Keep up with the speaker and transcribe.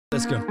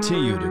Let's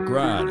continue to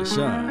grind and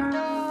shine.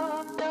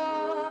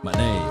 My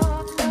name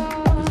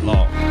is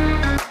Law.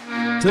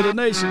 To the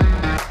nation,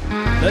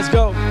 let's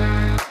go.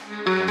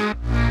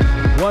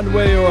 One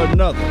way or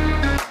another.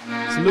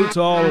 Salute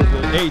to all of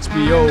the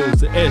HBOs,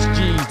 the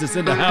SGs that's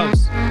in the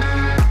house.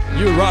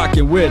 You're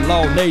rocking with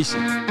Law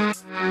Nation.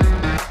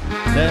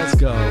 Let's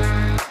go.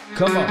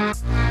 Come on.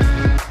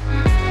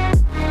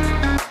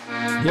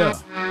 Yeah.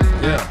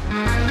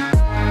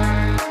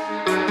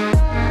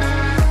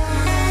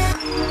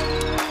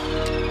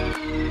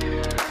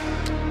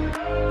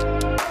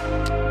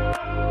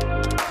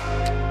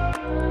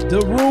 The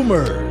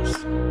rumors,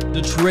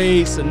 the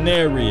trade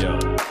scenario.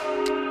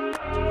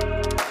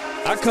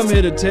 I come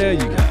here to tell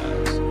you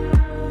guys,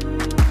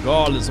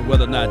 regardless of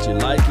whether or not you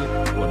like it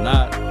or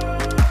not,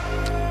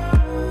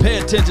 pay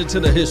attention to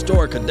the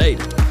historical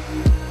data.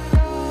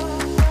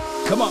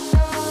 Come on.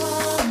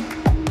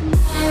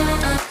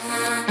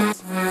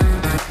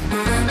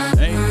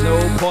 Ain't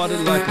no party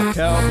like a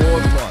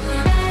cowboy party.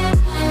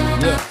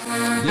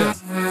 Yeah.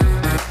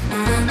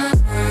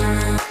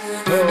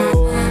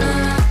 Oh,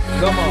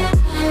 come on.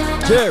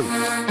 Jerry,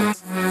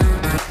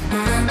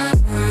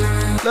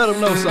 let them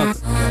know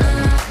something. I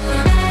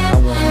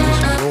want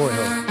Mr.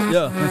 Royal.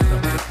 Yeah.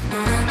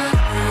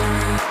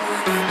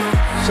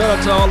 Shout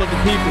out to all of the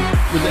people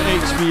with the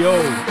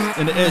HBOs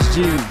and the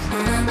SGs.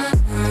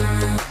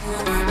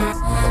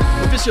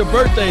 If it's your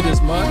birthday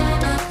this month,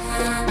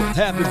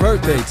 happy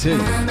birthday to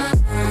you.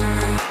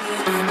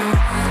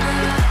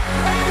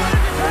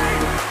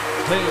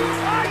 Hey.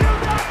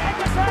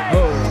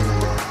 Oh,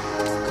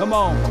 come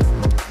on.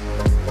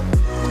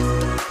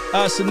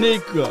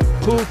 Ashanika,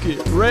 Pookie,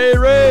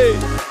 Ray.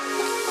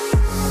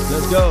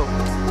 Let's go.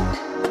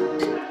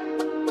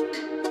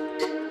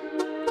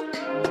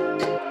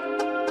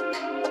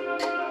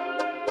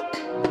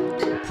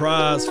 The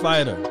prize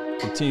fighter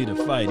continue to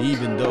fight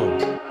even though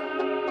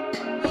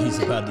he's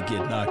about to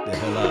get knocked the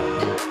hell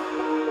out.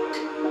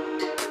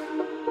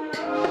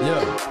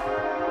 Yeah.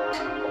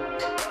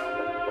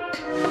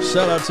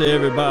 Shout out to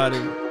everybody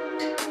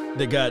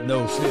that got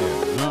no fear.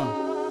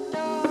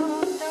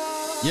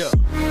 Yeah.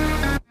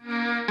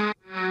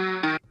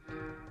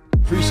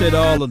 Appreciate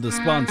all of the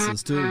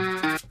sponsors, too.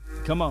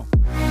 Come on.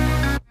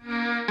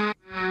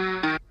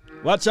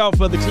 Watch out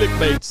for the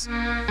clickbaits.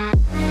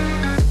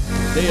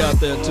 They out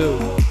there, too.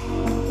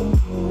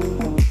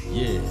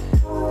 Yeah.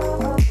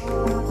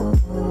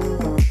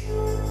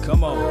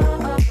 Come on.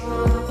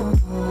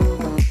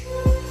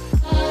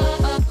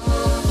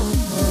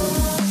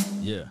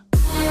 Yeah.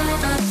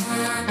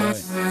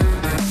 Right.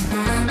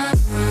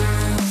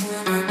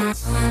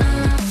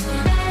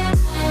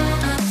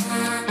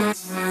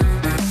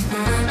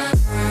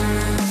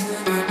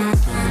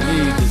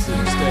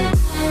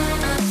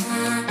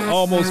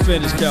 Almost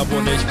finished,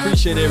 Cowboy Nation.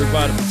 Appreciate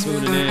everybody for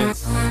tuning in.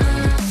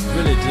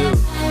 Really do.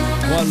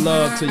 One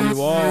love to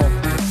you all.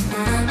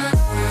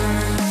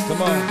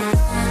 Come on.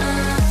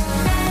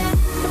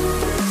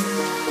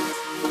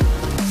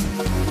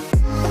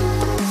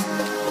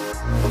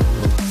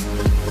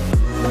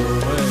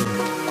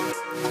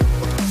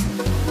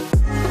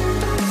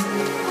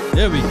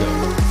 There we go.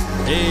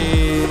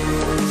 Hey,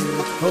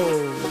 ho.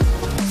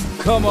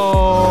 Come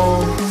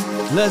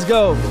on. Let's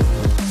go.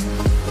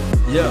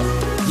 Yeah.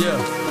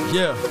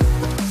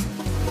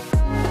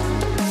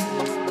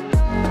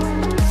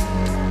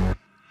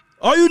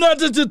 Are you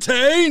not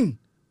entertained?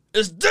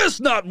 Is this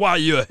not why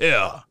you're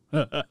here?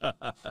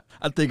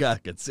 I think I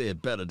could say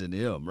it better than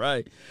him,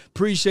 right?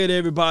 Appreciate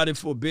everybody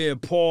for being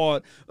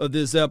part of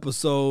this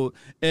episode.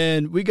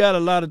 And we got a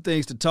lot of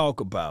things to talk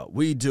about.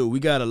 We do.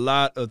 We got a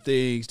lot of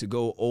things to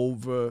go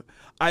over.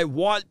 I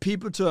want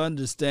people to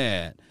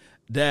understand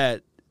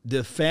that the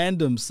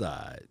fandom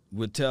side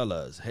would tell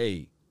us,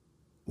 hey,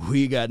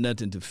 we got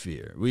nothing to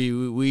fear.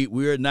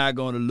 We're not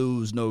going to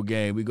lose no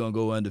game. We're going to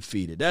go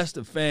undefeated. That's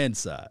the fan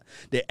side.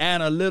 The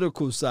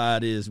analytical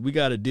side is we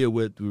got to deal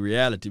with the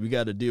reality. We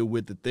got to deal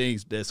with the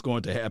things that's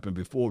going to happen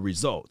before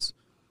results.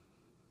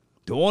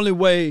 The only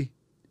way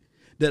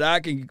that I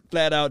can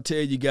flat out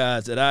tell you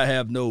guys that I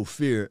have no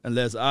fear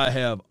unless I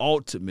have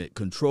ultimate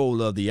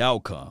control of the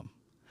outcome.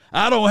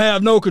 I don't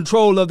have no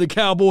control of the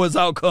Cowboys'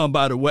 outcome,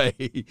 by the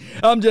way.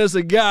 I'm just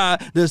a guy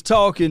that's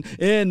talking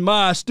in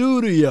my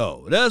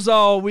studio. That's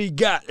all we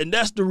got, and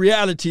that's the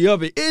reality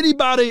of it.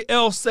 Anybody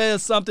else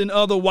says something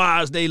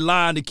otherwise, they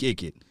lying to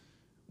kick it.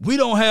 We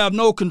don't have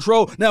no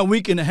control. Now,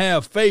 we can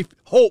have faith,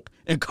 hope,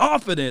 and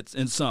confidence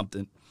in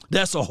something.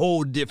 That's a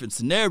whole different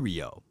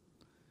scenario.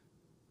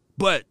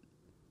 But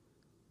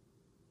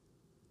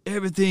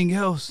everything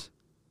else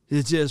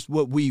is just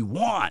what we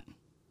want,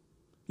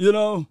 you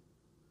know?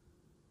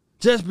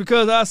 Just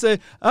because I say,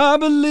 I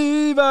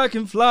believe I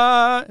can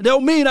fly,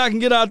 don't mean I can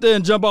get out there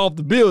and jump off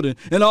the building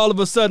and all of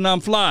a sudden I'm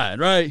flying,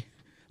 right?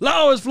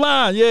 Law is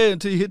flying, yeah,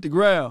 until you hit the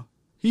ground.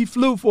 He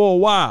flew for a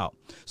while.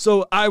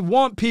 So I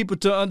want people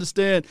to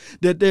understand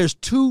that there's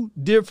two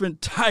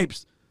different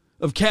types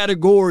of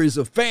categories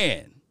of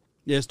fan.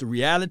 There's the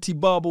reality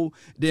bubble,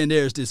 then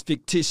there's this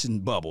fictitious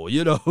bubble,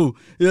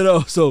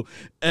 so,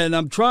 and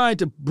I'm trying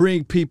to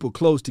bring people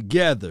close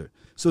together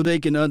so they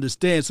can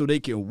understand, so they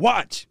can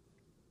watch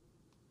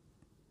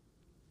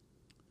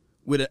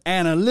with an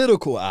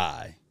analytical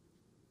eye.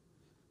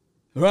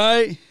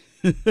 Right?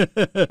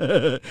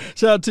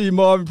 Shout out to you,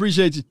 Marvin.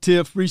 Appreciate you,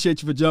 Tiff.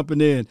 Appreciate you for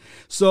jumping in.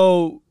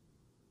 So,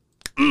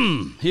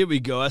 here we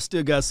go. I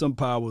still got some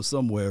power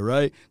somewhere,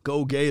 right?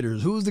 Go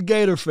Gators. Who's the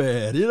Gator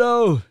fan? You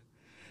know,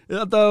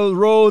 I thought it was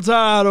Roll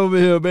Tide over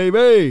here,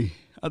 baby.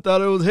 I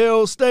thought it was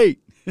Hell State.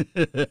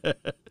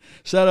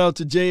 Shout out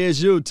to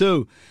JSU,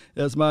 too.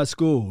 That's my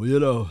school, you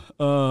know.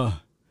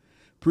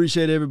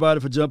 Appreciate everybody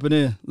for jumping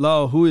in.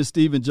 Law, who is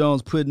Stephen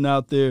Jones putting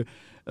out there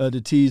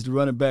to tease the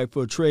running back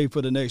for a trade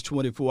for the next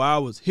 24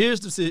 hours? Here's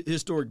the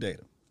historic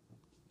data.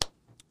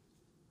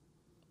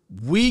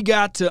 We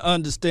got to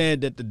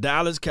understand that the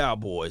Dallas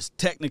Cowboys,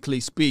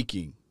 technically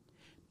speaking,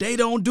 they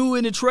don't do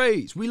any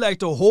trades. We like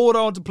to hold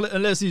on to play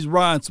unless he's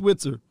Ryan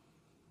Switzer.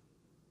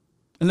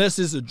 Unless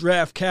it's a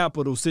draft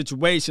capital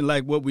situation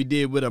like what we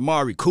did with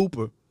Amari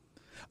Cooper.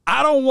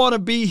 I don't want to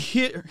be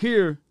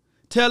here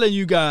telling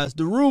you guys,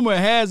 the rumor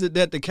has it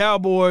that the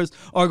Cowboys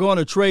are going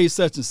to trade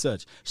such and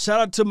such. Shout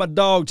out to my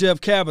dog,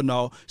 Jeff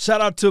Kavanaugh.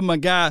 Shout out to my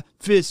guy,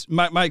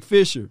 Mike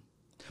Fisher.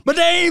 But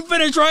they ain't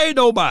finna trade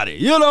nobody.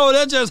 You know,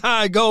 that's just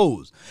how it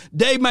goes.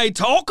 They may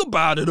talk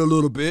about it a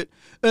little bit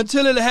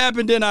until it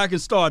happened, then I can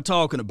start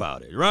talking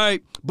about it,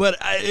 right? But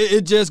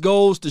it just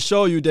goes to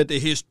show you that the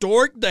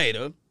historic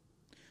data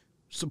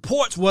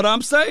supports what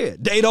I'm saying.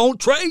 They don't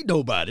trade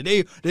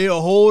nobody. They'll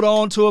hold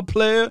on to a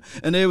player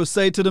and they will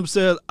say to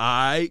themselves, all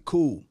right,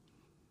 cool.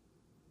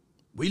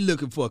 We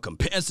looking for a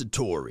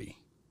compensatory.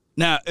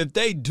 Now, if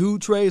they do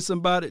trade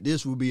somebody,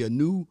 this will be a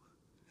new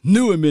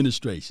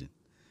administration.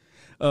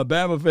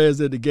 Bama fans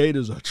said the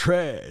Gators are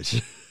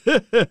trash.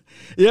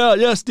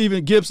 Yeah,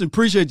 Stephen Gibson,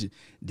 appreciate you.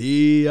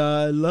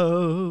 D.I.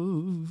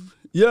 Love.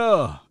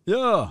 Yeah.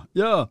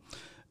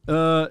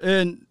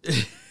 And...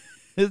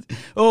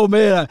 oh,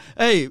 man.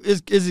 Hey,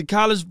 is it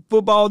college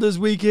football this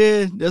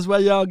weekend? That's why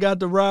y'all got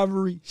the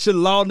rivalry. Should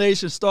Law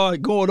Nation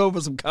start going over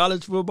some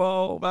college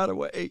football, by the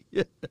way?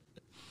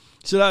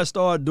 Should I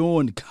start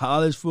doing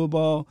college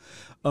football?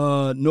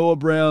 Noah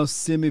Brown,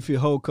 Simi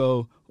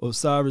Fihoko,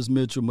 Osiris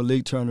Mitchell,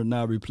 Malik Turner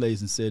now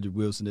replacing Cedric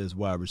Wilson as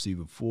wide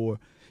receiver 4.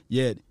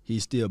 Yet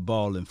he's still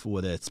balling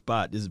for that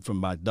spot. This is from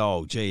my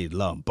dog, Jay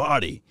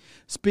Lombardi.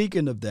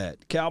 Speaking of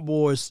that,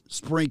 Cowboys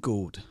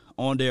sprinkled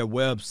on their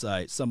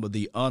website some of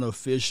the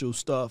unofficial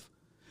stuff.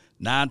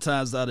 9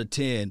 times out of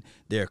 10,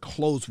 they're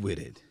close with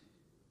it.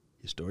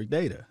 Historic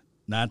data.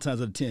 9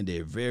 times out of 10,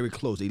 they're very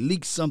close. They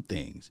leaked some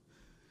things.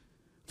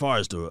 As far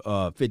as the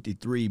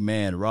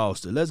 53-man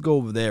roster, let's go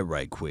over there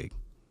right quick.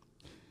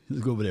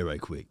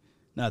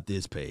 Not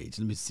this page.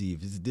 Let me see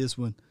if it's this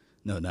one.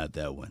 No, not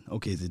that one.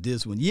 Okay, is it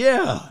this one?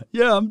 Yeah,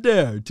 I'm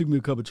there. It took me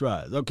a couple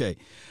tries. Okay.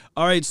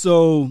 All right,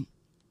 so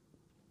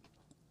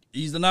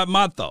these are not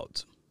my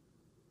thoughts.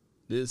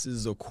 This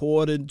is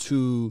according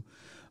to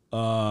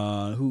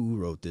who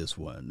wrote this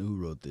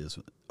one?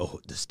 Oh,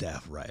 the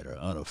staff writer,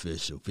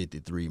 unofficial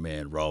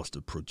 53-man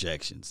roster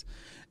projections.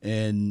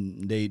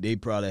 And they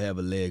probably have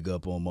a leg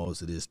up on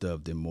most of this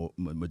stuff than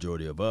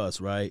majority of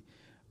us, right?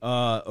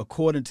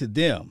 According to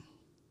them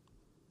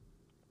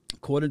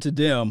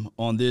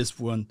on this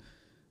one,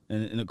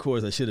 and of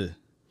course I should have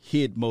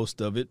hit most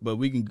of it, but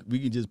we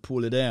can just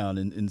pull it down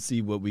and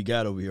see what we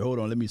got over here. Hold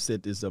on, let me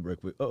set this up real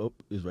quick. Oh,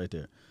 it's right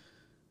there.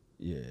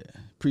 Yeah.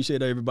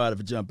 Appreciate everybody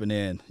for jumping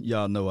in.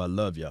 Y'all know I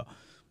love y'all.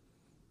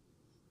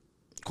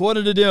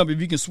 According to them,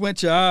 if you can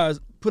squint your eyes,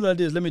 put it like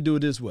this. Let me do it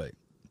this way.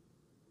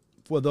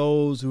 For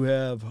those who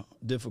have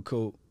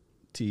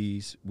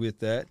difficulties with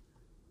that,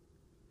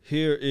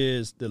 here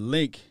is the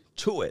link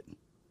to it.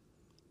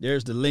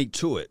 There's the link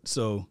to it.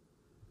 So,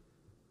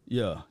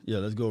 yeah,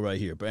 let's go right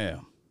here.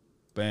 Bam.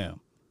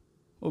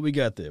 What we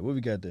got there?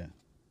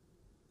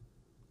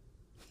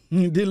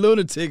 The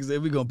Lunatics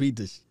said we're going to beat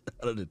the shit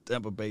out of the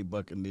Tampa Bay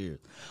Buccaneers.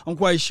 I'm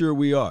quite sure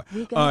we are.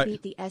 We're going to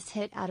beat the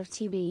S-hit out of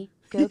TB.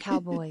 Go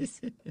Cowboys.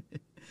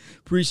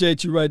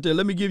 Appreciate you right there.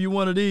 Let me give you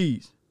one of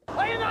these.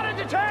 Are you not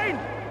entertained?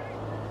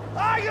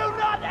 Are you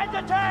not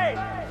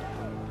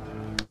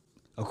entertained?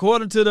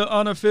 According to the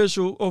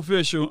unofficial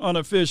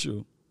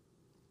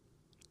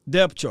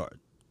depth chart,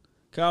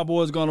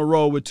 Cowboys going to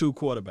roll with 2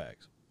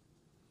 quarterbacks.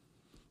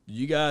 Do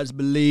you guys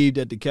believe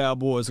that the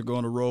Cowboys are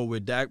going to roll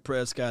with Dak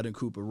Prescott and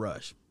Cooper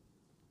Rush?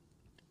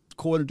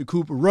 According to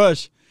Cooper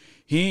Rush,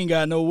 he ain't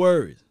got no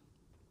worries.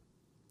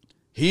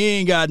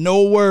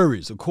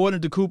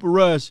 According to Cooper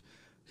Rush,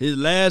 his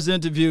last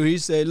interview, he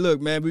said, look,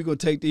 man, we're going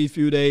to take these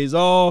few days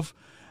off.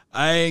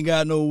 I ain't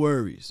got no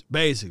worries,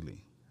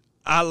 basically.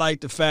 I like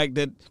the fact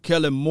that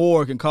Kellen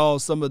Moore can call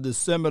some of the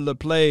similar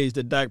plays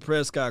that Dak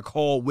Prescott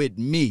called with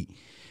me.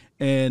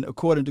 And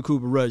according to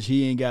Cooper Rush,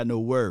 he ain't got no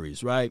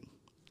worries, right?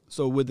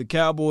 So would the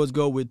Cowboys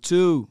go with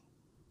 2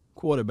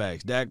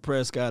 quarterbacks, Dak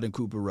Prescott and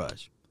Cooper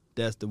Rush?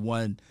 That's the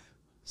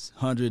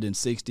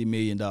 $160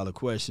 million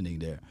questioning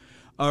there.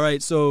 All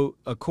right, so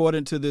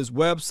according to this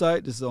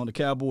website, this is on the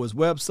Cowboys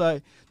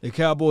website, the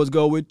Cowboys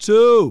go with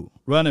 2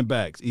 running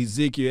backs,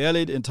 Ezekiel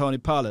Elliott and Tony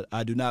Pollard.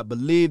 I do not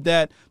believe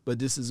that, but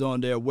this is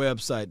on their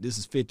website. This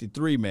is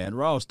 53-man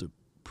roster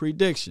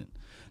prediction.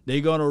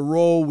 They're going to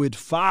roll with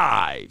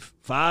 5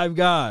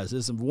 guys.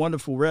 It's a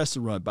wonderful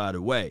restaurant, by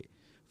the way.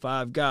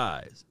 5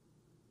 guys.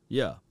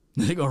 Yeah.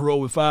 They're going to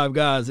roll with 5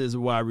 guys as a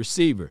wide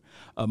receiver.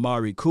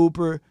 Amari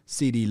Cooper,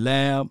 CeeDee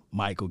Lamb,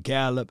 Michael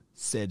Gallup,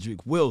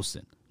 Cedric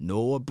Wilson,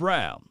 Noah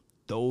Brown.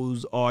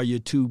 Those are your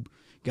 2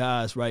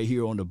 guys right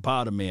here on the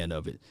bottom end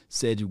of it,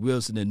 Cedric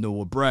Wilson and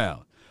Noah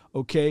Brown.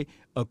 Okay,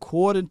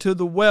 according to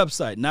the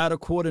website, not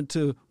according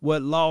to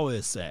what Law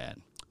is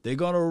saying, they're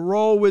going to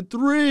roll with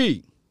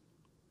 3.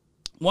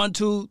 1,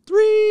 2,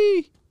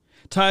 3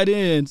 tight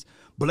ends,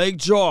 Blake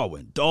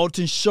Jarwin,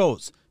 Dalton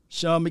Schultz,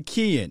 Sean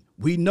McKeon.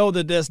 We know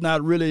that that's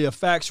not really a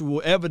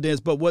factual evidence,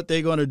 but what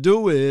they're going to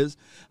do is,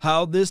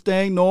 how this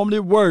thing normally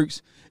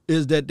works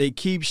is that they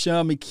keep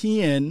Sean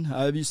McKeon,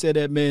 however you say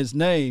that man's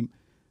name,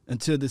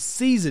 until the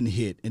season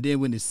hit. And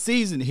then when the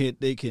season hit,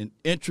 they can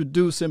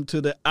introduce him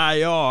to the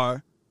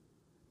IR,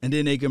 and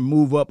then they can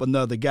move up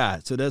another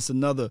guy. So that's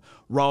another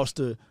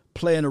roster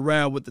playing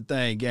around with the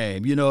thing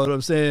game. You know what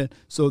I'm saying?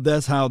 So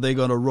that's how they're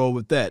going to roll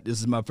with that. This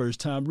is my first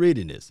time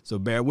reading this, so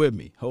bear with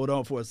me. Hold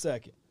on for a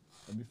second.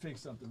 Let me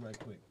fix something right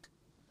quick.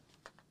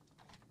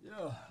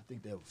 Yeah, I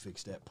think that will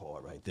fix that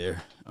part right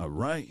there. All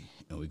right.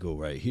 And we go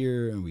right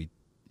here, and we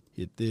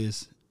hit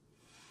this.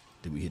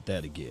 Then we hit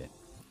that again.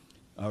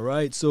 All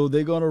right, so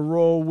they're going to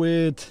roll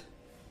with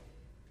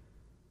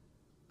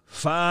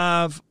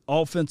 5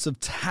 offensive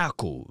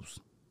tackles.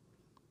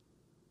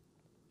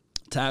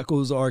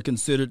 Tackles are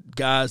considered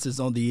guys that's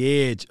on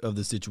the edge of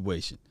the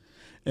situation.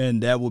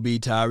 And that will be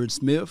Tyron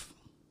Smith,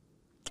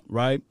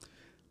 right?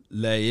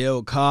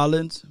 Lael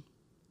Collins,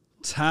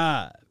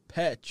 Ty,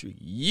 Patrick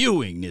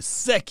Ewing,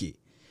 Niseki,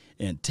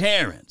 and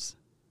Terrence,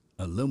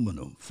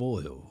 aluminum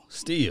foil,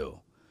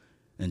 steel,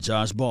 and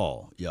Josh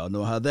Ball. Y'all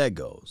know how that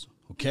goes,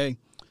 okay?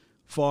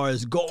 Far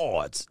as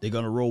guards, they're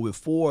going to roll with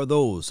 4 of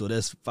those. So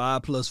that's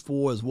 5 plus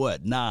 4 is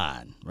what?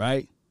 9,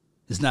 right?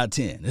 It's not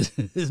 10.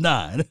 It's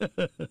 9.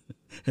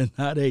 It's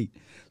not 8.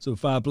 So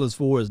 5 plus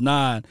 4 is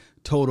 9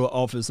 total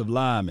offensive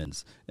linemen.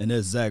 And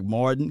that's Zach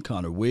Martin,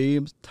 Connor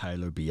Williams,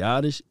 Tyler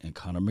Biotish, and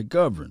Connor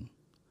McGovern.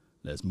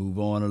 Let's move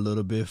on a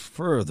little bit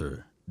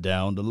further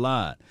down the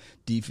line.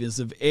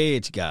 Defensive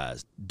edge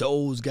guys.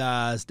 Those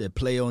guys that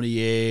play on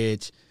the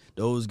edge.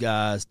 Those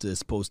guys that's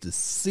supposed to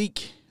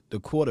seek the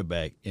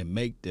quarterback and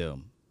make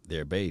them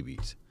their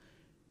babies.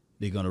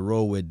 They're going to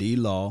roll with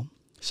D-Law.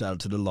 Shout out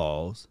to the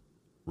Laws.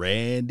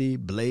 Randy,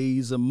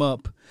 blaze 'em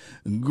up.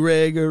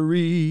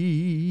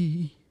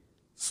 Gregory.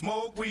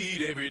 Smoke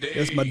weed every day.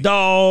 That's my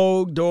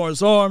dog,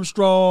 Dorrance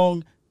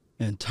Armstrong,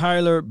 and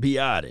Tyler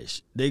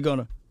Biotish. They're going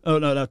to, oh,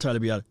 no, not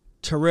Tyler Biotish.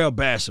 Terrell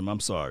Basham, I'm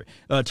sorry.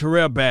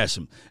 Terrell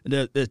Basham.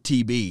 They're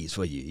TBs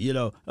for you, you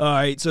know. All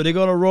right, so they're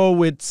going to roll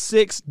with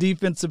 6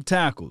 defensive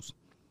tackles.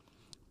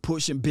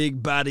 Pushing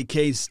big body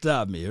can't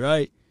stop me,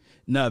 right?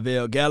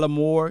 Neville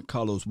Gallimore,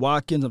 Carlos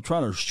Watkins. I'm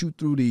trying to shoot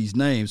through these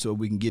names so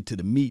we can get to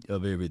the meat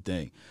of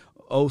everything.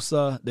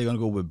 Osa, they're going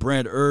to go with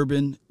Brent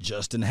Urban,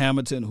 Justin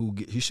Hamilton,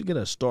 he should get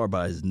a star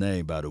by his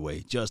name, by the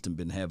way. Justin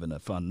been having a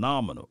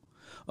phenomenal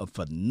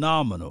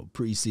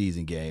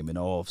preseason game and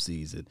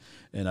offseason,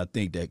 and I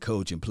think that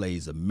coaching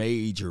plays a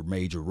major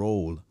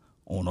role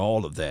on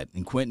all of that.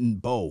 And Quentin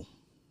Bowe,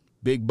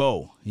 Big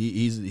Bo,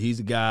 he's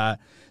a guy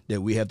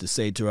that we have to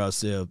say to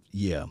ourselves,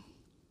 yeah,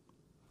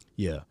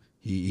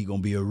 he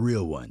gonna be a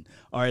real one.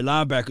 All right,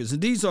 linebackers,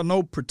 and these are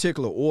no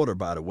particular order,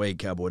 by the way,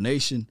 Cowboy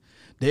Nation.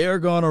 They are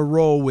gonna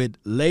roll with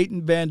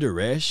Leighton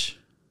Vander Esch,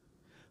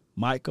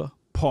 Micah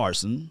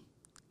Parson,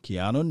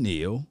 Keanu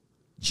Neal,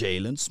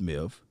 Jalen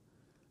Smith,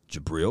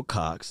 Jabril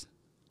Cox,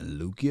 and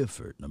Luke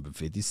Gifford, number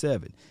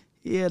 57.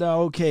 He had an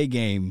okay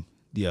game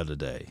the other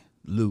day.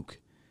 Luke,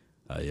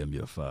 I am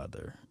your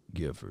father,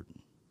 Gifford.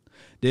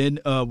 Then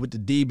with the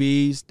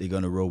DBs, they're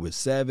going to roll with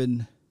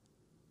 7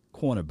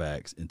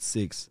 cornerbacks and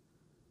 6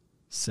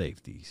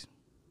 safeties.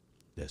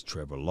 That's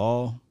Trevor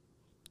Law.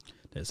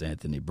 That's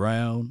Anthony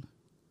Brown,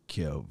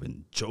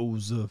 Kelvin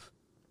Joseph,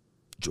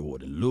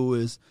 Jordan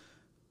Lewis,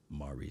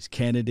 Maurice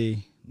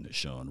Kennedy,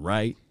 Nashawn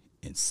Wright,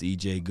 and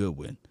C.J.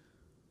 Goodwin,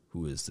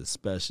 who is the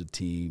special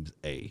teams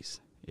ace.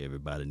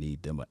 Everybody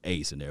need them an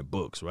ace in their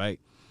books, right?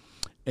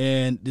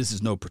 And this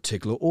is no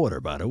particular order,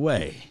 by the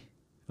way.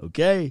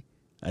 Okay?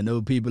 I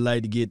know people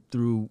like to get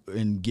through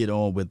and get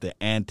on with the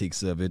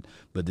antics of it,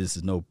 but this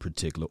is no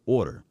particular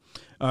order.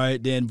 All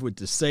right, then with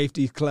the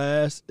safety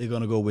class, they're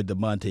going to go with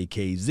DeMonte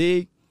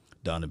KZ,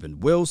 Donovan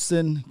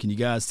Wilson. Can you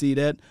guys see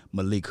that?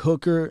 Malik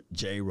Hooker,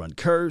 J-Run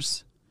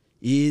Curse,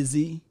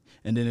 Izzy,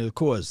 and then, of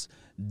course,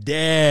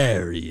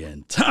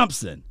 Darian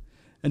Thompson.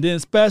 And then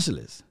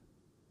specialists.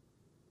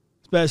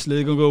 They're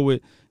going to go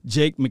with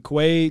Jake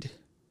McQuaid,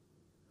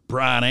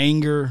 Brian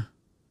Anger,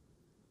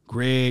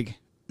 Greg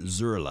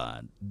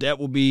Zuerlein. That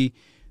will be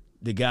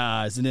the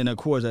guys. And then, of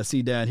course, I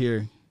see down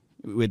here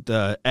with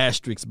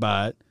asterisks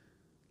by it,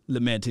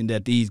 lamenting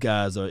that these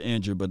guys are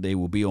injured, but they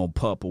will be on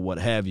PUP or what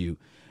have you.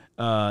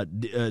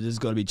 This is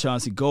going to be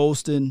Chauncey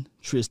Golston,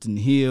 Tristan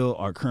Hill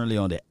are currently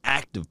on the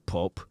active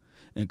PUP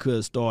and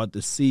could start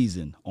the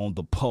season on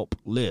the PUP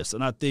list.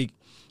 And I think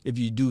if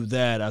you do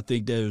that, I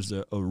think there's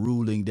a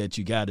ruling that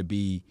you got to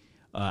be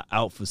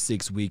out for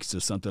 6 weeks or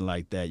something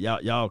like that.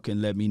 Y'all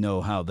can let me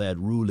know how that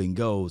ruling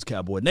goes,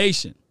 Cowboy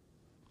Nation.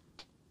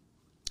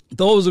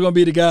 Those are going to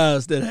be the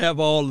guys that have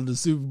all of the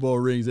Super Bowl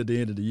rings at the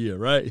end of the year,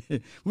 right?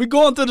 We're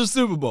going to the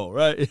Super Bowl,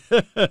 right?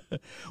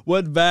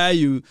 What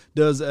value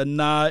does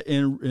Anae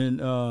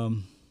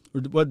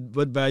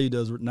what value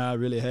does Anae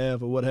really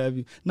have or what have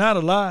you? Not a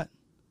lot.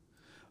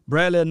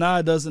 Bradley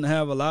Anae doesn't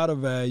have a lot of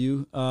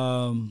value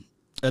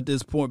at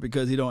this point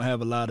because he don't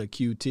have a lot of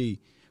QT,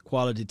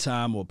 quality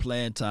time or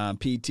playing time,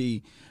 PT,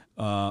 in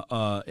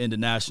the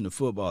National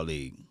Football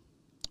League.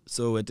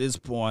 So at this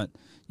point,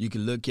 you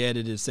can look at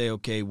it and say,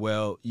 okay,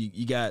 well,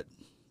 you got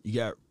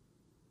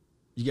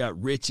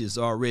riches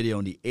already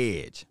on the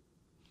edge.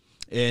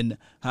 And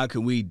how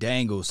can we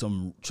dangle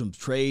some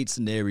trade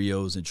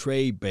scenarios and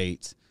trade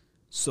baits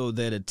so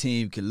that a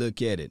team can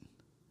look at it?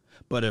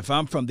 But if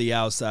I'm from the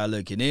outside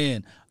looking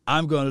in,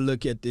 I'm going to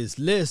look at this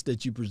list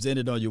that you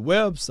presented on your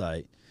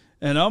website,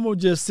 and I'm going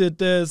to just sit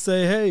there and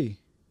say, hey,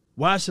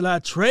 why should I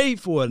trade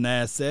for an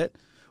asset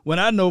when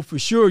I know for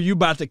sure you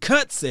about to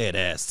cut said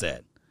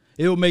asset?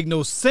 It will make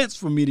no sense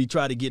for me to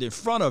try to get in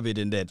front of it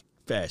in that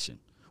fashion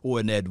or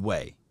in that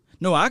way.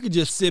 No, I could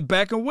just sit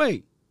back and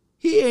wait.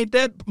 He ain't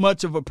that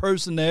much of a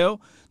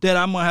personnel that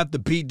I'm going to have to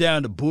beat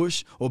down the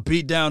bush or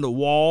beat down the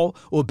wall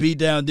or beat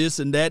down this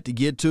and that to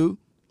get to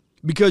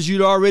because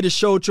you'd already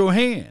showed your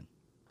hand.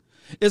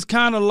 It's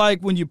kind of like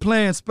when you're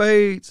playing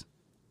spades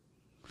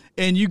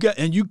and you got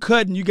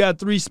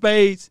 3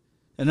 spades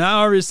and I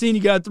already seen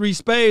you got 3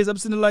 spades. I'm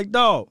sitting there like,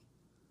 dog,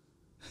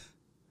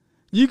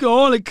 you can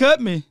only cut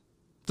me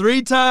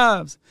 3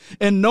 times,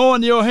 and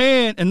knowing your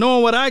hand and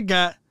knowing what I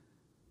got,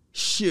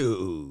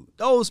 shoot,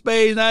 those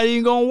spades not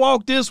even gonna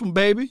walk this one,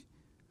 baby.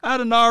 I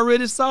done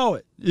already saw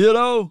it, you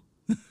know.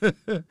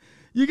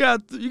 you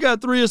got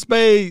 3 of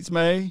spades,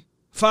 man.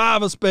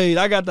 5 of spades.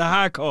 I got the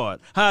high card,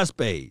 high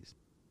spades.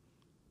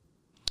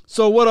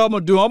 So what I'm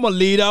gonna do? I'm gonna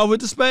lead out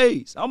with the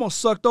spades. I'm gonna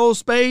suck those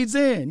spades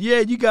in.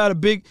 Yeah, you got a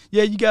big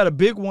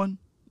one.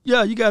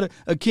 Yeah, you got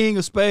a king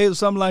of spades or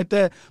something like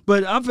that.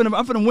 But I'm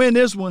finna win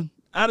this one.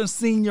 I done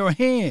seen your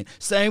hand.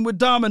 Same with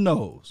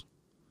dominoes.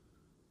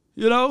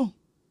 You know?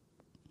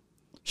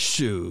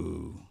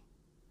 Shoot.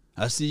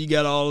 I see you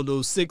got all of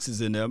those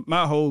 6s in there.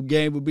 My whole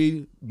game would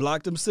be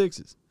block them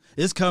 6s.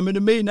 It's coming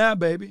to me now,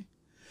 baby.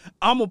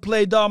 I'm going to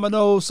play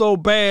dominoes so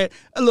bad.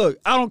 Look,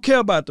 I don't care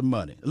about the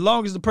money. As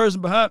long as the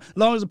person behind, as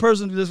long as the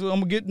person that's I'm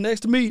going to get next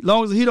to me, as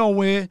long as he don't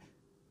win,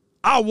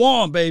 I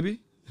won, baby.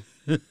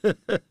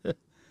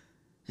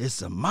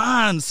 It's a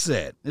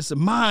mindset. It's a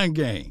mind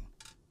game.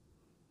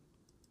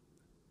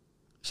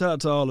 Shout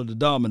out to all of the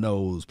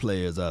dominoes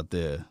players out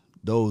there,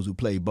 those who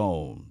play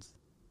bones,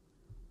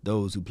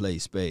 those who play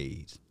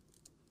spades.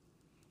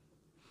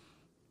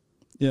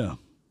 Yeah.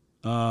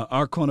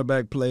 Our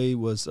cornerback play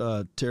was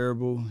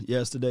terrible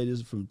yesterday. This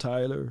is from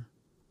Tyler.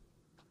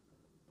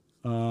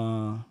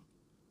 No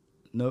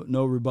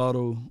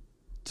rebuttal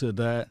to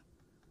that.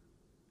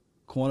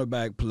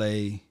 Cornerback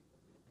play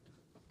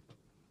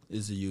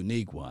is a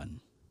unique one.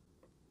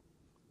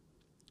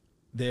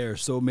 There are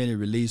so many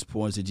release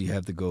points that you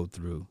have to go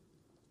through.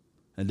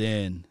 And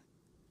then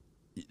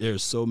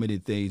there's so many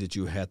things that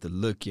you have to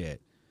look at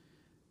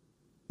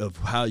of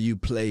how you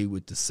play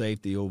with the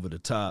safety over the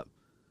top,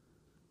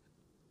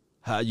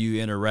 how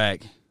you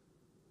interact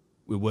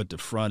with what the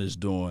front is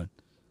doing.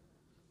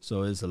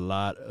 So there's a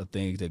lot of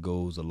things that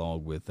goes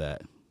along with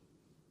that.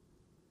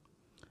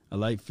 I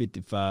like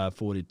 55,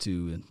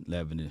 42,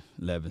 and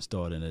 11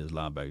 starting as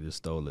linebacker. Just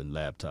stolen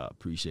laptop.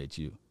 Appreciate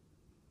you.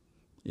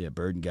 Yeah,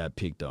 Burton got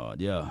picked on.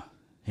 Yeah.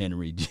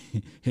 Henry,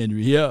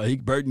 yeah,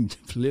 Burton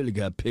clearly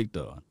got picked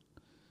on.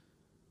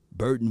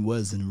 Burton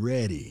wasn't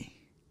ready.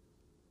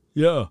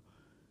 Yeah.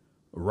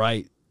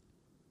 Right.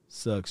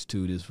 Sucks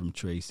too. This from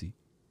Tracy.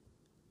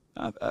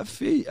 I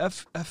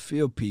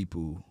feel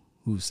people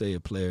who say a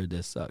player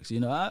that sucks.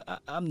 You know,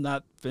 I'm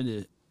not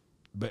finna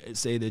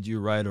say that you're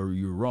right or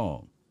you're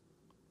wrong.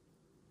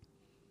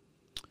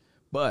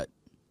 But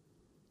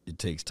it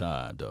takes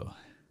time, though.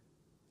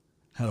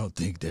 I don't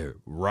think they're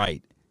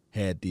right.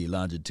 Had the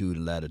longitude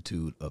and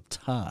latitude of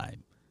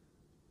time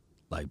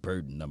like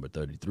Burton, number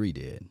 33,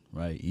 did,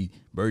 right?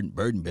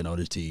 Burton been on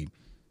his team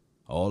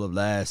all of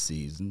last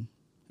season,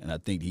 and I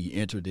think he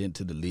entered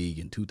into the league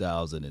in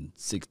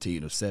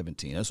 2016 or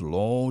 17. That's a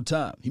long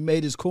time. He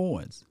made his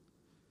coins.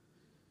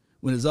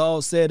 When it's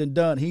all said and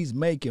done, he's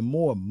making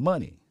more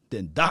money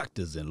than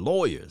doctors and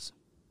lawyers,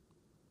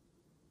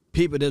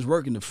 people that's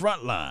working the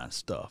front line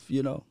stuff,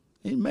 you know.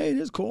 He made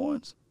his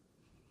coins.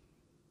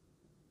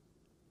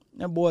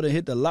 That boy done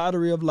hit the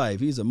lottery of life.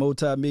 He's a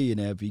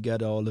multimillionaire if he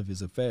got all of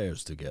his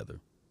affairs together.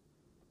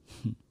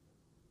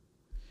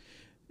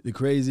 The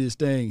craziest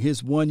thing,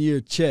 his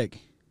 1-year check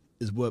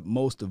is what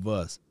most of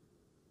us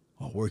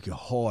are working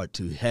hard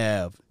to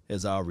have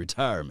as our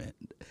retirement.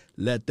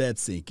 Let that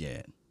sink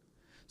in.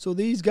 So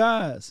these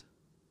guys,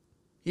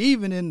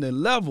 even in the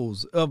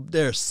levels of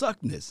their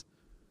suckness,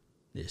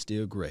 they're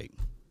still great.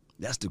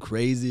 That's the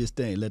craziest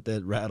thing. Let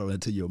that rattle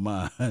into your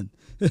mind.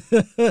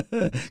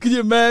 Can you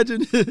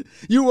imagine?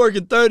 You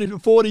working 30 to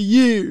 40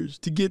 years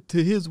to get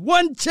to his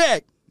one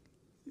check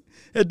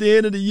at the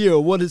end of the year,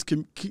 or what is,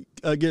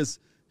 I guess,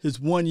 his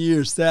 1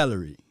 year's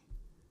salary.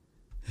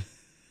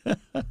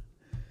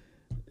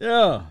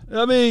 Yeah,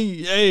 I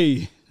mean,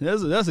 hey,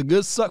 that's a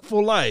good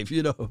suckful life,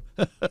 you know.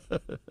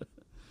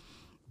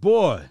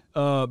 Boy,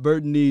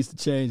 Burton needs to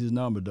change his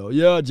number, though.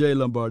 Yeah, Jay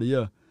Lombardi,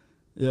 yeah.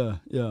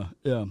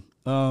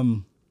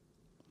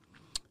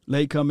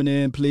 Late coming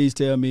in, please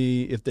tell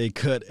me if they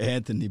cut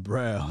Anthony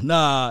Brown.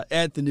 Nah,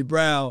 Anthony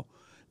Brown,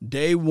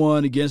 day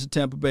one against the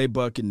Tampa Bay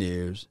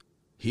Buccaneers,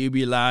 he'll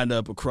be lined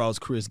up across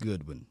Chris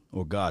Godwin,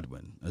 or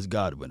Godwin. That's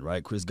Godwin,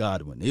 right? Chris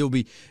Godwin.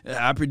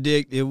 I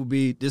predict it will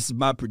be, this is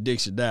my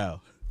prediction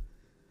now.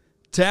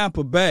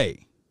 Tampa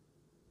Bay,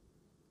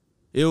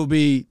 it will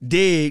be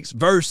Diggs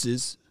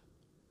versus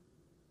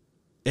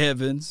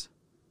Evans,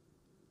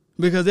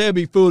 because they'll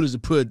be foolish to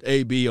put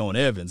AB on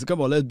Evans. Come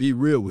on, let's be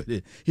real with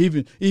it.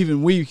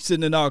 Even we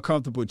sitting in our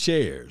comfortable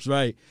chairs,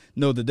 right,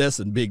 know that that's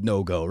a big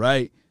no-go,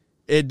 right?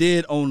 It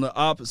did on the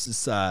opposite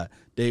side,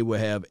 they will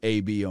have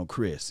AB on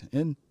Chris.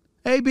 And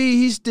AB,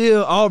 he's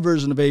still, our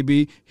version of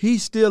AB,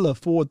 he's still a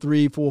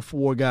 4-3,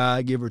 4-4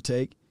 guy, give or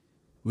take.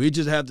 We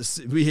just have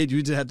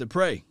to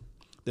pray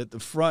that the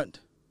front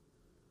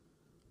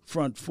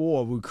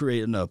four will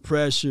create enough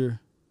pressure,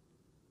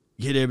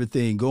 get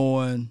everything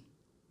going,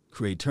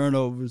 create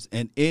turnovers,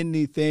 and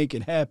anything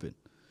can happen.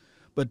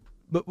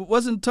 But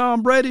wasn't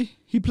Tom Brady?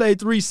 He played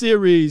 3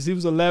 series. He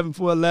was 11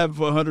 for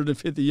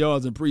 150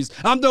 yards in preseason.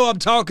 I'm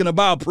talking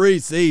about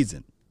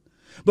preseason.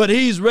 But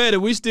he's ready.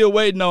 We still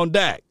waiting on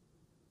Dak.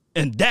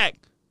 And Dak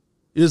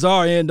is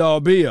our end-all,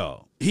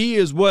 be-all. He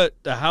is what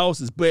the house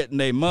is betting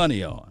their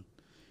money on.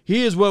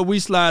 He is what we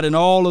slide in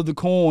all of the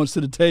coins to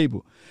the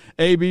table.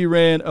 AB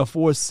ran a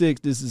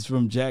 4.6. This is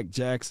from Jack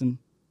Jackson.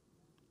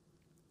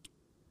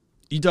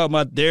 You talking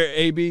about their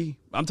AB?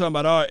 I'm talking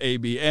about our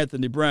AB,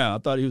 Anthony Brown. I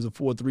thought he was a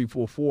 4.3,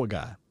 4.4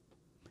 guy.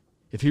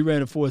 If he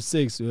ran a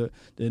 4.6,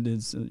 then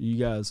you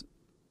guys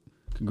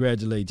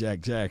congratulate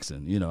Jack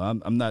Jackson. You know,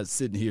 I'm not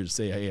sitting here to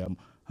say, hey,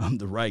 I'm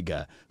the right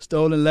guy.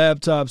 Stolen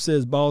Laptop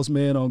says Boss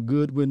Man on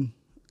Godwin.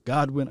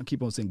 I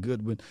keep on saying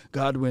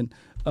Godwin.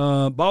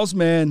 Boss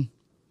Man,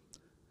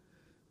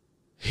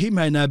 he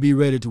might not be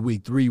ready to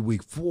week 3,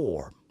 week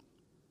 4.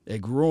 That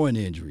groin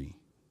injury.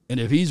 And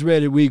if he's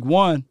ready week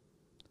 1,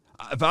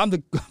 if I'm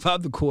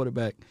the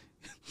quarterback,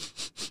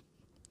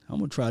 I'm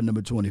gonna try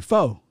number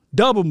 24.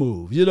 Double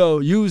move, you know,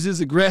 use his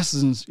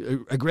aggressions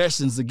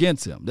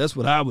against him. That's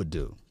what I would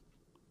do.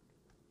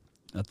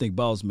 I think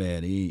Boss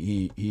Man,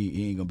 he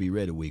ain't gonna be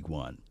ready week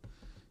 1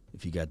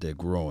 if he got that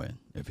groin.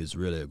 If it's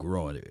really a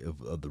groin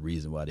of the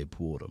reason why they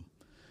pulled him.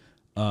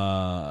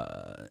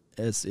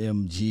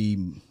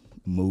 SMG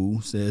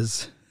Moo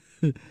says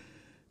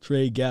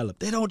trade Gallup.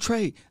 They don't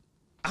trade.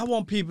 I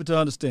want people to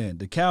understand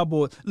the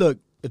Cowboys. Look,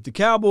 if the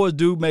Cowboys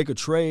do make a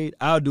trade,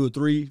 I'll do a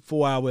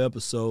 3-4 hour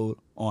episode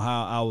on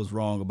how I was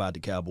wrong about the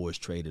Cowboys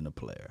trading a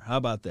player. How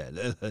about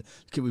that?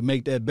 Can we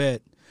make that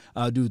bet?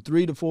 I'll do a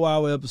 3 to 4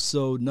 hour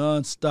episode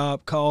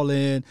nonstop, call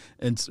in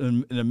and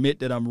admit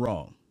that I'm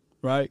wrong,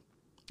 right?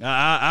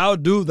 I'll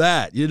do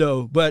that, you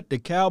know. But the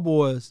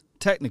Cowboys,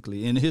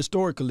 technically and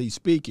historically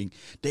speaking,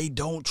 they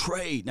don't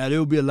trade. Now,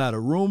 there'll be a lot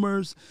of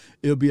rumors.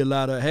 It'll be a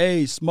lot of,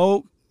 hey,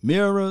 smoke,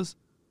 mirrors.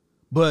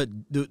 But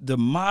the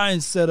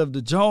mindset of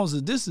the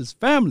Joneses, this is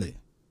family.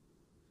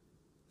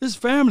 This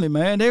family,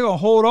 man. They're going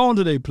to hold on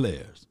to their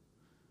players.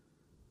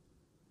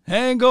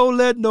 Ain't going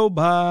to let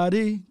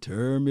nobody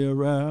turn me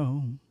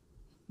around.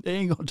 They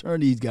ain't going to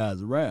turn these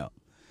guys around.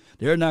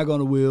 They're not going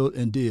to wheel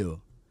and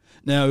deal.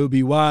 Now, it would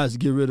be wise to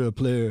get rid of a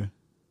player.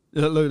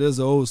 Look, there's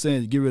an old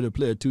saying, get rid of a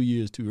player 2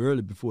 years too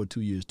early before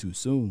 2 years too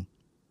soon.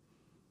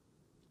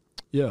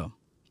 Yeah.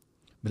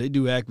 But they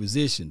do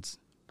acquisitions.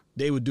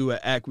 They would do an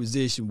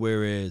acquisition,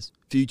 whereas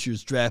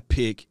futures draft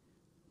pick,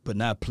 but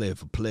not player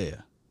for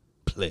player.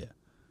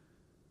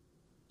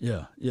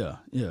 Yeah.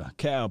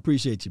 Cal,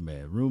 appreciate you,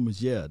 man.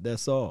 Rumors, yeah,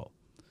 that's all.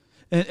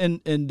 And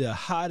the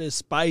hottest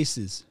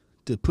spices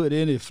to put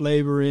any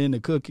flavor in the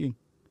cooking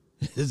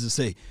is to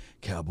say,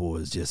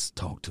 Cowboys just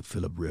talked to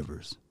Phillip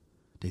Rivers.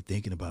 They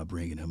thinking about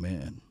bringing him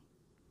in.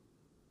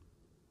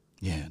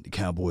 Yeah, the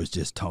Cowboys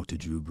just talked to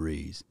Drew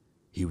Brees.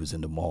 He was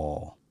in the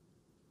mall.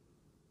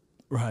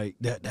 Right,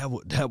 that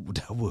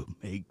would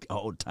make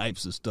all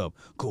types of stuff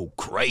go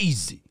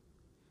crazy.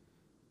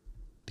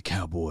 The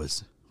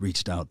Cowboys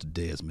reached out to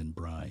Desmond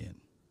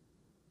Bryant.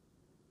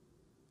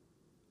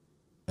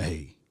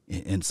 Hey,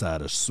 an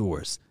insider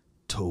source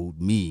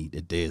told me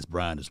that Dez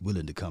Bryant is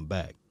willing to come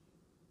back.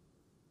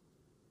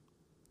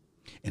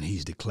 And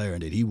he's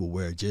declaring that he will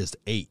wear just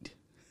 8.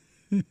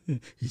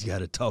 He's got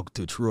to talk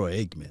to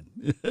Troy Aikman.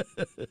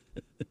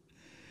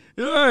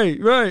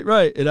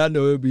 Right. And I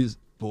know it'll be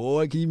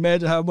Boy, can you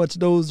imagine how much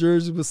those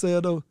jerseys would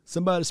sell, though?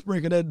 Somebody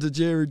sprinkling that into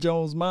Jerry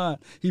Jones' mind.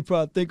 He'd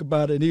probably think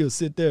about it, and he'll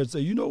sit there and say,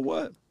 you know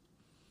what?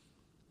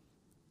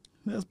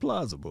 That's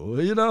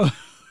plausible, you know?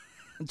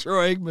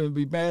 Troy Aikman would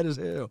be mad as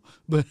hell.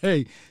 But,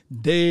 hey,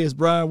 Dez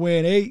Bryant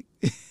wearing 8.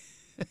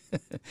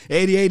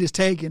 88 is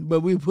taken,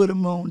 but we put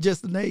him on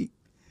just an 8.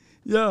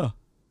 Yeah.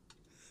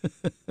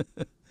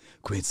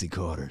 Quincy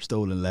Carter,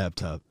 stolen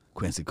laptop.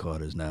 Quincy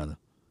Carter is now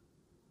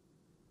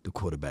the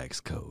quarterback's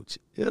coach.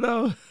 You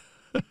know?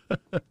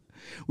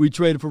 We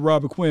traded for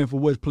Robert Quinn. For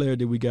which player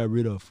did we got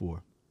rid of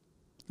for?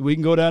 We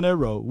can go down that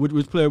road.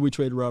 Which player we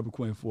traded Robert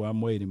Quinn for? I'm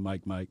waiting,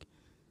 Mike.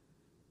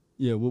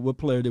 Yeah, what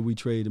player did we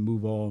trade and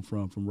move on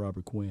from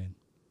Robert Quinn?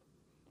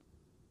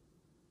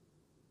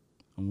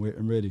 I'm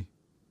ready.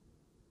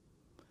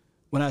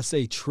 When I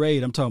say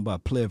trade, I'm talking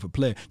about player for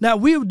player. Now,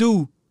 we'll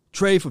do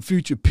trade for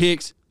future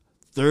picks,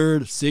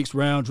 3rd, 6th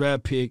round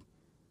draft pick,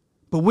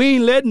 but we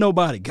ain't letting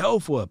nobody go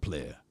for a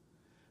player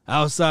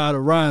outside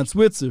of Ryan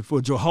Switzer for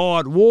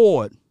Jahad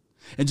Ward.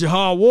 And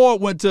Jahad Ward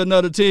went to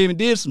another team and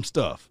did some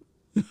stuff.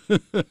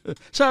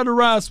 Shout out to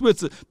Ryan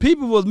Switzer.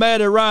 People was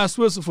mad at Ryan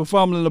Switzer for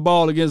fumbling the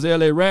ball against the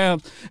LA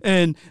Rams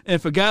and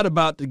forgot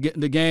about the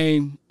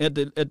game at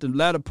the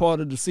latter part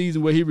of the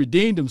season where he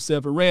redeemed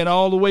himself and ran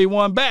all the way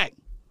one back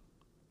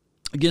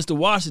against the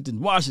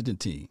Washington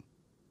team.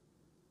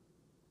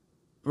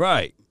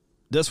 Right.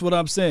 That's what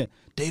I'm saying.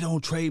 They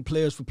don't trade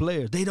players for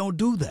players. They don't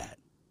do that.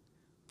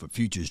 For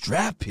futures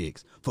draft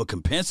picks, for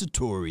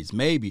compensatories,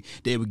 maybe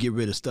they would get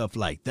rid of stuff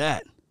like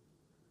that.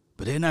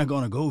 But they're not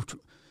going to go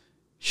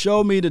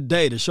show me the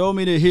data, show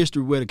me the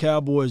history where the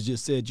Cowboys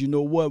just said, you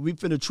know what, we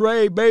finna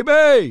trade,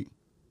 baby.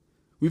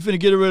 We finna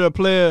get rid of a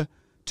player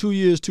 2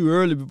 years too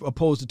early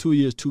opposed to 2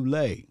 years too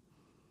late.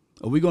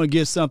 Are we going to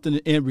get something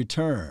in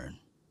return?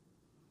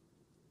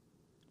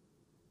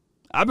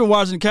 I've been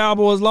watching the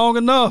Cowboys long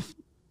enough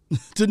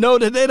to know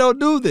that they don't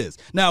do this.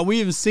 Now,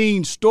 we've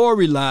seen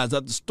storylines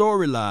after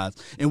storylines,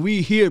 and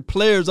we hear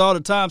players all the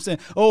time saying,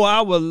 oh,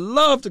 I would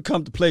love to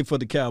come to play for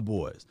the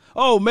Cowboys.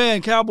 Oh,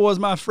 man, Cowboys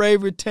my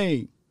favorite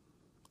team.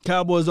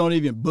 Cowboys don't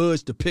even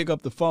budge to pick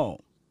up the phone.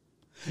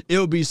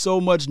 It'll be so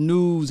much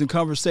news and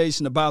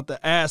conversation about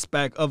the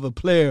aspect of a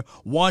player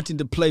wanting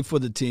to play for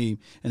the team,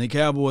 and the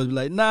Cowboys be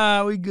like,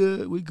 nah, we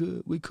good,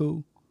 we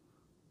cool.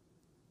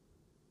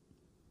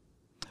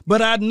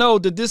 But I know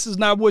that this is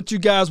not what you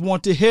guys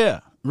want to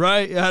hear.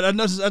 Right? I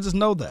just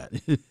know that.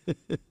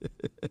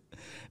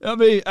 I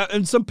mean,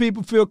 and some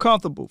people feel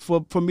comfortable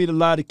for me to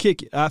lie to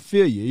kick it. I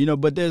feel you,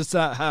 but that's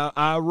how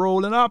I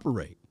roll and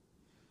operate.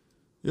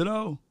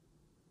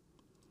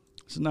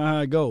 It's not how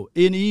I go.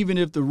 And even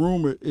if the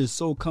rumor is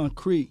so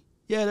concrete,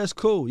 yeah, that's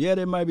cool. Yeah,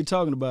 they might be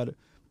talking about it.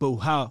 But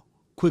how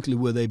quickly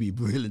will they be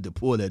willing to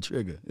pull that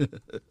trigger?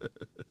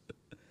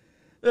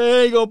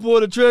 They ain't going to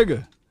pull the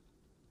trigger.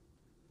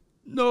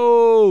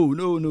 No.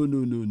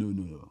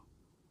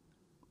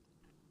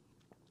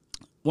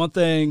 One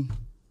thing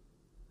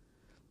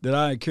that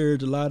I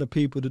encourage a lot of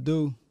people to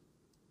do,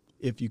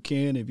 if you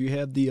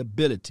have the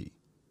ability,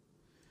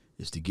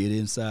 is to get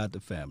inside the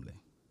family.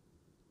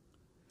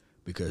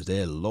 Because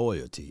their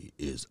loyalty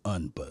is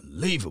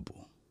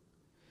unbelievable.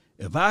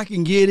 If I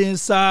can get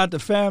inside the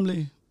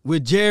family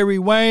with Jerry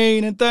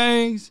Wayne and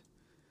things,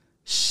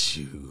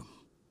 shoot,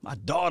 my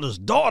daughter's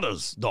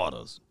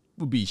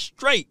would be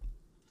straight.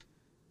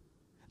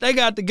 They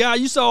got the guy,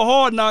 you saw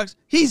Hard Knocks,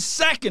 he's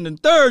 2nd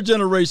and 3rd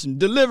generation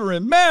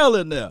delivering mail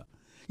in there.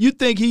 You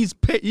think he's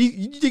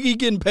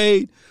getting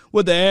paid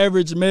what the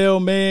average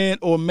mailman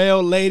or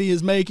mail lady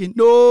is making?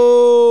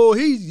 No,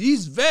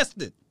 he's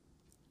vested.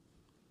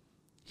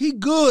 He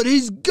good,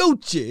 he's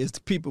Gucci, as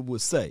the people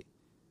would say.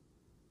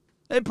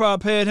 They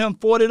probably paid him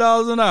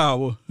 $40 an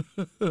hour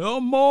or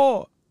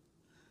more.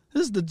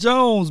 This is the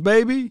Jones,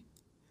 baby.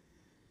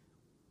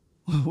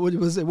 What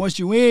was it? Once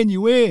you in,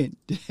 you in.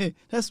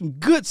 That's some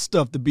good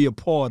stuff to be a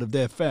part of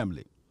that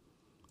family.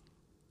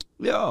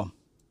 Yeah.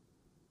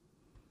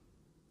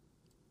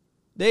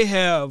 They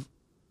have,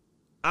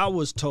 I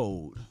was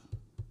told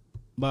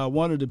by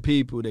one of the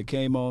people that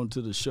came on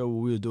to the show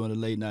when we were doing the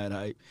late night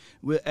hype,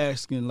 we're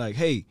asking like,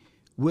 hey,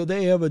 will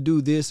they ever do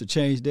this or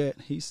change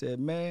that? He said,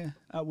 man,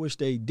 I wish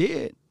they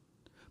did.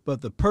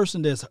 But the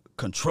person that's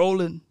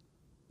controlling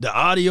the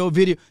audio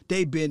video,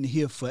 they've been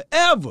here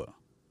forever.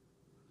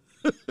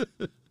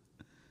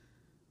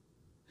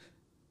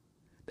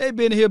 They've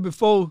been here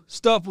before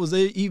stuff was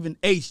even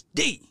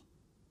HD.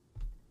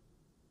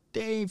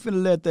 They ain't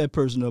finna let that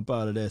person up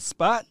out of that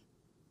spot.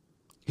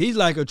 He's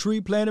like a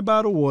tree planted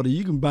by the water.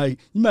 You can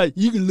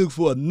look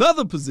for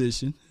another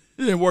position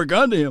and work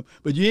under him,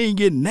 but you ain't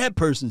getting that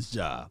person's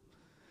job.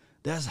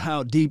 That's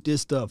how deep this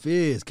stuff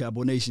is,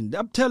 Cowboy Nation.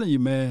 I'm telling you,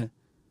 man.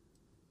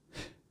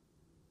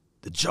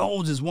 The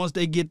Joneses, once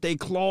they get their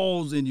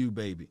claws in you,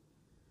 baby,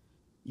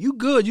 you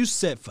good. You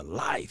set for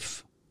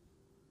life.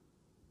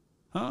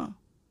 Huh?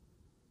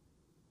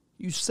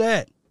 You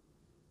set.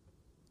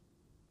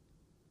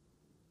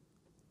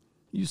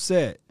 You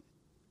set.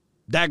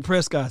 Dak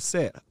Prescott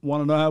set.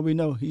 Want to know how we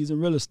know? He's in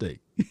real estate.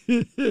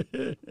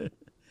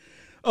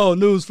 Oh,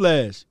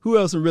 newsflash. Who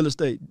else in real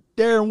estate?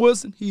 Darren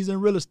Woodson, he's in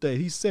real estate.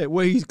 He's set.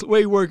 Where he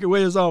working,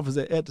 where his office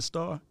at the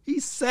Star.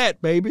 He's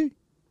set, baby.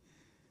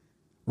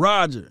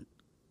 Roger.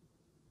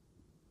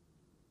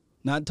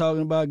 Not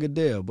talking about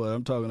Goodell, but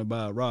I'm talking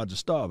about Roger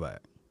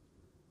Staubach.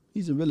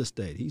 He's in real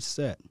estate. He's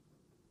set.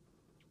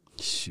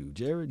 Shoot,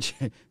 Jerry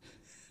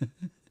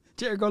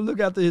gonna look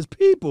after his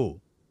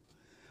people.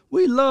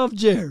 We love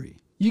Jerry.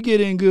 You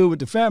get in good with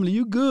the family,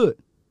 you good.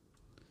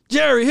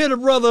 Jerry, hit a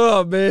brother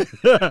up, man.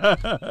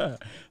 I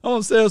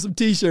want to sell some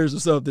T-shirts or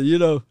something, you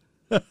know.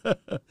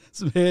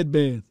 Some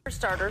headbands.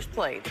 Starters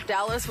played.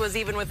 Dallas was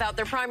even without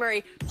their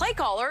primary play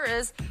caller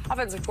as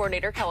offensive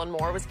coordinator Kellen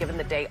Moore was given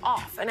the day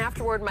off. And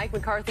afterward, Mike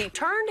McCarthy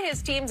turned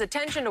his team's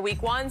attention to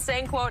week one,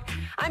 saying, quote,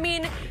 I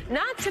mean,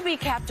 not to be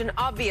Captain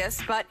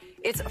Obvious, but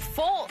it's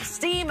full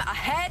steam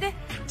ahead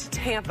to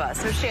Tampa.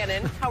 So,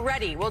 Shannon, how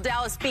ready will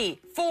Dallas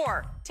be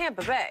for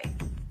Tampa Bay?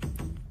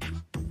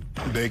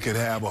 They could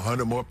have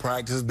 100 more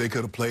practices. They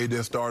could have played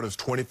their starters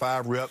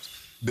 25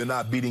 reps. They're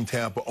not beating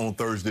Tampa on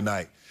Thursday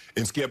night.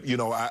 And Skip, you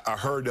know, I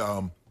heard,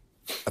 I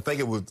think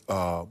it was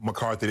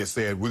McCarthy that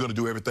said, we're going to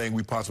do everything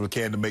we possibly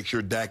can to make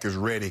sure Dak is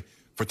ready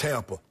for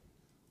Tampa.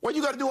 Why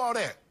you got to do all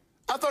that?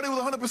 I thought he was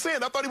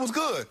 100%. I thought he was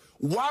good.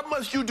 Why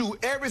must you do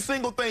every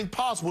single thing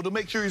possible to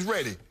make sure he's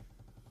ready?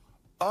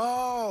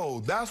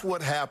 Oh, that's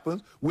what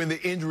happens when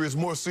the injury is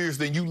more serious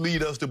than you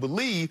lead us to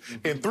believe,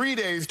 and 3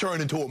 days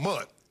turn into a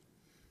month.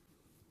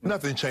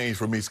 Nothing changed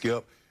for me,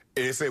 Skip.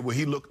 And they said, well,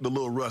 he looked a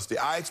little rusty.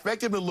 I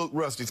expect him to look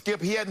rusty.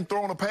 Skip, he hadn't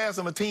thrown a pass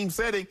in a team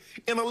setting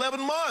in 11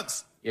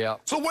 months. Yeah.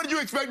 So what did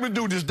you expect him to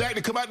do? Just Dak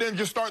to come out there and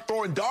just start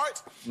throwing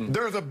darts?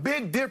 There's a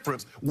big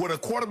difference when a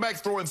quarterback's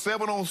throwing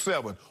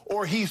 7-on-7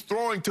 or he's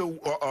throwing to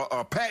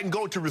a pat and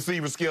go to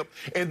receiver, Skip,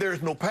 and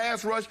there's no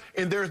pass rush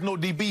and there's no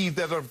DBs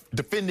that are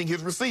defending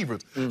his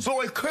receivers.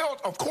 So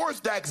of course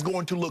Dak's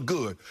going to look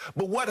good.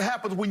 But what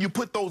happens when you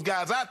put those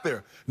guys out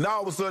there? Now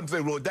all of a sudden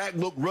say, well, Dak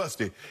looked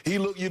rusty. He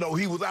looked, you know,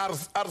 he was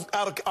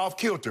off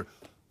kilter.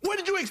 What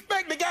did you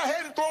expect? The guy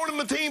hadn't thrown in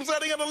the team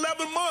setting in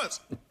 11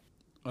 months.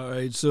 All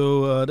right,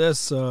 so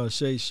that's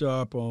Shay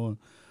Sharp on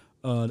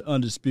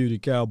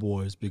Undisputed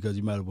Cowboys, because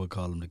you might as well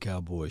call him the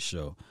Cowboys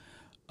Show.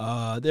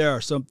 There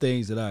are some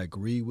things that I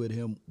agree with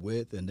him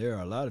with, and there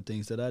are a lot of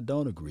things that I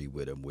don't agree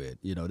with him with.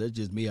 You know, that's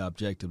just me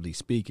objectively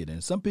speaking.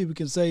 And some people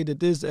can say that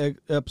these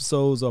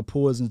episodes are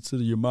poison to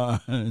your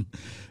mind,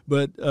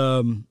 but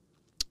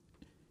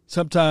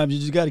sometimes you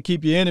just got to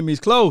keep your enemies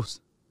close.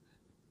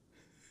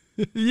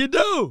 You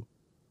do,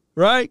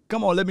 right?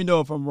 Come on, let me know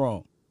if I'm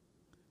wrong.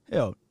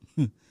 Hell,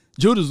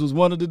 Judas was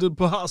one of the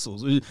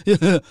apostles.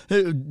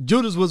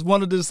 Judas was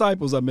one of the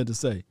disciples, I meant to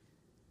say.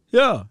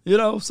 Yeah, you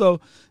know, so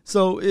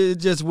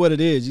it's just what it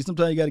is.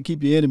 Sometimes you got to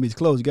keep your enemies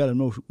close. You got to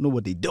know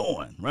what they're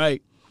doing,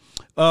 right?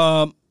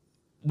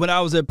 When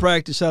I was at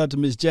practice, shout out to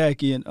Miss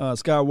Jackie and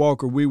Scott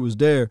Walker, we was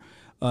there.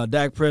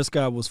 Dak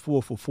Prescott was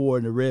 4 for 4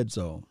 in the red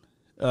zone.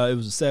 It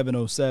was a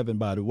 7-07,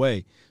 by the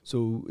way.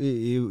 So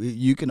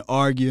you can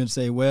argue and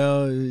say,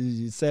 well,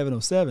 it's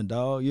 7-07,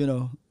 dog. You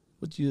know,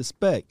 what you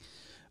expect?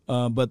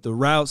 But the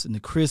routes and the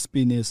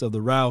crispiness of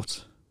the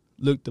routes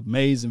looked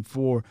amazing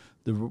for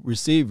the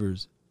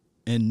receivers.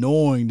 And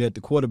knowing that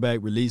the quarterback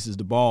releases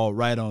the ball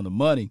right on the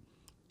money,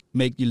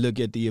 make you look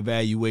at the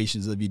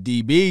evaluations of your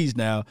DBs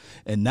now.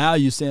 And now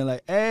you're saying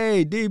like,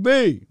 hey,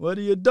 DB, what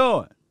are you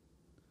doing?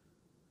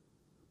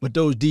 But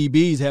those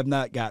DBs have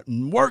not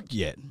gotten work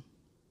yet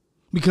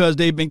because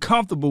they've been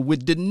comfortable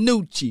with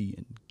DiNucci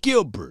and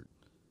Gilbert,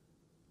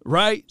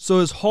 right? So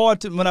it's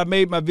hard to, when I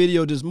made my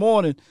video this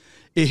morning,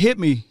 it hit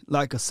me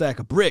like a sack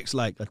of bricks,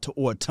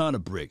 or a ton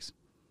of bricks,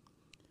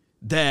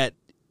 that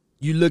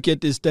you look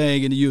at this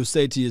thing and you'll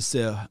say to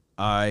yourself,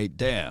 all right,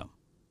 damn.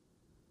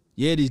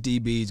 Yeah, these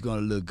DBs going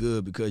to look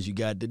good because you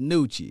got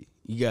DiNucci,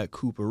 you got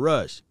Cooper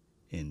Rush,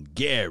 and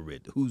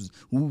Garrett, who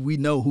we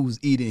know who's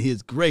eating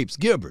his grapes,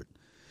 Gilbert.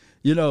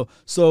 You know,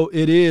 so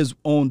it is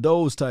on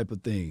those type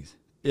of things.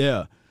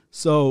 Yeah.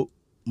 So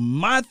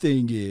my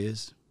thing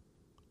is,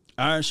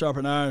 iron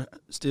sharpen iron,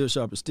 steel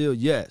sharpen steel,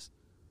 yes.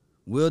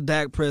 Will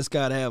Dak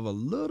Prescott have a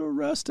little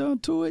rust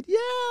onto it?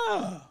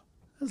 Yeah.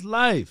 That's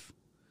life.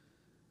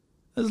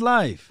 That's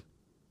life.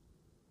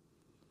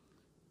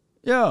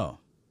 Yeah.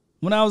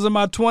 When I was in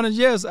my 20s,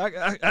 yes,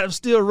 I'm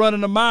still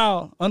running a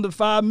mile under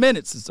 5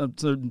 minutes at some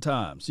certain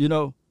times, you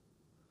know.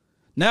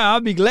 Now,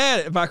 I'll be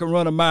glad if I can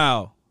run a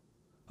mile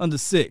under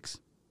 6.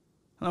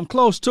 And I'm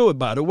close to it,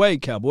 by the way,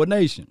 Cowboy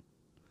Nation.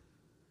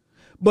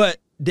 But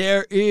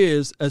there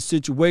is a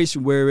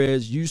situation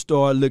whereas you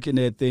start looking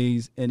at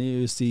things and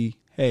you see,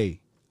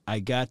 hey, I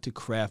got to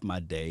craft my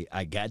day.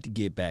 I got to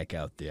get back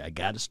out there. I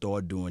got to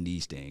start doing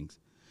these things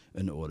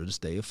in order to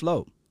stay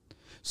afloat.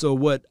 So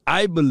what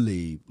I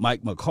believe,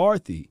 Mike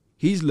McCarthy,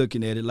 he's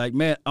looking at it like,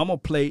 man, I'm going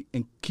to play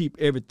and keep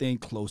everything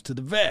close to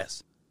the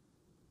vest.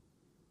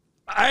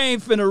 I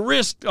ain't finna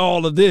risk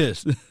all of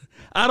this.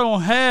 I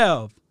don't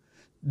have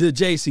the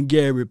Jason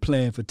Garrett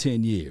plan for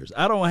 10 years.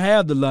 I don't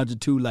have the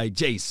longitude like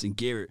Jason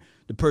Garrett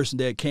the person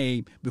that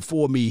came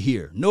before me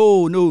here.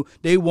 No,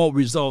 they want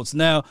results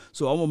now.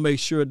 So I'm going to make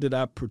sure that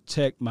I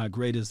protect my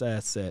greatest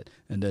asset,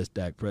 and that's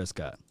Dak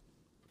Prescott.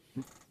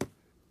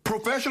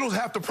 Professionals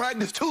have to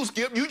practice too,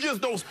 Skip. You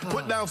just don't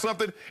put down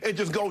something and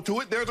just go to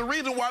it. There's a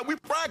reason why we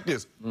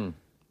practice.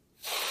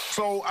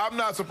 So I'm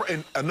not surprised.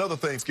 And another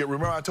thing, Skip,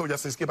 remember I told you, I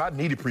said, Skip, I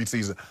needed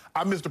preseason.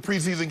 I missed a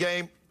preseason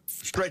game,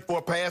 stretched for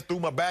a pass, threw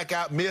my back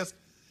out, missed.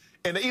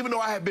 And even though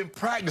I had been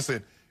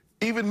practicing,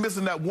 even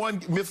missing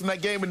that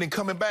game and then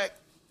coming back,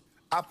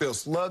 I felt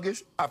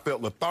sluggish. I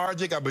felt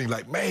lethargic. I'd be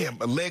like, man,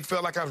 my leg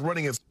felt like I was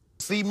running in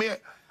cement.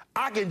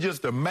 I can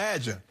just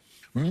imagine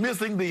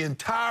missing the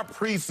entire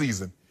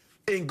preseason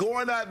and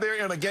going out there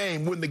in a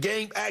game when the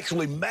game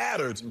actually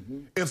matters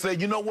and say,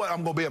 you know what,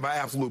 I'm going to be at my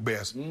absolute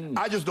best.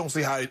 I just don't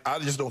see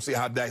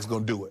how Dak's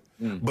going to do it.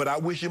 But I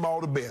wish him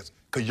all the best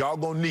because y'all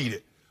going to need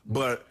it.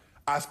 But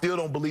I still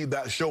don't believe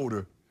that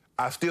shoulder.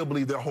 I still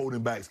believe they're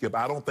holding back, Skip.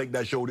 I don't think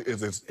that shoulder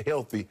is as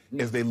healthy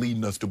as they're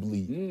leading us to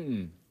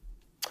believe.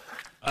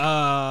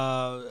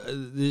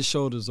 This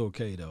shoulder's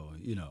okay, though,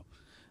 you know.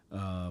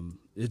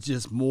 It's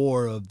just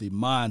more of the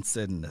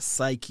mindset and the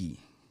psyche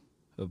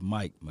of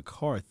Mike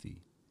McCarthy.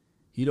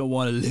 He don't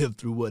want to live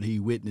through what he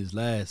witnessed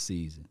last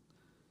season.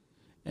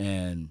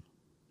 And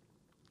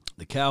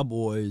the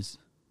Cowboys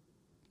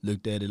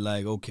looked at it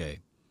like, okay,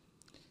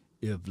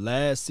 if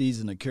last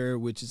season occurred,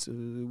 which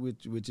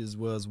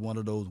was one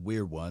of those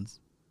weird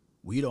ones,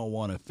 we don't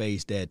want to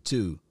face that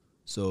too.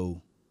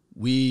 So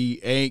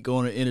we ain't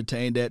going to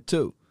entertain that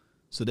too.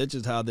 So that's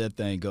just how that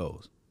thing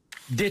goes.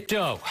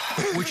 Ditto,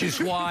 which is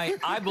why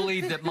I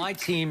believe that my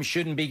team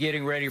shouldn't be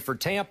getting ready for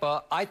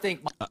Tampa. I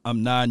think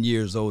I'm 9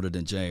 years older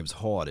than James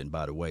Harden,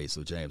 by the way,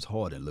 so James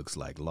Harden looks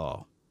like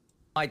law.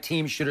 my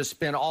team should have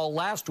spent all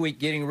last week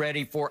getting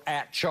ready for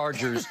at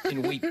Chargers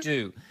in week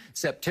 2.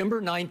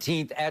 September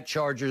 19th at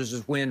Chargers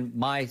is when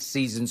my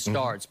season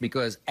starts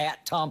because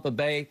at Tampa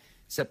Bay,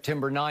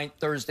 September 9th,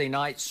 Thursday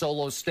night,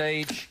 solo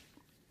stage,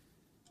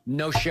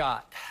 no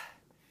shot.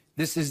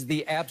 This is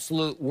the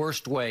absolute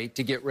worst way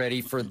to get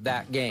ready for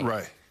that game.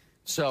 Right.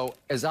 So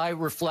as I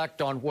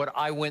reflect on what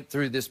I went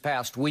through this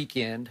past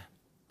weekend,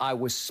 I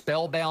was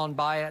spellbound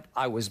by it.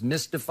 I was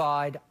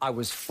mystified. I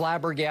was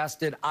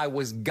flabbergasted. I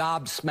was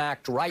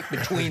gobsmacked right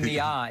between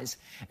the eyes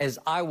as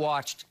I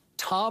watched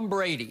Tom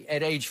Brady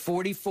at age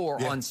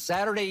 44 on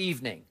Saturday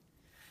evening.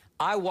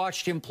 I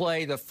watched him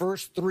play the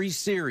first 3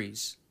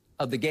 series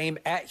of the game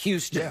at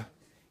Houston.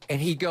 And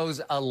he goes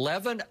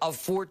 11 of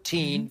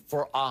 14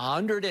 for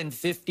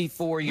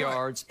 154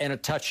 yards and a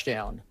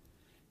touchdown.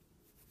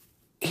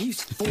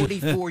 He's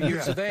 44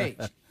 years of age.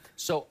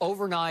 So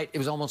overnight, it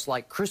was almost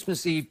like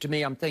Christmas Eve to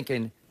me. I'm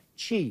thinking,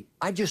 gee,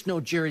 I just know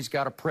Jerry's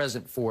got a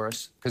present for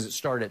us because it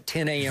started at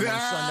 10 a.m.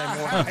 on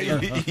Sunday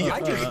morning. I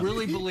just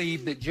really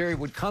believe that Jerry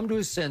would come to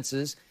his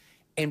senses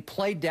and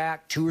play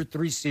Dak 2 or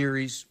 3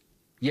 series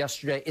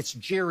yesterday. It's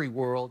Jerry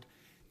world.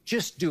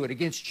 Just do it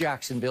against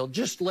Jacksonville.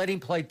 Just let him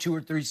play 2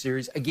 or 3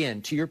 series.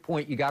 Again, to your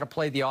point, you got to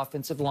play the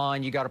offensive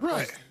line. You got to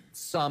play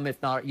some,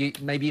 if not,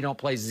 maybe you don't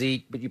play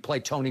Zeke, but you play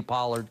Tony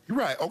Pollard.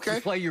 Right, okay.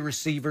 You play your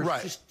receivers.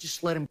 Right.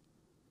 Just let him.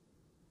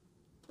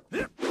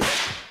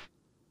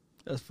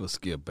 That's for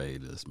Skip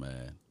Bayless,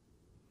 man.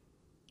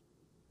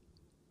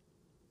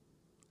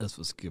 That's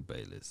for Skip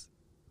Bayless.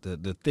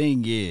 The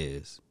thing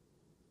is,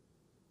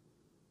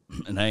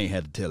 and I ain't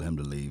had to tell him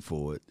to leave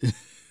for it.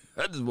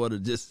 I just want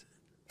to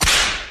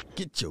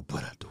get your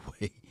butt out the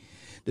way.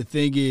 The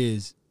thing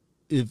is,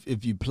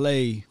 if you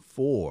play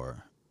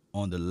 4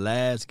 on the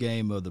last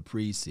game of the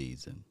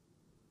preseason,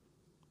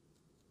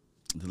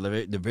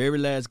 the very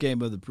last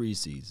game of the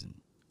preseason,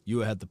 you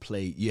have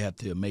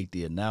to make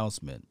the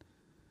announcement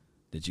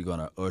that you're going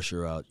to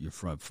usher out your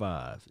front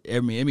 5.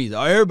 It means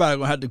everybody's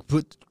going to have to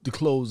put the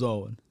clothes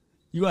on.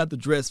 You're going to have to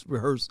dress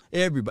rehearse.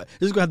 Everybody.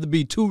 There's going to have to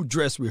be 2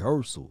 dress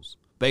rehearsals,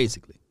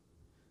 basically.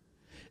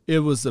 It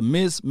was a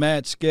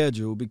mismatched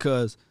schedule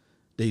because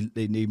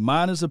they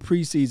minus a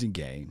preseason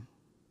game,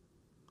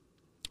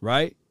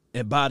 right?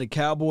 And by the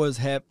Cowboys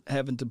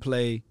having to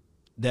play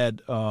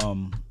that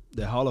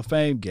the Hall of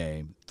Fame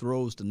game,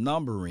 throws the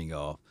numbering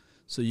off,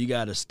 so you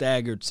got a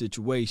staggered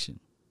situation.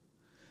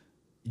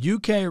 You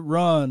can't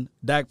run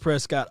Dak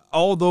Prescott,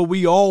 although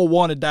we all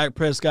wanted Dak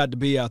Prescott to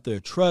be out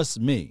there. Trust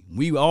me,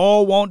 we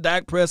all want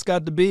Dak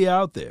Prescott to be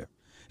out there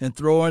and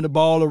throwing the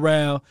ball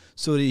around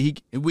so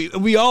that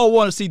we all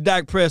want to see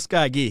Dak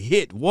Prescott get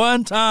hit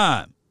one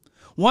time.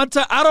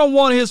 I don't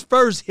want his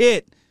first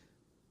hit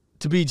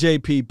to be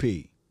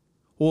JPP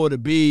or to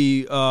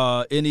be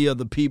any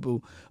other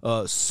people,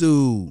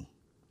 Sue.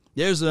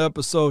 There's an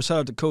episode, shout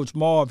out to Coach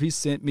Marv. He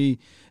sent me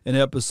an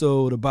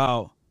episode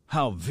about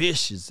how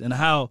vicious and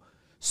how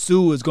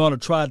Sue is going to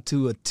try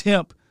to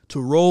attempt to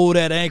roll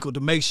that ankle to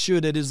make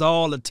sure that it's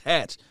all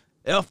attached.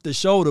 F the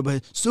shoulder,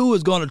 but Sue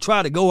is going to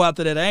try to go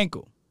after that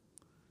ankle.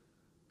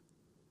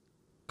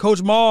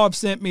 Coach Marv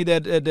sent me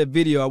that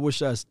video. I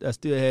wish I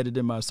still had it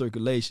in my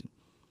circulation.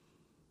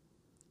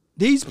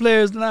 These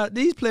players are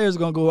going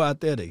to go out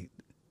there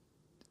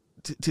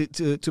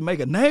to make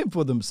a name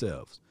for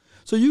themselves.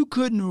 So you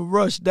couldn't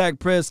rush Dak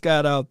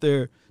Prescott out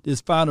there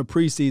this final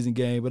preseason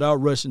game without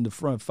rushing the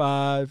front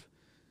five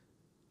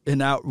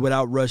and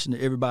without rushing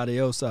everybody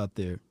else out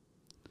there.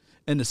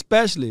 And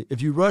especially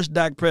if you rush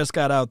Dak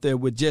Prescott out there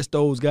with just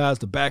those guys,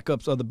 the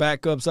backups or the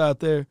backups out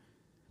there,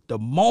 the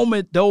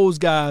moment those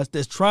guys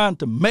that's trying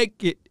to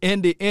make it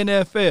in the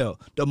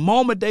NFL, the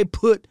moment they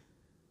put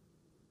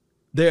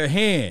their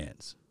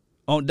hands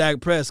on Dak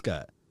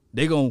Prescott,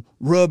 they're going to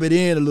rub it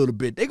in a little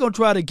bit. They're going to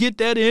try to get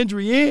that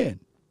injury in.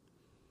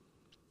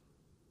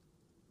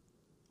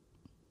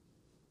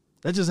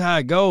 That's just how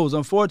it goes,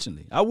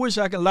 unfortunately. I wish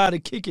I could lie to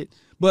kick it,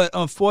 but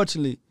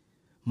unfortunately,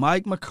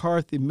 Mike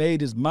McCarthy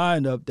made his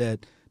mind up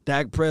that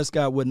Dak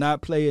Prescott would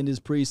not play in this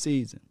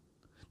preseason,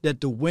 that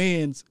the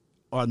wins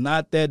are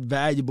not that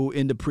valuable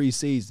in the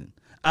preseason.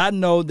 I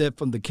know that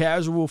from the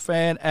casual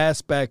fan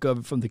aspect of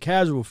it, from the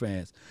casual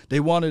fans, they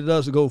wanted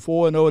us to go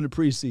 4-0 in the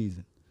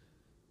preseason,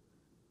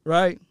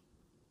 right?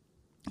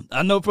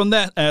 I know from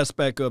that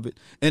aspect of it.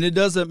 And it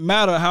doesn't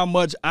matter how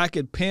much I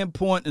could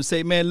pinpoint and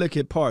say, man, look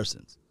at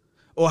Parsons.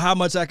 Or how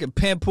much I can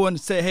pinpoint and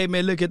say, hey,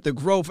 man, look at the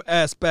growth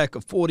aspect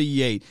of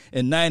 48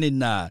 and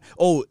 99.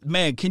 Oh,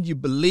 man, can you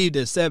believe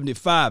that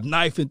 75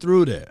 knifing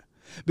through there?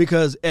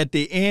 Because at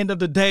the end of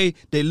the day,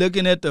 they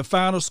looking at the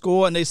final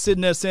score and they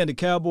sitting there saying the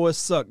Cowboys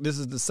suck. This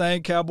is the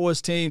same Cowboys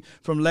team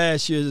from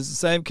last year. This is the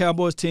same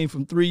Cowboys team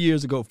from 3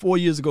 years ago, 4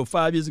 years ago,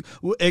 5 years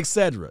ago, et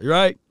cetera,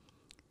 right?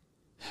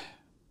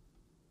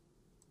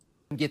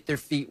 Get their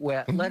feet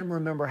wet. Let them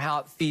remember how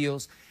it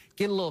feels.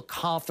 Get a little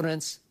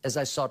confidence, as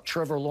I saw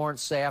Trevor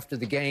Lawrence say after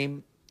the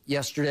game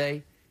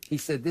yesterday. He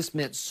said, this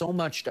meant so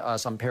much to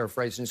us, I'm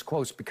paraphrasing his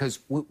quotes, because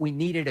we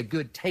needed a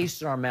good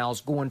taste in our mouths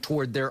going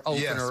toward their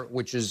opener,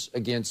 which is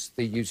against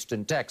the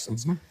Houston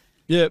Texans. Mm-hmm.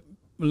 Yeah,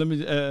 let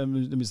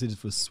me say this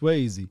for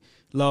Swayze.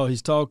 Law,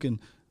 he's talking,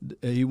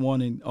 he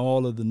wanting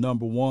all of the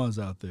number ones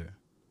out there.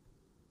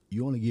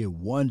 You only get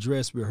one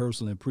dress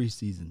rehearsal in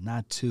preseason,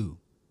 not two.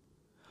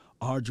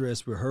 Our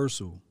dress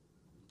rehearsal,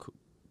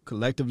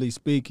 collectively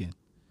speaking,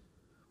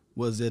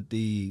 was at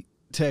the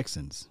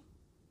Texans.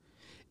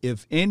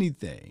 If any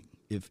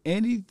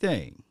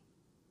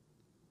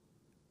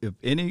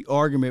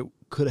argument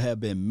could have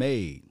been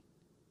made,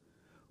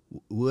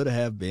 would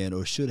have been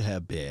or should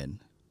have been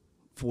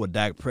for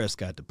Dak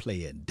Prescott to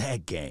play in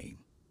that game,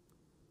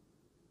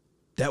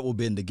 that would have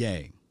been the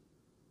game.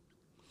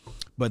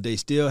 But they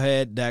still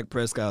had Dak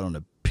Prescott on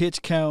the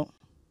pitch count.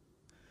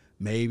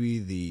 Maybe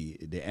the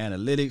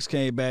analytics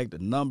came back, the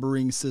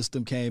numbering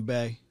system came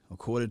back,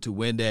 according to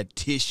when that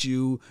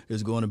tissue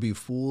is going to be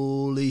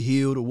fully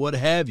healed or what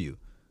have you.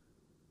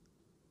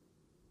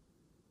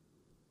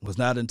 It was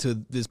not until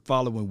this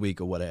following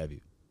week or what have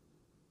you.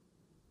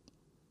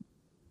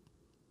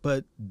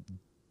 But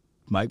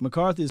Mike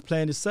McCarthy is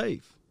playing it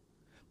safe.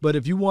 But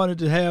if you wanted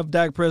to have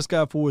Dak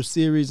Prescott for a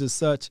series as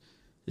such,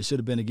 it should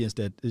have been against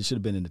that. It should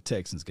have been in the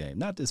Texans game,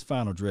 not this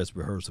final dress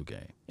rehearsal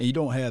game. And you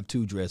don't have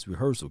two dress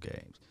rehearsal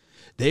games.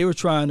 They were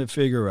trying to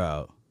figure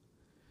out,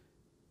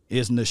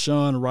 is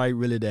Nashawn Wright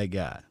really that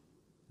guy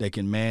that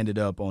can man it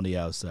up on the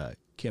outside?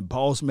 Can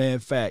Boss Man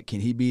Fat, can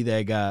he be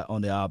that guy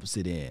on the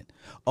opposite end?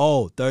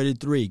 Oh,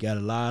 33, got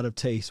a lot of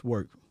taste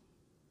work.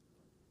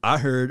 I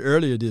heard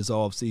earlier this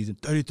offseason,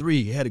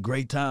 33, he had a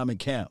great time in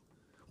camp.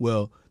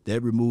 Well,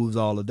 that removes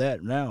all of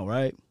that now,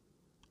 right?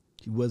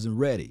 He wasn't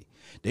ready.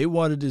 They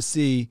wanted to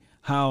see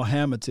how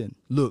Hamilton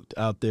looked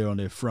out there on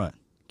their front.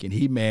 Can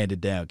he man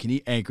it down? Can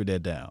he anchor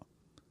that down?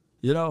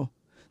 You know,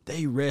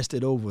 they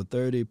rested over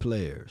 30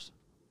 players,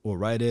 or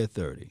right at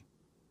 30.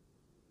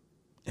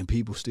 And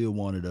people still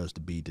wanted us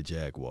to beat the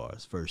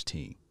Jaguars, first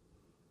team.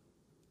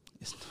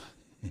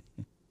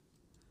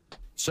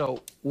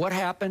 So what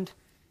happened?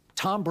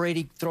 Tom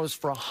Brady throws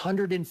for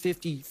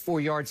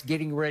 154 yards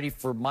getting ready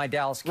for my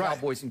Dallas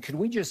Cowboys. Right. And could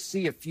we just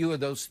see a few of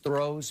those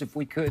throws if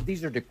we could?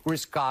 These are to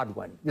Chris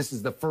Godwin. This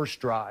is the first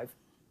drive.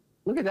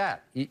 Look at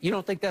that. You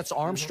don't think that's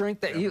arm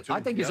strength? I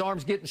think his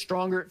arm's getting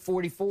stronger at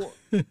 44.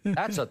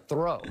 That's a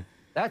throw.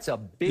 That's a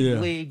big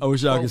league I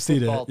wish y'all could see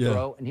that.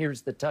 throw. And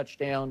here's the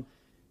touchdown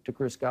to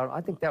Chris Godwin.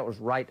 I think that was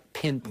right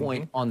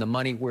pinpoint on the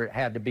money where it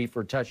had to be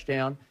for a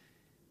touchdown.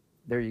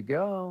 There you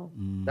go.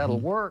 That'll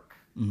work.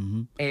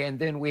 And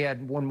then we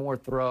had one more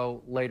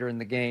throw later in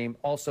the game,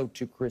 also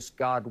to Chris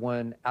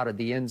Godwin out of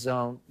the end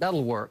zone.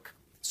 That'll work.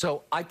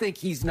 So I think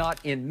he's not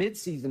in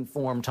midseason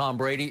form, Tom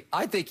Brady.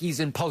 I think he's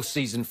in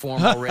postseason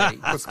form already.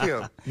 But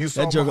still, you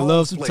saw that joker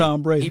loves some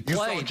Tom Brady. You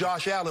saw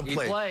Josh Allen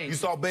play. You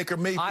saw Baker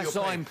Mayfield I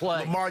saw him play.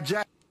 Lamar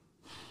Jackson.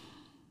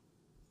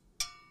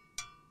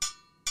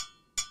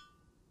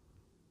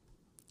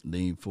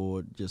 Lean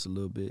forward just a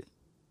little bit.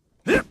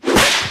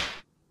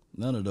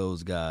 None of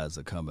those guys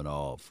are coming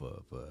off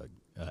of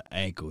an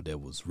ankle that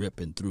was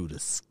ripping through the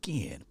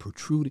skin,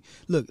 protruding.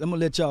 Look, I'm going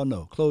to let y'all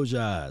know. Close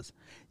your eyes.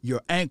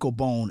 Your ankle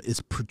bone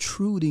is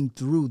protruding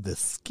through the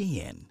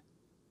skin.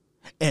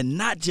 And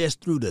not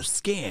just through the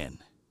skin.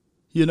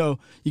 You know,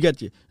 you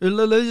got your,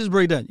 let's just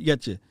break down. You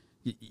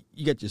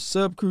got your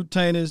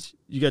subcutaneous,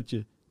 you got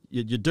your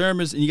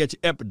dermis, and you got your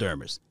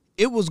epidermis.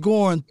 It was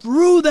going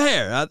through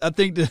there. I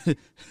think that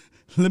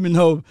Let me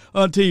know,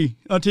 Auntie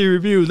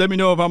Reviews, let me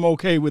know if I'm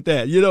okay with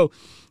that. You know,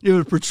 it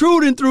was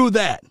protruding through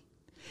that.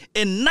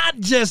 And not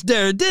just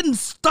there, it didn't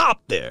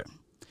stop there.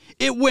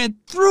 It went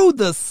through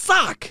the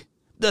sock,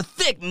 the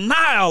thick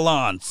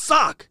nylon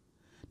sock.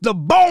 The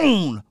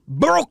bone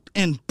broke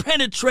and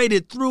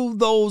penetrated through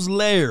those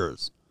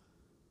layers.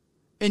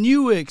 And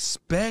you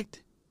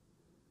expect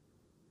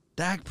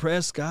Dak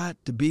Prescott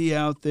to be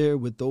out there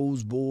with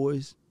those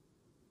boys?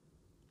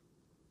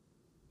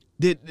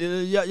 Did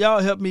y'all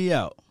help me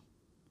out?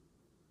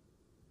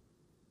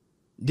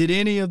 Did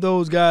any of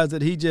those guys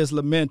that he just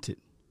lamented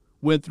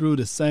went through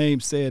the same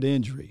said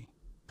injury?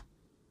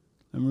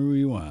 Let me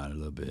rewind a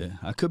little bit.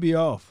 I could be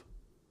off.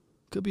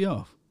 Could be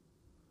off.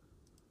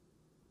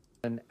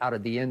 And out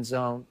of the end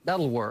zone,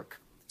 that'll work.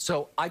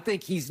 So I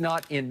think he's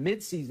not in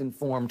midseason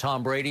form,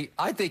 Tom Brady.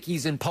 I think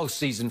he's in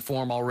postseason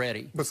form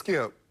already. But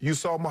Skip, you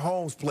saw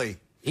Mahomes play.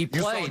 He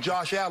played. You saw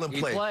Josh Allen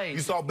play. He played. You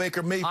saw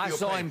Baker Mayfield play. I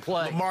saw him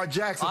play. Lamar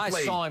Jackson I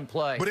played. saw him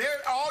play. But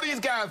all these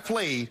guys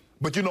played.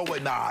 But you know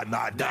what?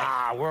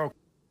 Nah, we're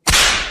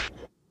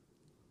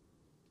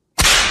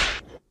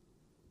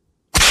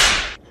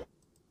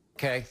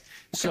okay.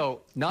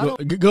 So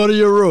go to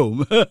your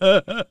room.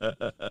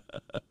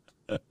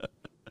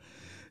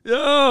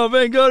 Yo,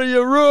 man, go to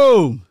your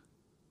room.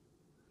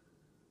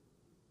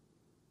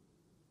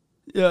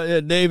 Yeah,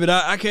 David,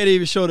 I can't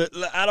even show that.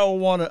 I don't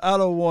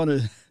want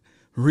to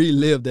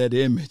relive that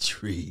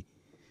imagery.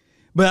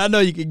 But I know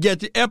you can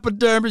get your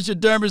epidermis, your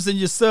dermis, and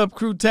your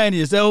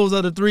subcutaneous. Those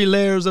are the 3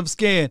 layers of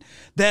skin.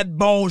 That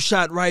bone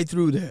shot right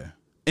through there.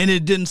 And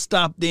it didn't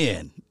stop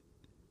then.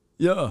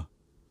 Yeah,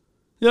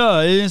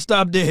 it didn't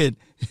stop then.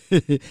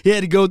 He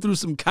had to go through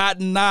some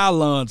cotton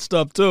nylon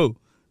stuff, too.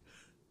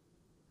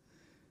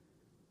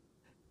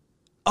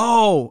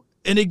 Oh,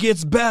 and it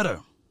gets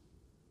better.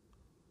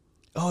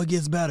 Oh, it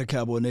gets better,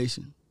 Cowboy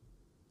Nation.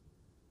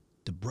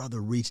 The brother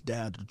reached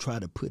down to try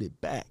to put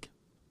it back.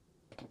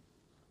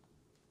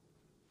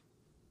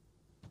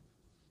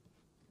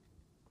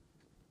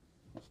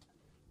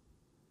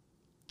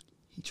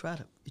 He tried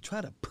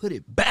to put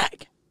it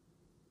back.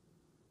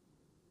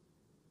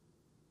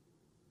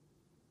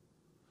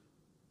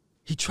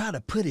 He tried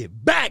to put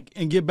it back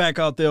and get back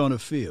out there on the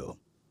field.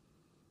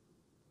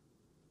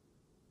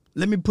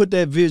 Let me put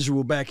that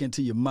visual back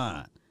into your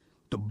mind.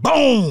 The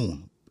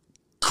bone,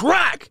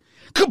 crack,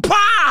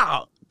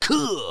 kapow,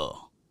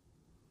 cool.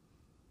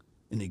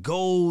 And it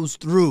goes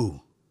through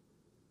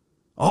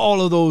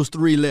all of those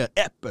 3 layers,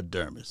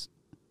 epidermis,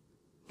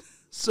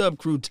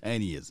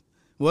 subcutaneous,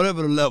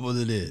 whatever the level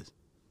it is.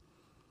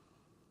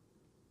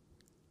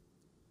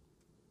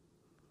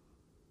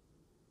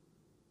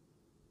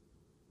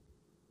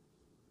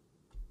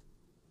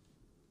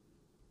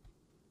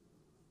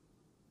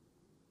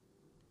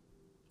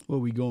 Where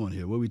we going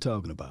here? What are we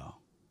talking about?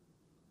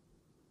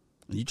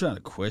 Are you trying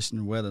to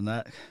question whether or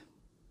not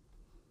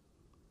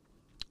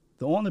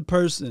the only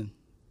person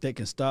that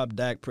can stop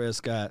Dak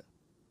Prescott,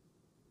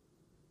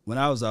 when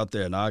I was out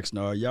there in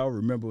Oxnard, y'all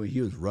remember when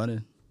he was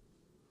running?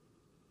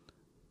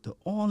 The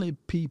only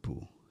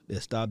people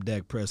that stopped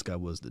Dak Prescott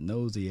was the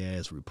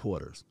nosy-ass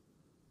reporters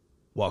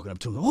walking up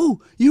to him. Oh,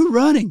 you're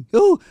running.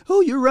 Oh,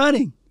 you're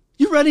running.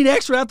 You're running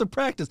extra after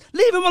practice.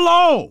 Leave him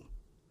alone.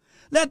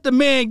 Let the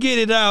man get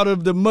it out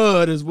of the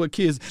mud is what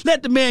kids,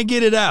 let the man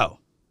get it out.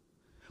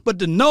 But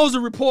the nosy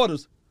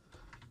reporters,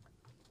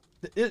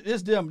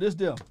 it's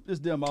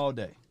them all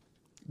day.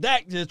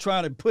 Dak just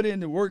trying to put in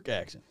the work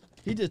action.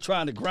 He just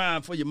trying to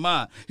grind for your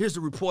mind. Here's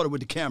the reporter with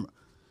the camera.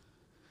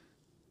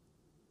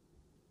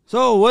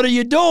 So what are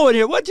you doing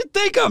here? What you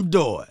think I'm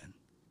doing?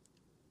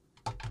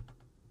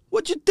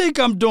 What you think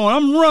I'm doing?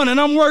 I'm running.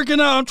 I'm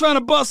working out. I'm trying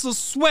to bust a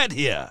sweat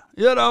here.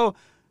 You know,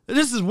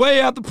 this is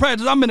way after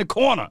practice. I'm in the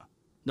corner.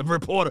 The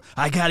reporter,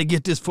 I got to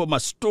get this for my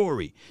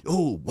story.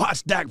 Oh,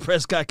 watch Dak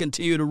Prescott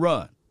continue to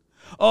run.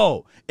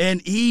 Oh,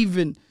 and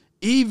even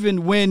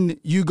when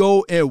you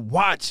go and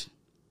watch,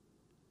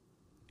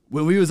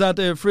 when we was out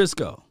there in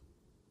Frisco,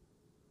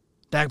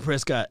 Dak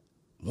Prescott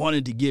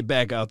wanted to get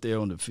back out there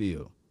on the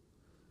field.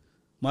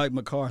 Mike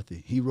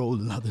McCarthy, he rolled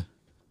another,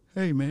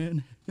 hey,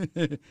 man,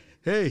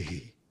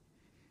 hey,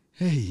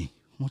 why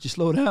don't you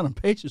slow down and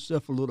pace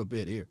yourself a little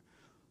bit here?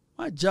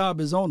 My job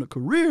is on a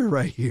career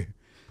right here.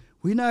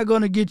 We're not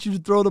going to get you to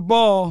throw the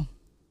ball.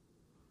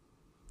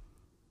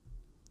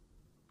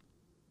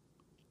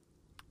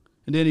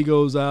 And then he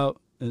goes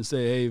out and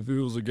say, hey, if it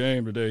was a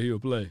game today, he'll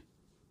play.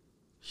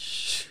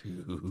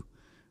 Shoot.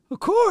 Of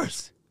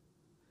course.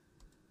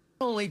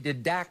 Not only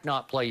did Dak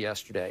not play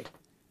yesterday,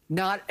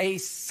 not a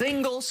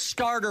single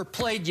starter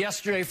played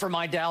yesterday for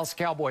my Dallas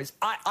Cowboys.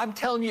 I'm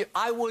telling you,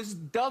 I was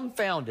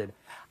dumbfounded.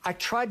 I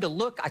tried to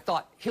look. I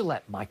thought, he'll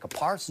let Micah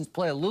Parsons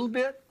play a little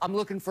bit. I'm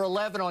looking for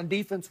 11 on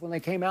defense when they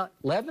came out.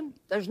 11?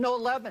 There's no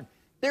 11.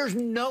 There's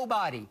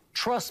nobody.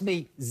 Trust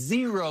me,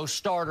 0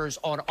 starters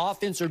on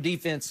offense or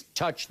defense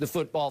touched the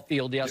football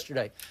field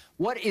yesterday.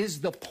 What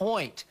is the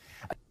point?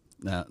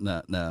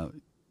 Now,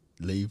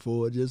 lean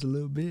forward just a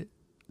little bit.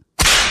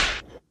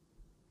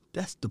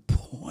 That's the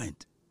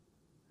point.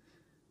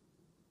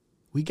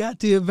 We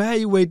got to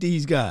evaluate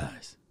these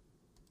guys.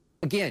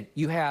 Again,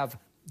 you have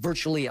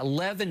virtually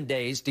 11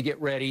 days to get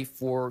ready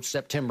for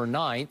September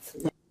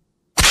 9th.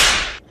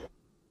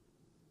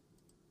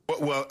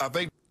 Well, I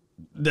think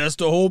that's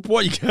the whole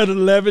point. You got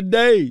 11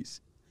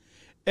 days.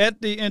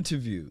 At the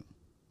interview,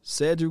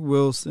 Cedric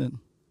Wilson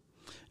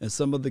and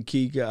some of the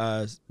key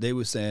guys, they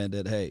were saying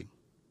that, hey,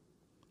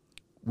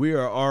 we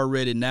are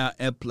already now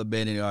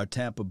implementing our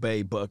Tampa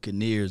Bay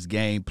Buccaneers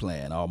game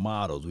plan, our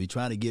models. We're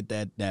trying to get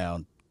that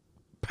down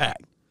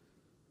packed.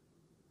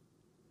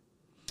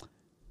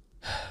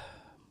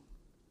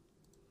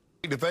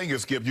 the thing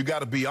is, Skip, you got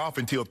to be off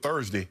until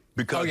Thursday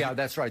because. Oh yeah,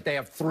 that's right. They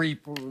have 3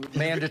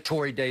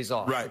 mandatory days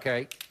off. Right.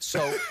 Okay.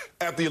 So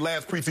after your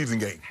last preseason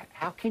game,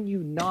 how can you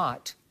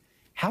not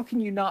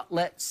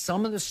let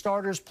some of the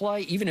starters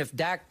play, even if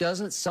Dak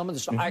doesn't? Some of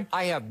the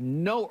I have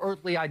no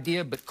earthly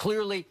idea, but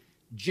clearly,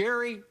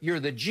 Jerry, you're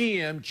the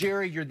GM.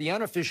 Jerry, you're the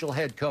unofficial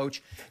head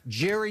coach.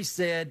 Jerry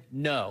said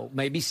no.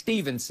 Maybe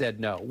Steven said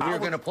no. We're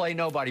going to play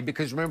nobody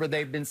because remember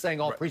they've been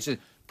saying all preseason.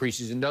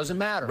 Preseason doesn't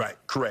matter. Right,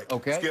 correct.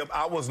 Okay. Skip,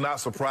 I was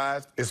not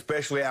surprised,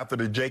 especially after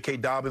the J.K.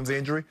 Dobbins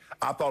injury.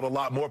 I thought a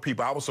lot more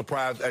people. I was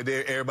surprised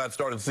everybody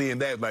started seeing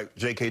that, like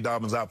J.K.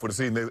 Dobbins out for the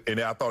season,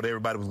 and I thought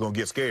everybody was going to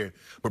get scared.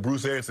 But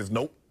Bruce Arians says,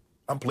 nope,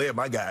 I'm playing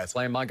my guys.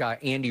 Playing my guy.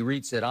 Andy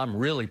Reid said, I'm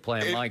really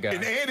playing my guy.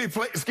 And Andy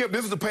played, Skip,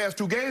 this is the past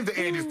 2 games that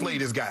Andy's played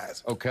his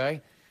guys.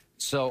 Okay.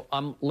 So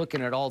I'm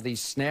looking at all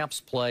these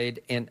snaps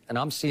played, and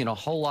I'm seeing a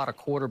whole lot of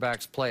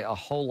quarterbacks play a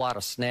whole lot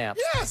of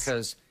snaps. Yes.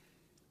 Because,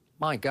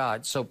 my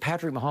God, so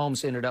Patrick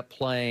Mahomes ended up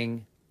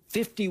playing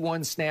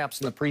 51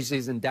 snaps in the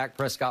preseason. Dak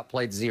Prescott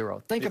played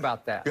 0. Think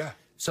about that. Yeah.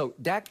 So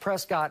Dak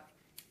Prescott,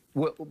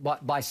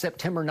 by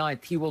September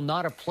 9th, he will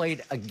not have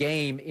played a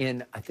game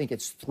in, I think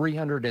it's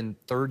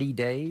 330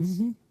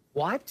 days.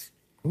 What?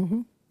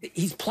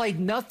 He's played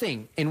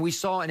nothing. And we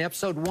saw in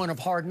episode 1 of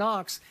Hard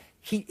Knocks,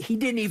 he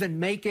didn't even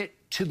make it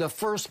to the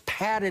first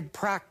padded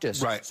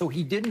practice. Right. So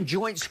he didn't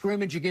joint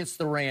scrimmage against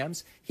the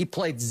Rams. He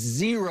played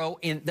 0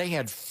 they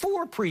had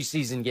 4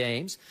 preseason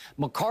games.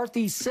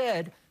 McCarthy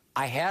said,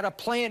 I had a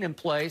plan in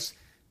place,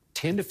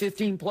 10 to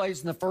 15 plays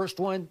in the first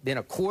one, then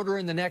a quarter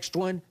in the next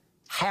one,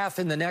 half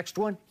in the next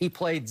one. He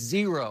played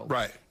 0.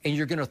 Right. And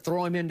you're going to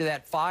throw him into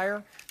that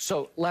fire?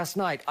 So last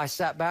night I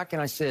sat back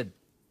and I said,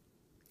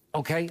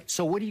 okay,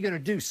 so what are you going to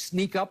do?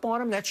 Sneak up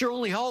on him? That's your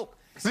only hope.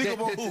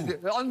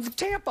 On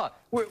Tampa,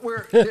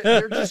 where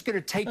they're just going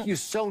to take you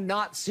so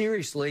not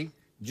seriously.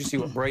 Did you see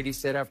what Brady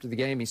said after the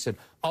game? He said,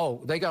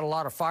 oh, they got a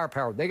lot of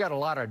firepower. They got a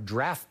lot of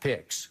draft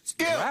picks.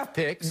 Yeah. Draft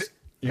picks?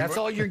 That's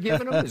all you're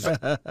giving them?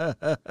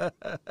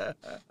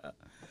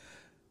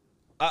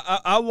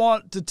 I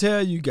want to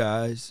tell you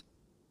guys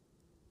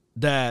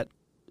that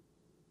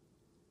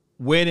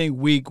winning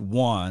week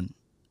 1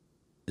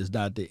 is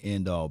not the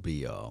end-all,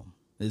 be-all.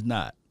 It's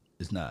not.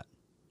 It's not.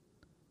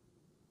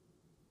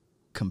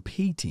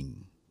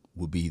 Competing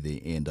will be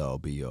the end-all,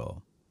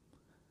 be-all.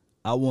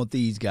 I want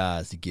these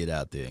guys to get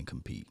out there and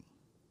compete.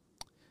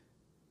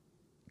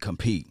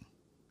 Compete.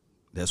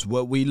 That's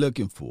what we're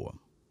looking for.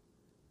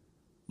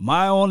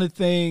 My only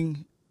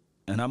thing,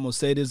 and I'm going to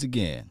say this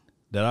again,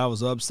 that I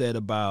was upset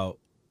about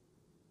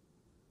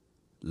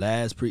the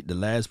last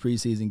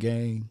preseason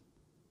game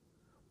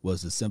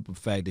was the simple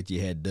fact that you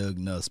had Doug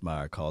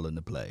Nussmeier calling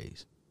the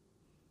plays.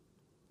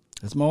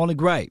 That's my only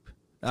gripe.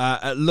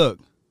 Look,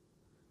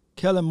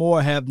 Kellen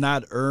Moore have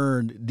not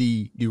earned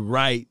the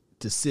right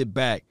to sit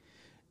back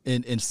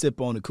and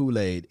sip on the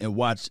Kool-Aid and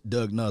watch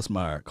Doug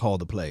Nussmeier call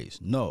the plays.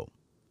 No.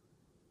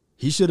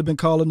 He should have been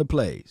calling the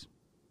plays.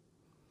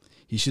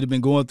 He should have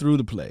been going through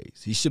the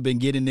plays. He should have been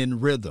getting in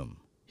rhythm.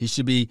 He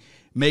should be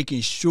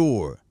making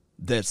sure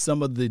that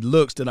some of the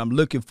looks that I'm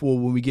looking for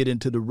when we get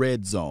into the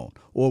red zone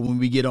or when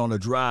we get on a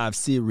drive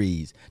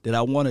series that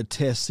I want to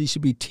test, he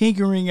should be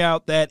tinkering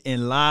out that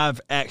in live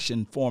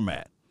action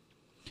format.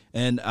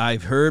 And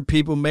I've heard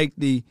people make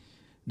the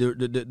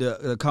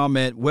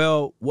comment,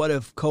 well, what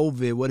if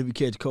you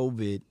catch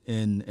COVID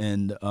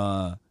and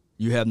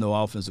you have no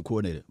offensive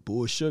coordinator?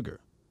 Bull sugar.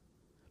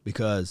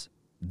 Because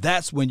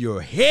that's when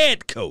your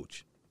head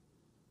coach,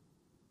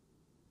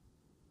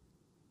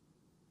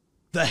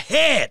 the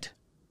head,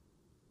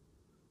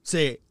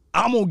 say,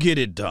 I'm going to get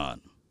it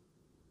done.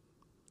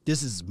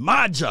 This is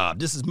my job.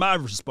 This is my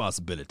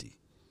responsibility.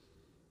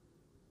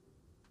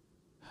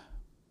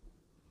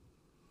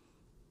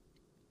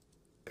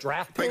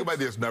 Draft Think about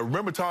this. Now,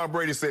 remember Tom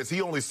Brady says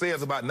he only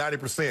says about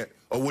 90%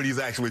 of what he's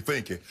actually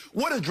thinking.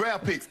 What is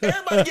draft picks?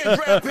 Everybody get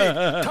draft picks.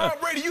 Tom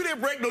Brady, you didn't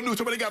break no news.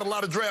 Somebody got a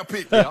lot of draft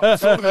picks. Yep.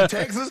 So did the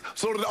Texans.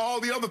 So did all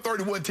the other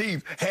 31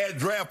 teams had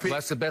draft picks. Well,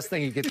 that's the best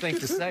thing you could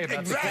think to say about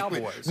Exactly.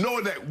 the Cowboys.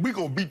 Knowing that we're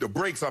going to beat the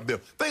brakes off them.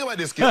 Think about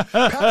this, kid.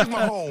 Patrick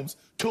Mahomes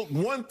took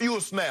 1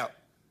 fewer snap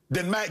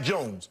than Mac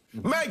Jones.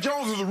 Mac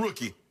Jones is a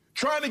rookie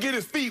trying to get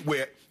his feet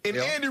wet. And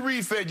Andy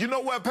Reid said, you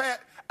know what,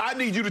 Pat? I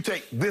need you to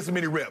take this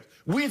many reps.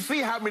 We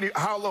see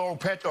how long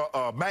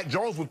Mac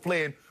Jones was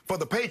playing for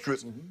the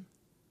Patriots.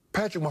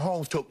 Patrick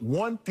Mahomes took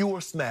 1 fewer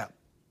snap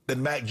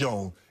than Mac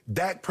Jones.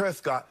 Dak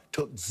Prescott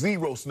took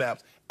 0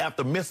 snaps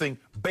after missing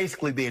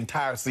basically the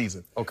entire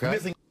season. Okay.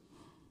 Missing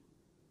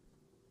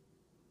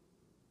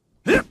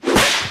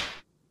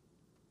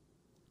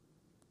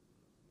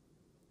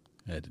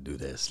had to do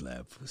that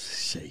slap for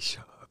Shay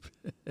Sharp.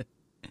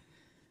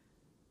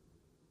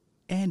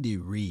 Andy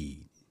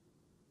Reid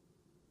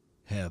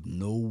have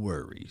no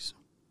worries.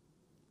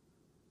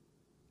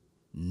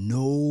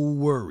 No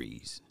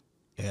worries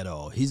at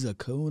all. He's a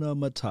Hakuna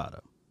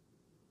Matata.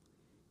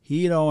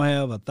 He don't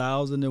have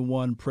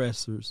 1,001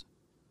 pressers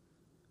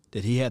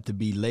that he have to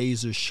be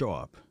laser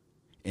sharp,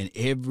 and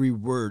every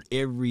word,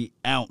 every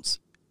ounce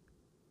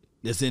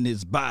that's in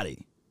his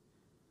body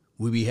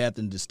will be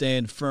having to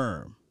stand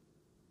firm.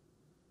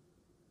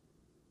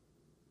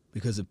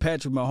 Because if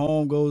Patrick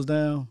Mahomes goes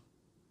down,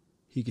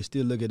 he can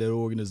still look at that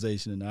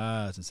organization in the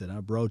eyes and say,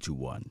 I brought you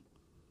one.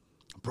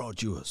 I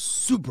brought you a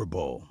Super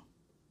Bowl.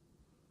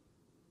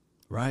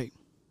 Right?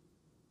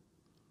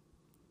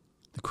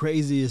 The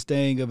craziest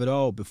thing of it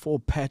all, before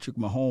Patrick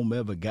Mahomes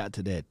ever got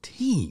to that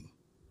team,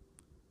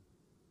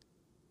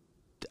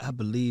 I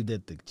believe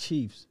that the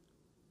Chiefs,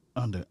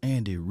 under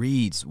Andy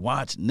Reid's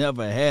watch,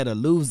 never had a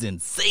losing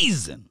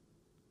season.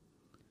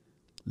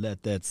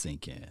 Let that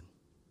sink in.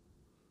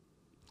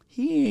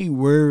 He ain't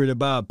worried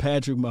about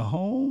Patrick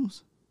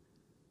Mahomes.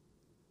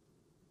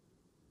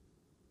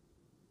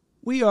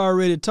 We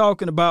already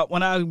talking about,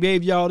 when I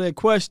gave y'all that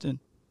question,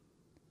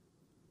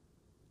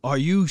 are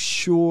you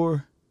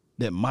sure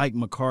that Mike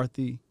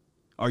McCarthy,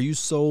 are you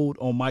sold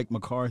on Mike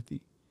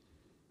McCarthy?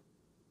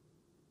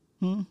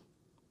 And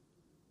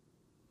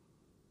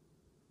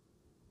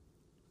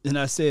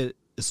I said,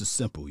 it's a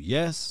simple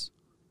yes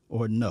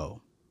or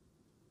no.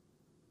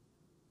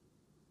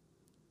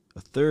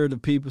 A third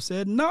of people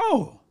said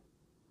no.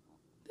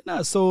 They're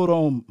not sold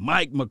on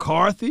Mike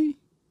McCarthy.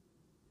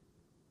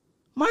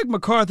 Mike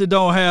McCarthy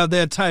don't have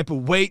that type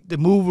of weight to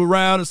move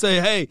around and say,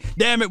 hey,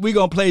 damn it, we're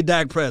going to play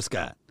Dak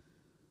Prescott.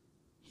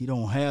 He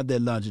don't have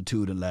that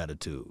longitude and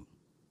latitude.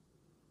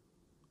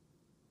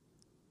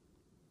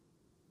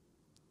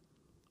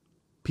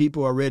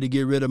 People are ready to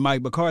get rid of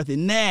Mike McCarthy.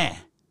 Nah.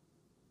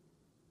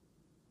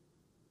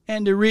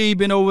 Andy Reid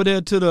been over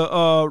there to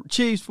the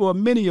Chiefs for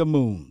many a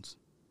moons.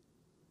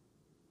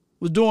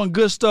 Was doing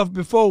good stuff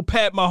before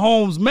Pat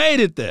Mahomes made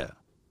it there.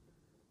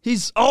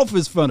 He's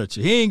office furniture.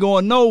 He ain't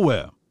going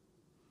nowhere.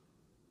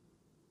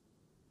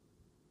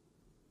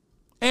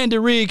 Andy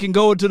Reid can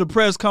go to the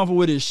press conference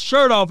with his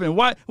shirt off and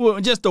white, well,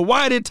 just the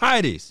whitey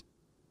tighties.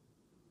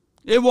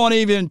 It won't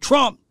even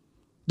trump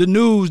the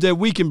news that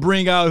we can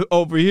bring out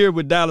over here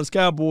with Dallas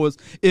Cowboys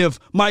if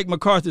Mike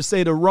McCarthy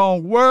say the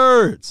wrong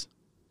words.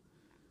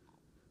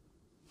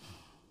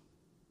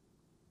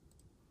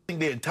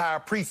 The entire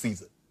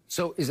preseason.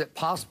 So is it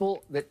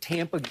possible that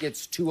Tampa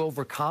gets too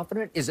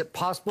overconfident? Is it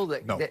possible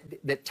that, No.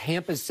 that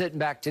Tampa's sitting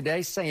back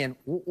today saying,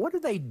 what are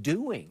they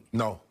doing?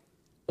 No.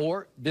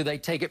 Or do they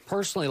take it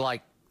personally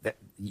like, that?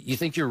 You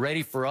think you're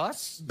ready for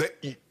us?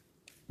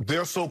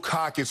 They're so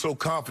cocky, so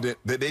confident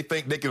that they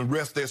think they can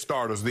rest their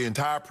starters the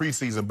entire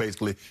preseason,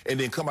 basically, and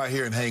then come out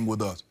here and hang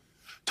with us.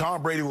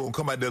 Tom Brady will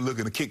come out there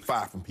looking to kick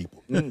five from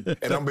people. And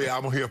I'm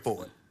here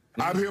for it.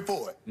 I'm here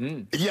for it.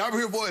 Yeah, I'm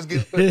here for it.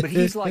 But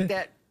he's like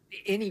that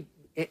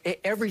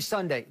every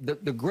Sunday.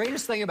 The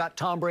greatest thing about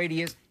Tom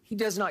Brady is he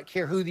does not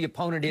care who the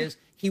opponent is.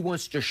 He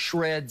wants to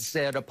shred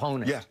said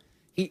opponent. Yeah.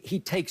 He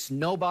takes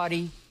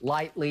nobody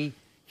lightly.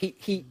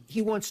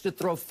 He wants to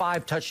throw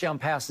 5 touchdown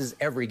passes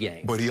every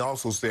game. But he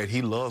also said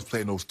he loves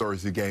playing those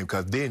Thursday games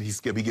because then he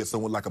gets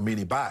someone like a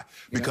mini bye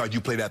because you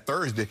play that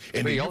Thursday.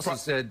 And but he also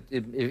said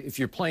if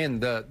you're playing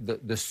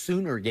the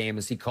Sooner game,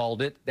 as he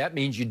called it, that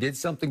means you did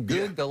something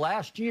good the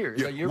last year,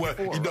 the year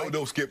before.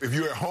 No, Skip, if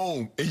you're at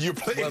home and you're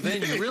playing. Well,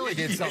 then you really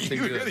did something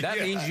good. That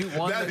means you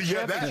won the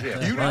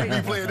championship. You need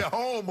to be playing at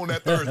home on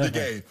that Thursday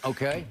game.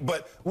 Okay.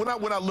 But when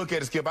I look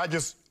at it, Skip,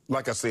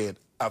 like I said,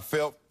 I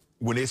felt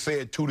when they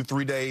said 2 to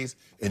 3 days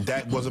and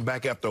Dak wasn't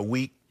back after a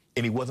week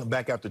and he wasn't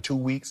back after 2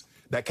 weeks,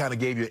 that kind of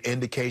gave you an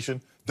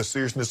indication the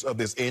seriousness of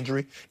this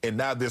injury. And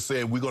now they're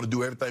saying we're going to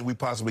do everything we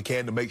possibly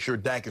can to make sure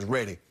Dak is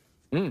ready.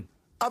 I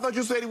thought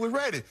you said he was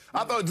ready.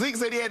 I thought Zeke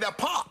said he had that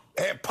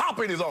pop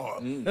in his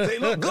arm. They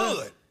look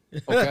good.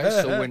 Okay,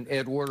 so when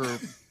Ed Werder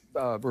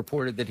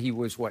reported that he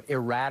was,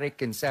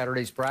 erratic in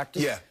Saturday's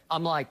practice? Yeah.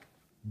 I'm like,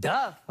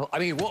 duh. I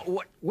mean,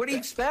 what do you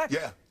expect?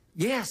 Yeah.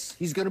 Yes,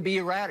 he's going to be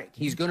erratic.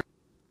 He's going to.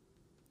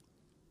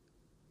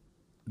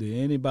 Did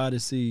anybody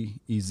see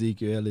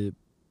Ezekiel Elliott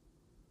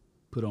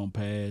put on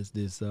pads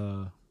this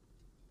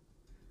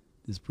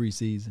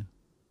preseason?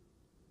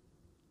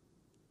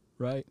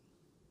 Right?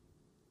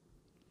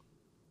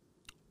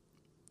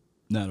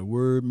 Not a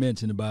word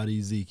mentioned about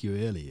Ezekiel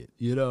Elliott,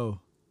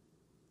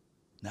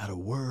 Not a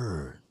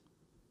word.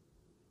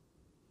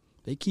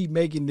 They keep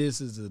making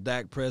this as a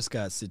Dak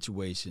Prescott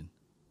situation.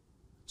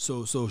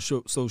 So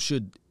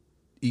should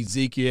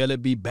Ezekiel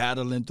Elliott be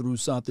battling through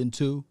something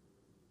too?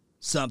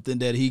 Something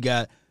that he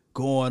got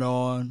going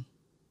on?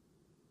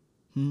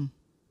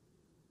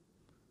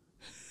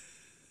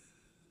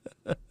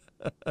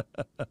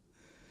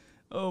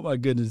 Oh my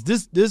goodness.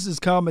 This is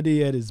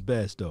comedy at its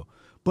best though.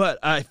 But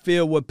I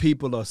feel what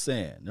people are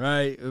saying,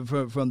 right?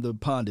 From the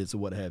pundits or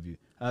what have you.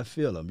 I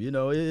feel them. It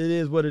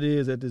is what it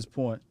is at this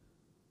point.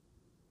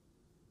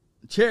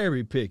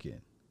 Cherry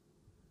picking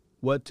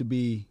what to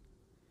be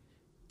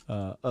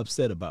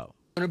upset about.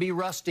 Going to be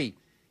rusty.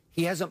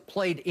 He hasn't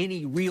played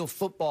any real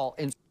football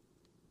in.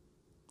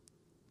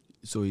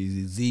 So is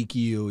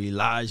Ezekiel,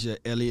 Elijah,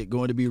 Elliott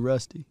going to be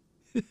rusty?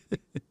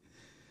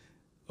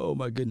 Oh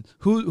my goodness.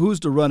 Who's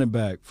the running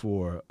back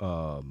for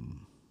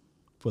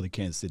the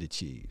Kansas City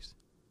Chiefs?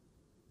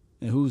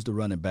 And who's the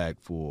running back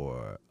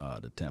for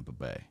the Tampa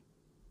Bay?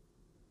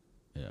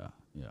 Yeah.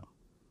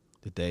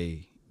 Did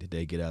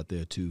they get out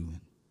there too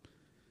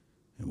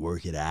and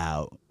work it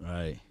out,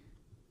 right?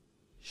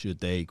 Should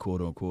they,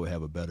 quote unquote,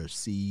 have a better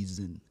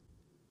season?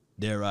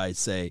 Dare I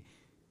say,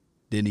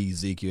 than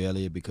Ezekiel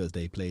Elliott because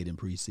they played in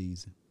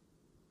preseason?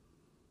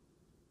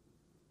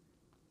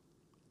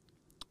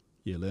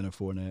 Yeah, Leonard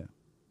Fournette.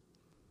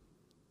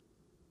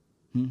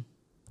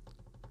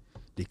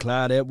 Did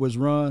Clyde Edwards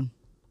run?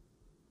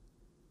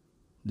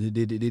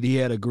 Did he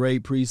had a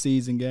great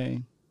preseason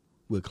game?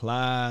 Will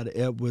Clyde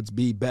Edwards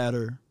be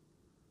better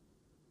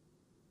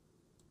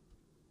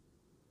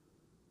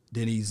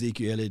than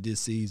Ezekiel Elliott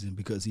this season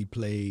because he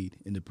played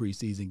in the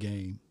preseason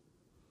game,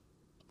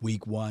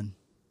 week 1?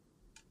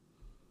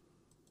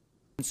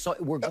 So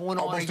we're going on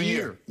Almost a a year.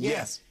 year.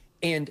 Yes.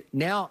 And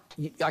now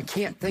I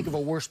can't think of a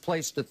worse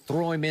place to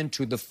throw him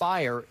into the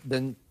fire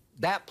than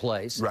that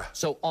place. Right.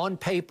 So on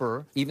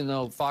paper, even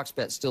though Fox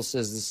Bet still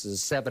says this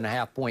is a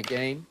 7.5-point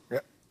game, Yeah.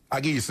 I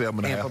give you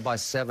 7.5. Tampa by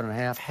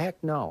 7.5.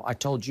 Heck no. I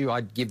told you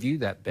I'd give you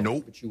that bet,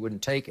 Nope. but you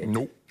wouldn't take it.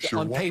 Nope. Sure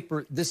on won't.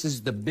 paper, this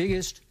is the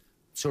biggest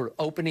sort of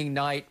opening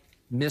night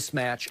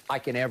mismatch I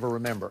can ever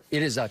remember.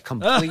 It is a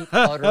complete,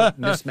 utter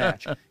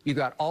mismatch. You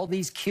got all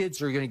these kids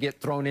who are going to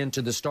get thrown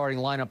into the starting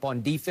lineup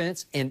on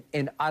defense, and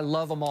I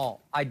love them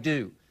all. I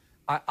do.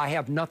 I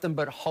have nothing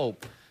but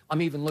hope.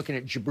 I'm even looking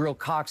at Jabril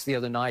Cox the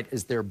other night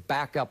as their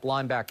backup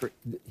linebacker.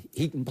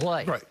 He can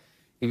play. Right.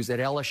 He was at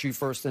LSU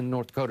first in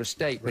North Dakota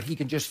State, but he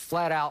can just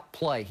flat out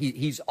play.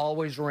 He's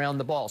always around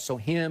the ball. So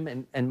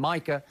him and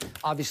Micah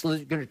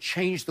obviously are going to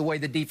change the way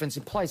the defense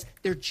plays.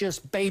 They're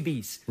just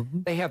babies.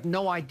 They have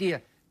no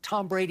idea.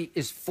 Tom Brady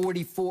is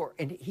 44,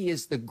 and he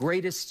is the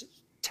greatest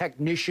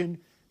technician,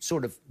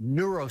 sort of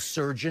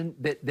neurosurgeon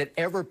that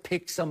ever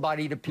picked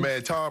somebody to pick.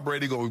 Man, Tom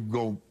Brady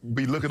go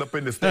be looking up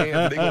in the stands,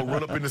 and they gonna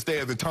run up in the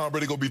stands, and Tom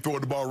Brady gonna be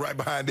throwing the ball right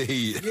behind the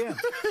head. Yeah.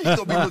 He's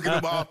gonna be looking at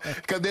the ball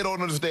because they don't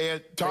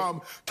understand.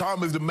 Tom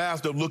is the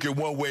master of looking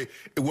one way.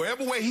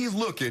 Wherever way he's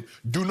looking,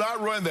 do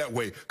not run that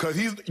way. Because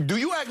do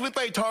you actually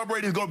think Tom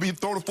Brady is gonna be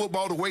throwing the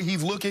football the way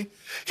he's looking?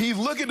 He's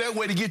looking that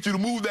way to get you to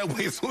move that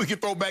way so he can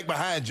throw back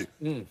behind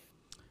you.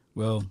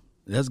 Well,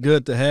 that's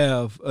good to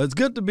have. It's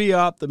good to be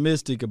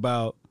optimistic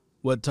about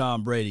what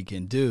Tom Brady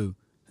can do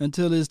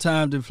until it's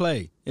time to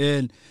play.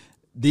 And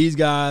these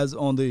guys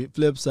on the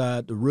flip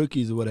side, the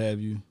rookies or what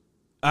have you,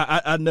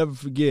 I never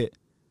forget.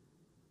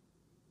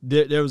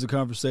 There was a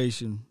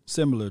conversation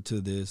similar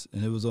to this,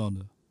 and it was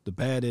on the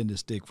bad end of the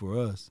stick for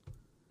us.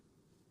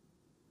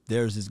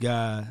 There's this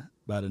guy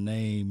by the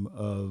name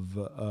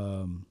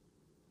of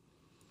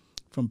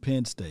from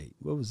Penn State.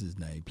 What was his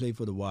name? Played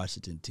for the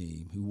Washington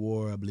team. Who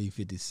wore, I believe,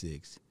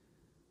 56.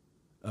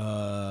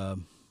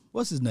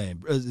 What's his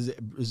name? Is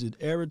it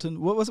Ayrton?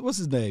 What's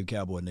his name,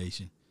 Cowboy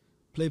Nation?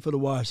 Played for the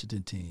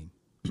Washington team.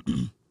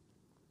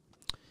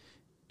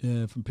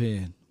 Yeah, from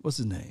Penn. What's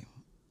his name?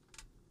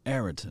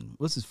 Ayrton.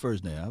 What's his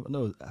first name? I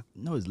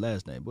know his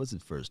last name. What's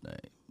his first name?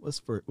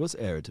 What's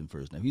Ayrton's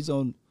first name? He's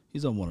on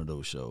one of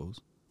those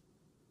shows.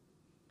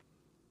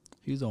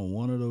 He's on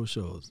one of those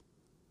shows.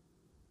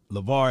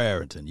 LeVar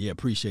Arrington. Yeah,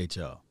 appreciate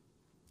y'all.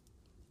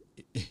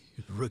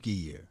 Rookie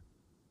year.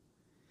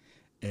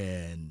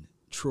 And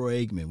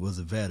Troy Aikman was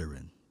a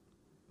veteran.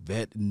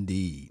 Vet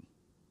indeed.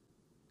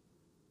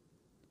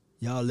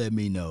 Y'all let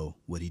me know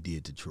what he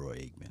did to Troy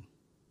Aikman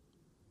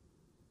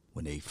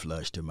when they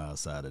flushed him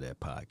outside of that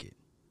pocket.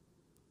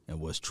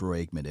 And was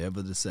Troy Aikman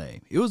ever the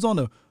same? It was on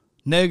the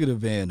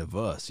negative end of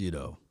us, you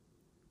know.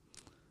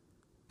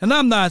 And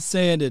I'm not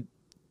saying that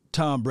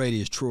Tom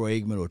Brady is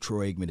Troy Aikman or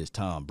Troy Aikman is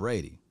Tom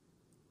Brady.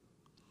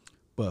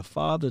 But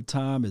Father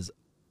Time is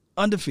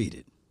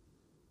undefeated.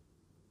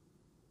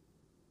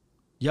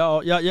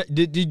 Y'all, do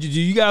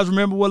you guys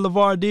remember what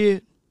LeVar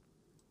did?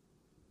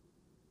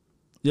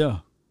 Yeah.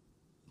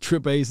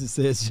 Trip Ace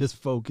says just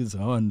focus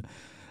on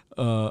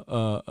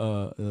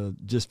the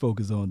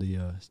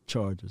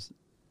Chargers.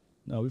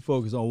 No, we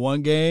focus on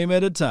one game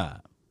at a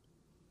time.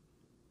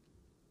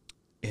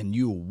 And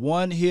you're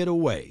one hit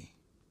away.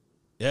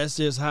 That's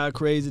just how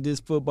crazy this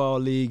football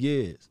league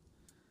is.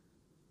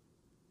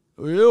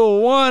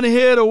 You're one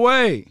hit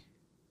away.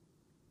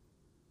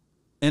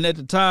 And at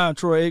the time,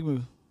 Troy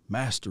Aikman,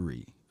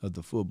 mastery of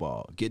the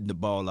football, getting the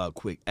ball out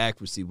quick,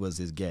 accuracy was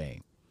his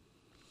game.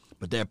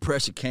 But that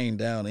pressure came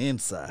down the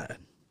inside,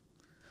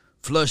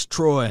 flushed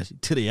Troy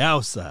to the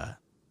outside.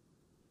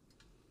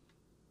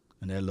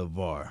 And that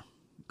LeVar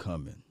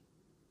coming,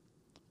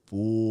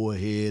 full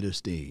head of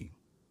steam.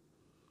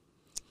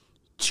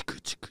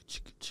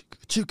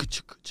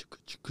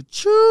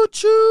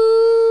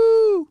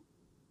 Choo-choo.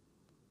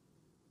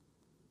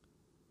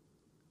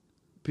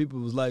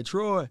 People was like,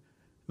 Troy.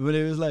 When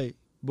it was like,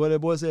 boy, that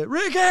boy said,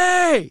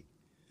 Ricky!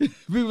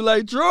 People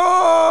like,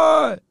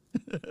 Troy!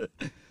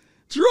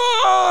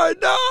 Troy,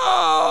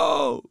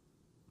 no!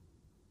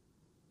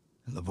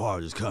 And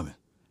LeVar just coming.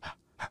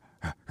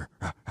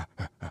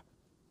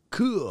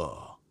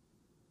 Cool.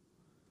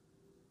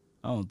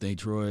 I don't think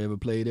Troy ever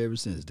played ever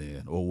since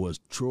then, or was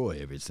Troy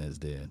ever since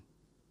then.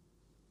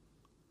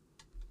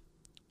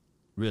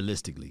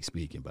 Realistically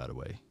speaking, by the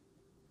way.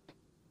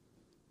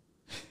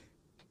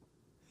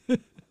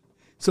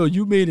 So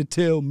you mean to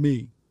tell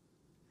me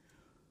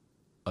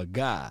a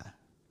guy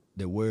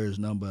that wears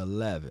number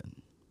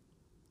 11,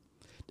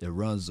 that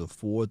runs a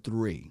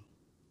 4.3,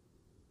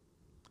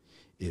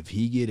 if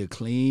he get a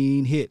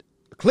clean hit,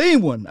 a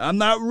clean one, I'm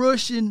not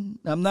rushing,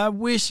 I'm not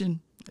wishing,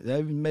 that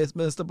even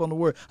messed up on the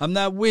word, I'm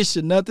not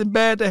wishing nothing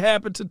bad to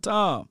happen to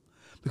Tom,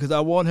 because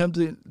I want him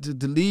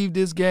to leave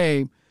this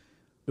game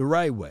the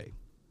right way.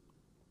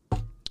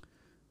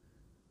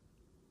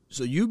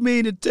 So you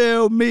mean to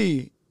tell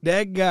me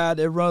that guy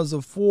that runs a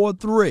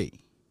 4.3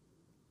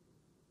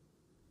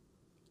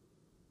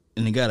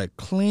 and he got a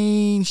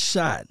clean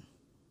shot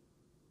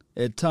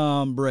at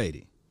Tom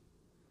Brady,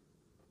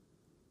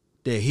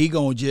 that he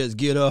gonna just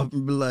get up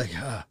and be like,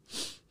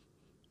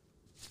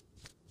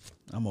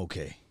 I'm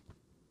okay.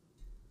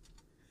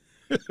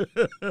 No.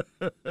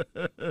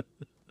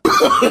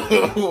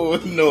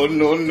 It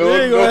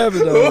ain't gonna happen,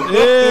 though.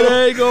 It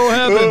ain't gonna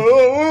happen.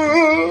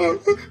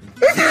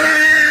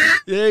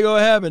 It ain't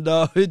gonna happen,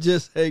 dog. It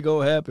just ain't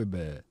gonna happen,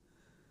 man.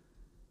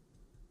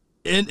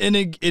 And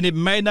it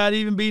may not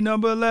even be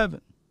number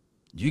 11.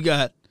 You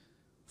got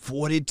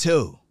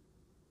 42.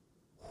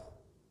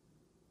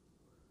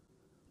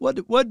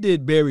 What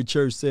did Barry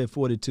Church say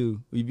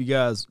 42? If you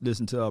guys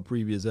listen to our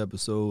previous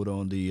episode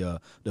on the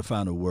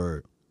final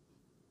word.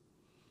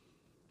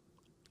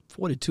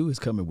 42 is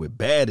coming with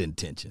bad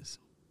intentions.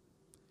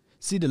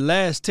 See, the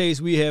last taste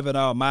we have in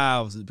our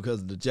mouths is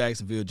because of the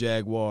Jacksonville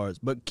Jaguars.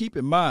 But keep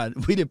in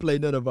mind, we didn't play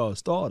none of our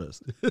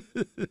starters.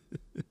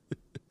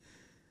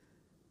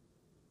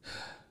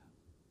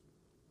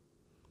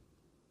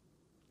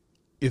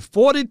 If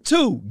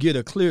 42 get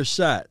a clear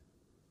shot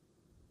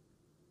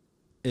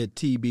at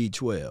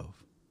TB12,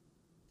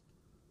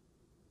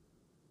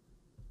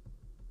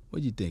 what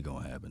do you think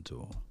gonna happen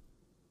to him?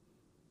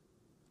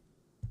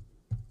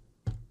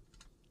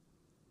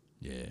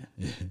 Yeah.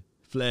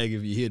 Flag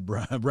if you hit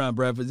Brian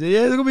Bradford.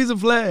 Yeah, there's gonna be some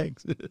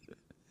flags.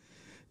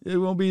 There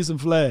won't be some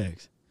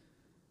flags.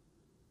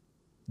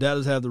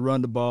 Dallas have to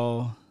run the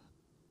ball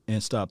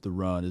and stop the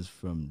run. Is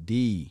from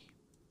D.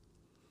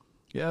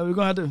 Yeah, we're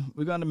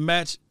gonna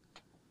match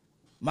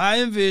my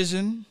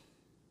envision.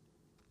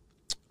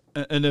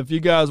 And if you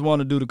guys want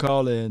to do the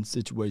call-in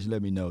situation,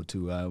 let me know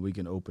too. We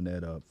can open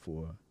that up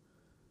for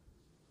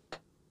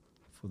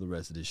the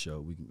rest of this show.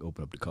 We can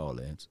open up the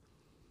call-ins.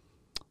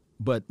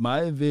 But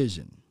my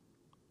envision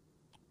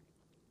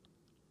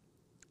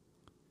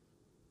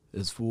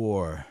is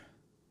for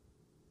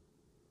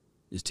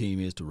this team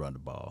is to run the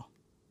ball,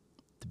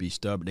 to be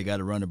stubborn. They got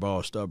to run the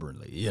ball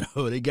stubbornly. You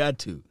know, they got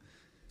to.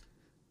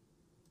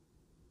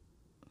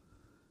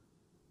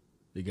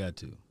 They got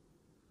to.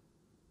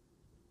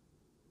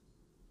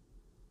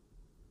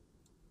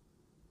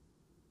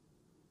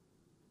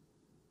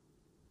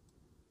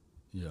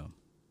 Yeah.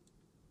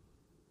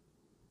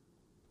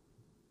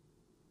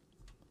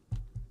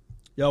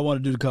 Y'all want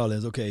to do the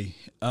call-ins, okay.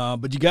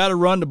 But you got to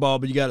run the ball,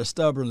 but you got to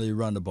stubbornly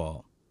run the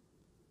ball.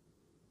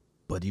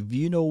 But if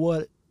you know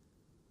what,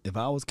 if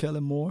I was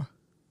Kellen Moore,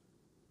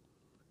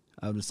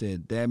 I would have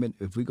said, damn it,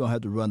 if we're going to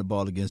have to run the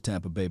ball against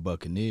Tampa Bay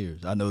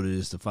Buccaneers, I know that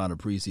it's the final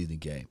preseason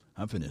game.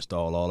 I'm finna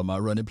install all of my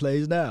running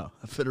plays now.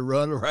 I'm finna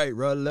run right,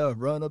 run left,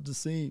 run up the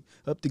seam,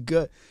 up the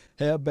gut,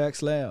 halfback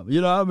slam.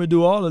 You know, I'm going to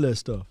do all of that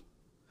stuff.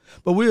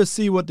 But we'll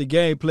see what the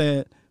game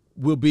plan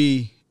will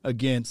be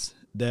against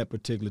that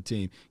particular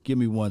team. Give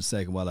me 1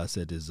 second while I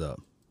set this up.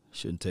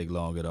 Shouldn't take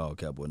long at all,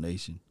 Cowboy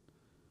Nation.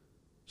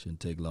 Shouldn't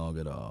take long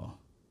at all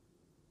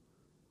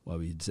while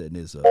we setting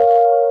this up.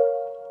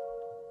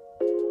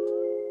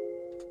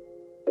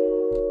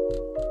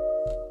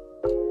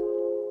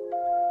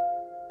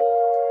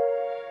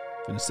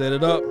 Gonna set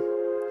it up.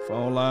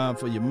 Phone line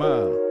for your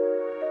mom.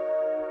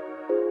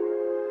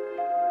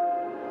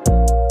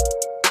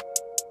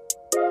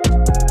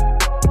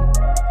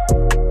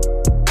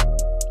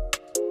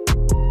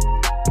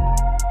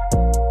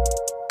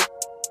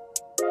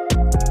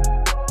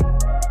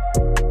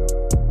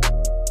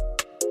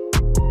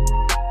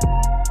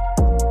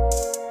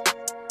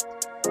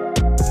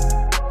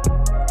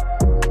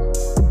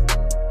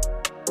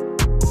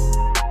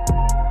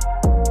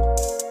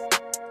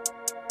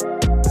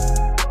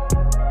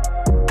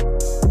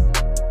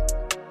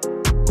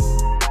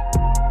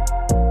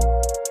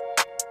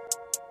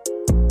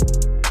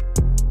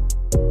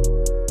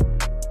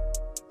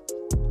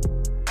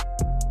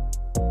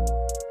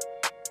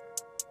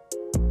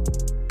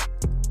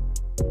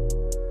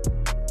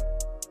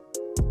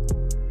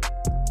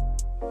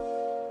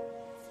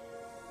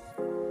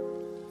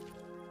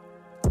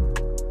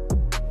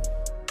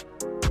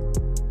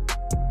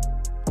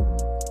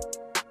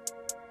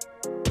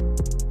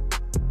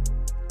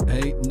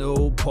 Ain't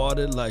no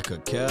party like a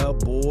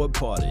cowboy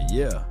party.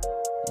 Yeah.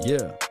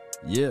 Yeah,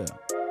 yeah.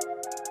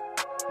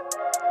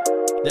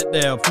 That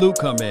damn flute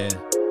come in.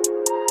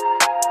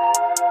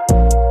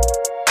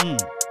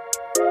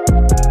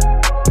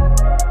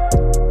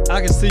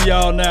 I can see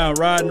y'all now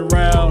riding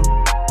around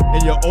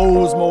in your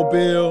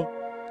Oldsmobile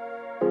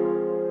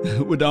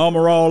with the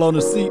Armor All on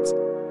the seats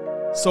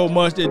so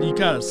much that you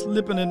kind of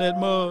slipping in that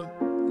mud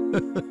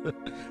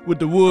with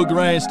the wood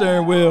grain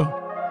steering wheel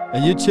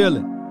and you're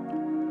chilling.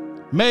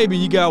 Maybe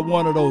you got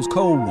one of those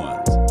cold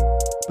ones,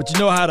 but you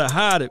know how to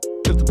hide it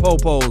if the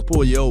popos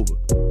pull you over.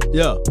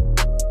 Yeah,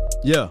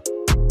 yeah.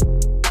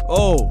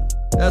 Oh,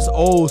 that's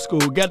old school.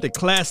 Got the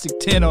classic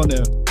tint on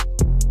there.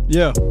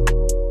 Yeah.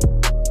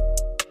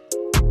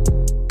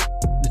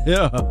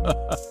 Yeah.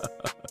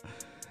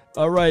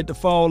 All right, the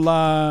phone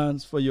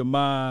lines for your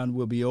mind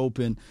will be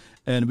open,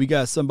 and we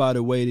got somebody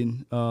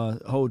waiting.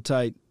 Hold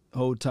tight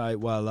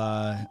while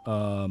I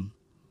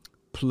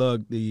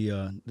plug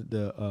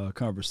the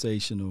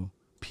conversational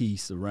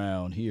piece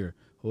around here.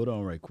 Hold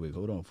on right quick.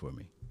 Hold on for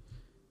me.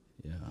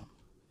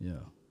 Yeah.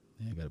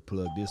 I got to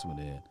plug this one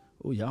in.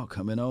 Oh, y'all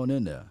coming on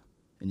in there.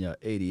 And y'all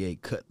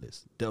 88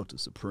 Cutlass, Delta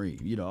Supreme,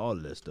 all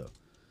of that stuff.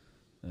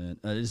 And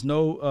there's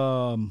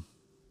no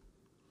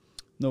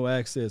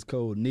access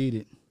code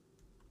needed.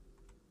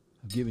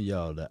 I'm giving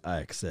y'all the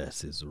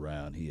accesses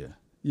around here.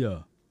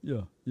 Yeah.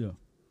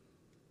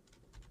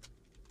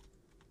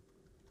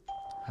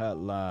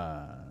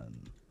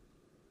 Hotline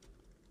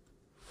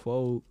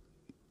for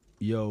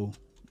your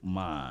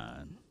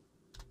mind.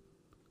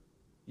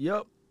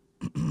 Yep.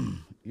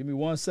 Give me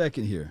 1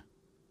 second here.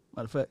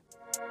 Matter of fact.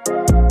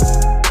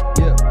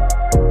 Yeah.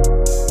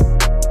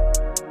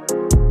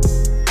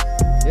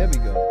 There we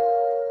go.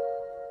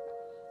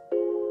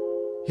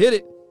 Hit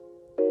it.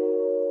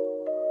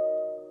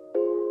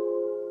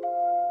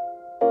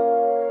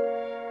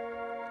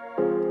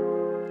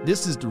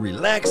 This is the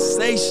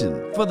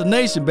relaxation for the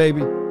nation,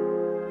 baby.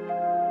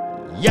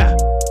 Yeah.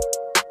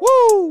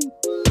 Woo!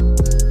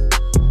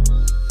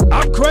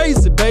 I'm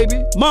crazy,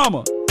 baby.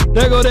 Mama,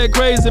 there go that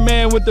crazy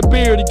man with the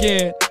beard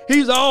again.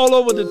 He's all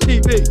over the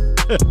TV.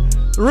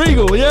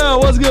 Regal, yeah,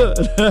 what's good?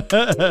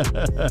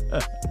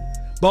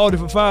 Bought it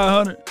for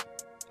 $500.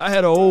 I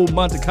had an old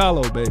Monte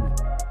Carlo, baby.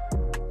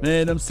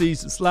 Man, them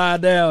seats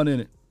slide down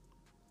in it.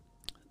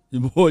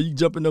 Boy, you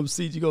jump in them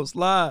seats, you gonna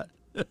slide.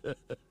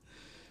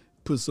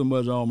 Put so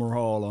much Armor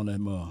All on that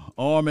mug.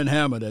 Arm and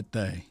hammer that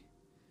thing.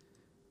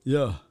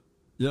 Yeah.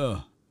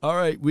 All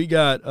right, we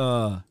got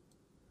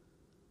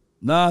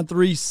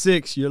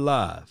 936, you're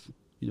live.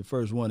 You're the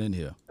first one in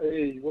here.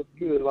 Hey, what's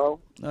good, Law?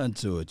 Nothing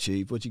to it,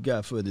 Chief. What you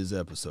got for this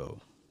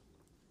episode?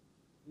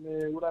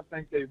 Man, what I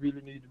think they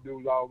really need to do,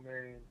 Law,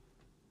 man,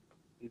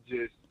 is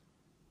just,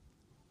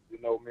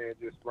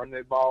 just run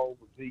that ball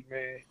with Zeke,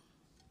 man,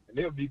 and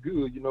they'll be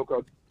good,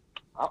 because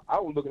I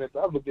was looking at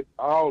all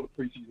the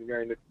preseason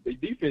games. Their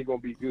defense gonna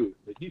be good.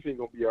 Their defense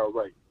gonna be all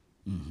right.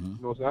 Mm-hmm.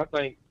 You know what I'm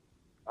saying?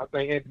 I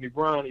think Anthony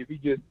Brown, if he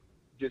just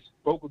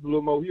focus a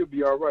little more, he'll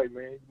be all right,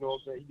 man. You know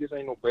what I'm saying? He just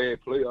ain't no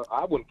bad player.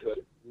 I wouldn't cut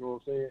it. You know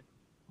what I'm saying?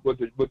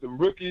 But the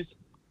rookies,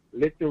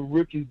 let them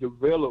rookies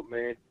develop,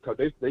 man, because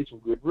they some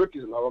good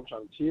rookies. Like I'm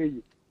trying to tell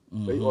you,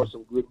 they are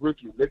some good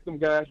rookies. Let them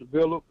guys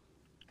develop,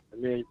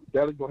 and man,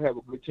 Dallas gonna have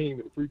a good team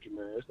in the future,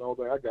 man. That's the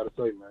only thing I gotta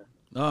say, man.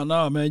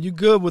 No, man, you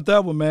good with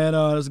that one, man.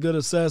 That's a good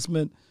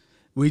assessment.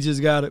 We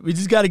just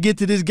gotta get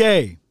to this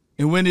game,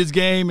 and when this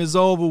game is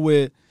over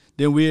with,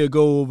 then we'll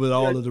go over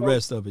all of the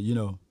rest of it,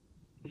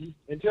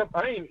 And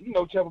Tampa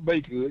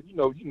Bay good.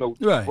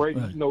 Right, Brady,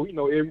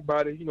 right.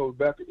 Everybody,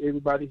 back at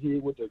everybody here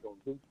what they're gonna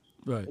do.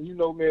 Right. And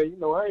man,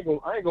 I ain't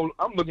gonna.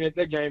 I'm looking at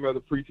that game as a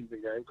preseason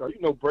game because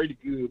Brady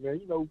good, man.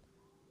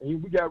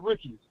 And we got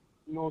rookies.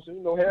 You know what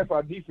I'm saying? Half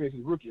our defense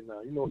is rookies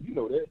now. You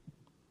know that.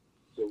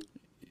 So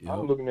Yep.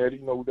 I'm looking at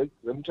it. Let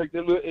them take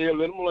that little L.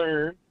 Let them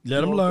learn.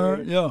 Let them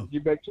learn. Yeah.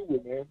 Get back to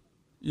it, man.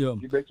 Yeah.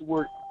 Get back to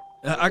work.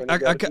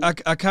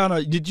 I kind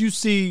of. Did you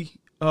see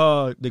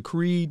the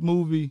Creed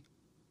movie?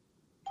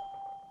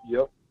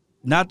 Yep.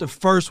 Not the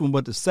first one,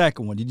 but the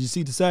second one. Did you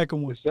see the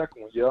second one? The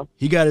second one, yeah.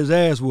 He got his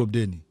ass whooped,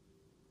 didn't he?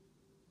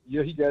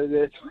 Yeah, he got his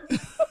ass.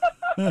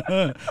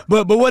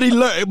 but what he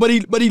learned, but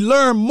he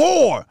learned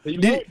more. He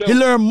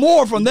learned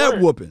more from that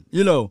whooping,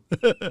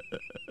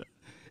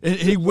 And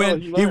he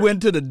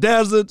went to the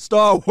desert,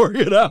 started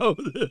working out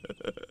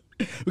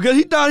because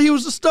he thought he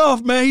was the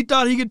stuff, man. He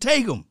thought he could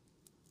take him.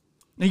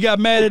 He got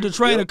mad at the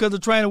trainer because the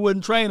trainer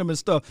wouldn't train him and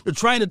stuff. The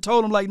trainer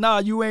told him like, "Nah,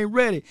 you ain't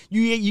ready.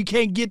 You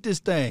can't get this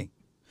thing."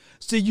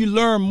 See, you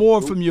learn more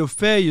from your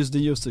failures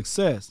than your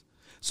success.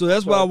 So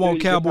that's what I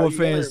want Cowboy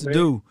fans to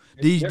do.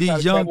 These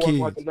young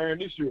kids.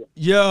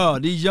 Yeah,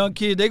 these young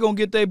kids, they gonna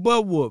get their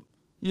butt whooped,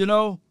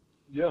 Yeah.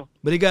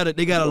 But they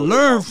gotta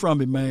learn from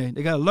it, man.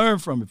 They gotta learn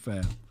from it,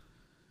 fam.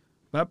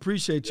 I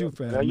appreciate you,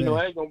 fam. Now,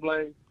 I ain't gonna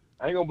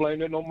blame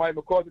that on Mike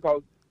McCarthy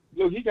because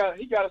look, he got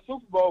a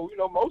Super Bowl.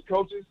 Most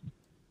coaches,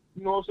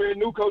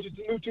 new coaches,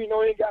 the new team,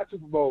 ain't got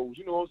Super Bowls.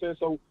 You know what I'm saying?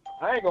 So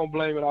I ain't gonna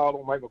blame it all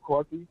on Mike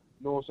McCarthy.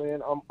 You know what I'm saying?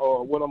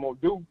 What I'm gonna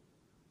do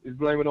is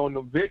blame it on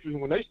the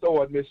veterans when they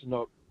start messing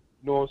up.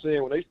 You know what I'm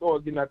saying? When they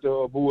start getting out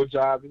the bull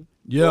jiving,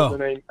 Yeah.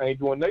 Ain't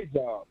doing their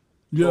job.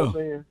 Yeah. You know what I'm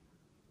saying?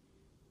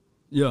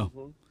 Yeah.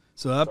 Mm-hmm.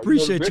 So I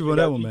appreciate you for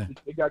that one, man.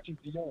 They got you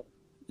young.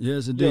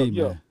 Yes, indeed,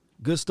 Yeah. man.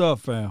 Good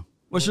stuff, fam.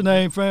 What's your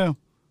name, fam?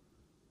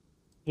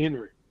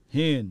 Henry.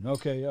 Hen.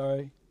 Okay, all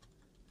right.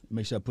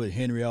 Make sure I put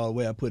Henry all the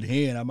way. I put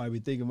Hen. I might be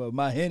thinking about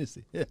my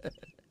Hennessy.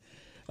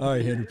 All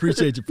right, Henry.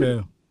 Appreciate you,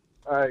 fam.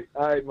 All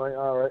right, man.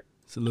 All right.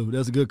 Salute.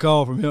 That's a good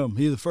call from him.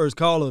 He's the first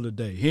caller of the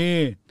day.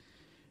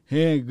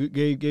 Hen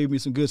gave me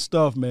some good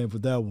stuff, man, for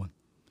that one.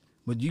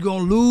 But you're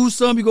going to lose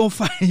some, you're going to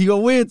fight, you're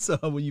going to win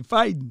some when you're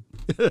fighting.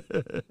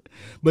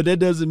 But that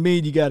doesn't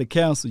mean you got to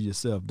cancel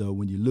yourself, though,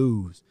 when you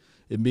lose.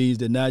 It means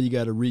that now you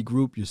got to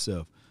regroup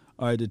yourself.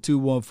 All right, the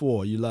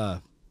 214, you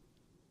live.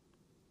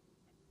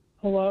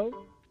 Hello?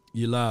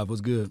 You live.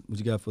 What's good? What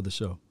you got for the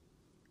show?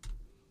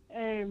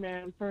 Hey,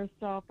 man. First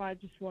off, I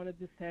just wanted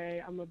to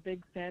say I'm a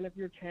big fan of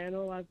your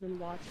channel. I've been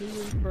watching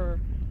you for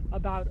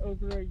about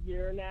over a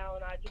year now,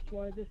 and I just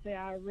wanted to say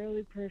I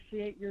really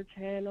appreciate your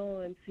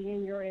channel and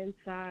seeing your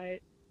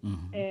insight,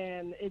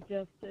 and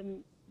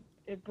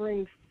it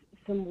brings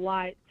some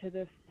light to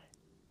this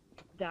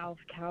Dallas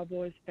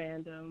Cowboys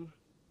fandom.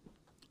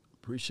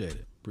 Appreciate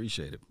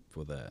it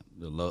for that.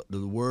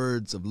 The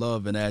words of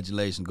love and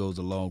adulation goes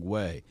a long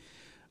way.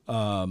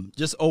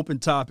 Just open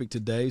topic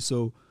today.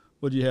 So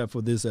what do you have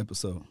for this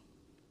episode?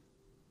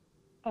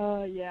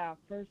 Yeah.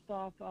 First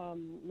off,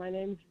 my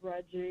name's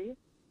Reggie.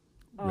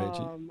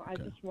 Reggie? I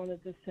just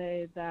wanted to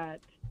say that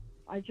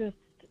I just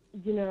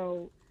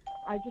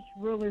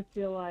really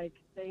feel like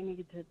they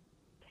need to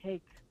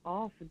take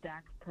off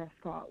Dak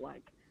Prescott,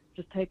 like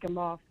just take him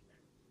off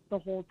the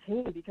whole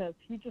team because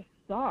he just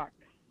sucks.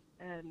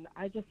 And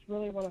I just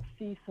really want to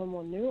see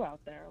someone new out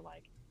there,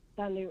 like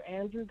that new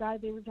Andrew guy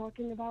they were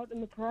talking about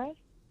in the press.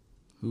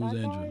 Who's that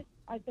Andrew? Guy,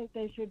 I think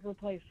they should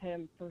replace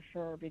him for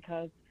sure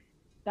because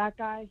that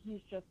guy,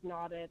 he's just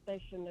not it.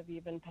 They shouldn't have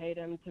even paid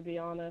him, to be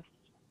honest.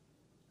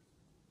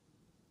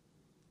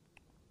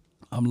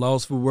 I'm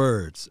lost for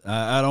words.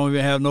 I don't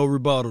even have no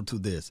rebuttal to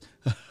this.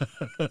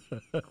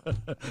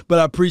 But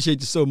I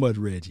appreciate you so much,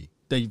 Reggie.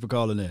 Thank you for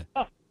calling in.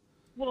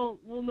 Well,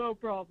 no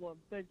problem.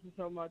 Thank you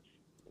so much.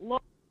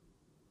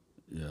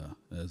 Yeah,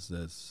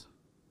 that's.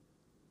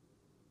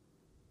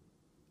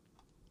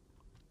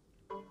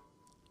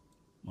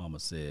 Mama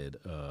said,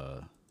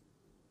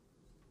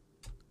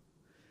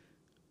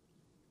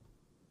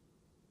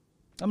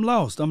 I'm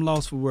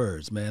lost for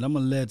words, man. I'm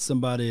gonna let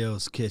somebody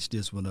else catch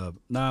this one up.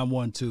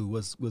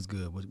 912, what's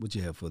good? What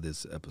you have for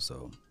this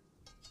episode?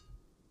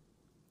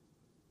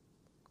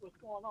 What's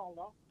going on,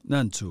 though?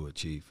 Nothing to it,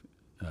 Chief.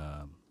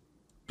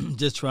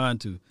 Just trying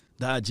to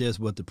digest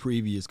what the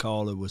previous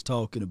caller was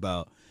talking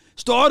about.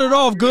 Started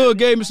off good,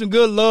 gave me some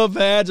good love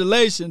and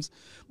adulations,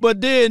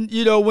 but then,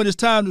 when it's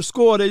time to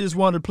score, they just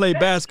want to play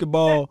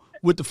basketball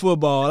with the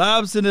football.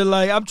 I'm sitting there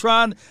like, I'm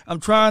trying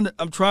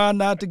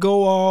not to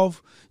go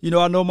off.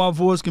 I know my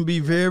voice can be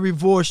very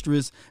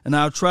boisterous, and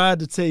I tried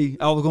to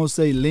I was going to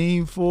say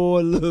lean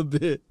forward a little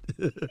bit.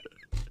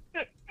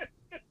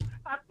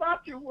 I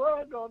thought you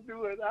were going to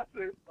do it. I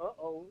said,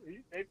 uh-oh,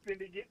 they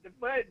finna get the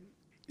button.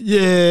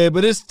 Yeah,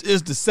 but it's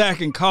the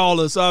second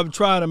caller, so I'm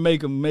trying to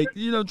make them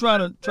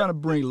trying to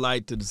bring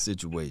light to the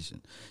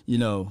situation,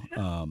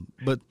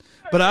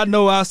 But I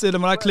know I said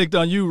when I clicked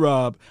on you,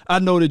 Rob, I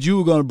know that you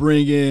were going to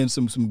bring in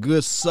some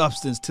good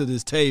substance to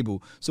this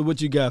table. So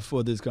what you got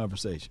for this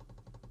conversation?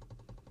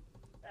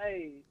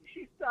 Hey,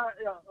 she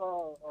started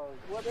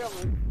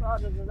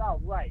started it out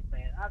right,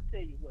 man. I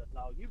tell you what,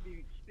 Law, you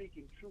be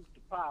speaking truth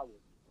to power.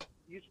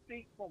 You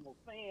speak from a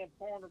fan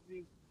point of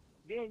view.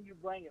 Then you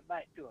bring it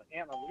back to an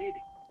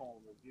analytic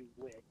point of view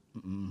where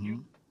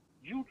you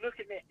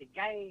looking at the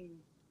game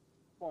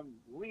from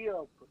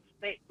real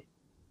perspective.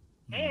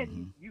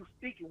 And you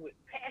speaking with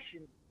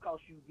passion because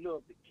you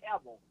love the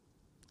Cowboys.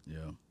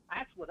 Yeah.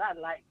 That's what I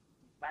like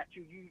about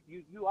you.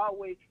 You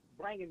always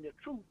bringing the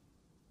truth.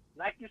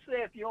 Like you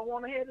said, if you don't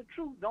want to hear the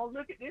truth, don't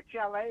look at this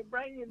channel. I ain't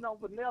bringing no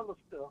vanilla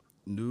stuff.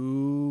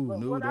 No,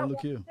 don't look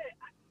here.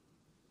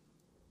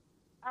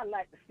 I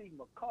like to see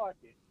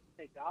McCarthy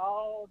take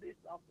all this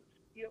off of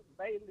Skip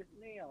Bayless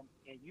now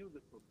and use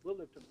it for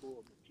bulletin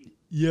board material.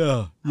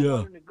 Yeah. I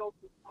want him to go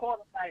to the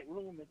quarterback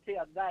room and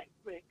tell Dak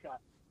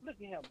Prescott, look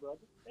at him, brother.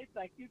 They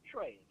think you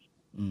trash.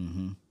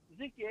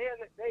 Ezekiel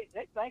Elliott,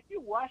 they think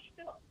you washed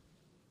up.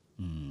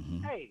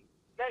 Hey,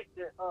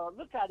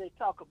 look how they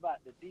talk about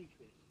the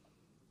defense.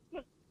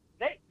 Look,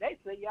 they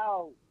say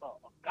y'all are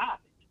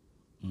garbage.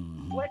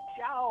 What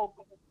y'all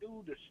gonna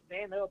do to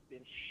stand up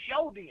and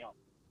show them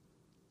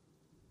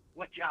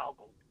what y'all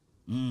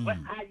gonna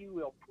do? How you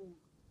will prove?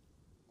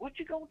 What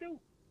you gonna do?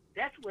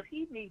 That's what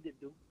he need to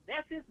do.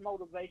 That's his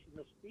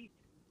motivational speech.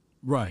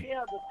 Right.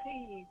 Tell the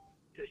team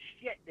to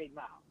shut their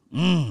mouth.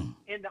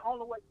 And the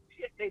only way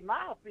to shut their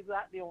mouth is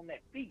out there on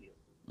that field.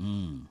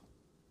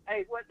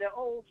 Hey, what the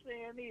old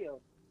saying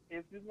is,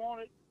 if you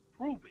want it,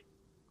 prove it.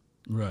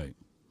 Right.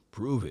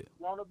 Prove it.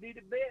 Want to be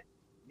the best?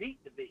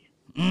 Beat the best.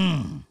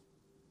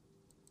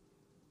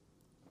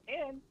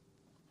 And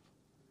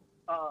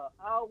I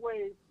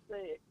always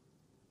say,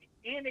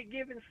 any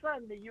given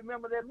Sunday, you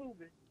remember that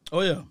movie?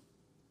 Oh, yeah.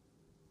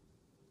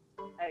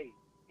 hey,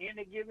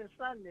 any given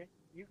Sunday,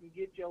 you can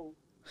get your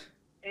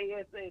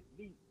ASS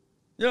beat.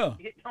 Yeah.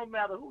 It don't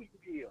matter who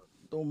you is.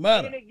 Don't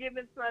matter. Any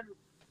given Sunday,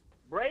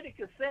 Brady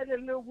can set his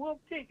little whoop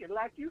ticket,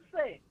 like you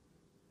said.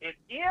 If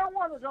any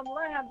one of them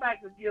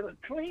linebackers get a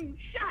clean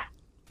shot,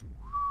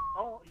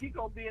 he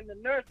gonna be in the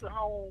nursing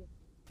home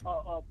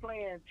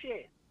playing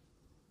chess.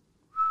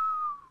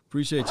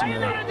 Appreciate you, Are you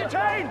not man.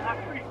 entertained?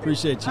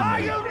 Appreciate you, Are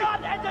man. you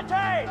not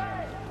entertained?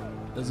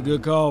 That's a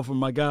good call from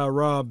my guy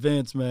Rob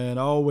Vince, man.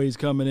 Always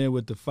coming in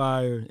with the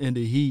fire and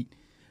the heat.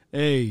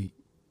 Hey,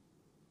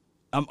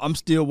 I'm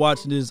still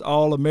watching this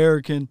All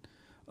American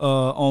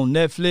on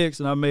Netflix,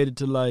 and I made it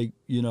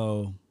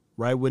to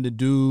right when the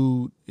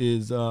dude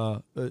is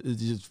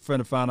just trying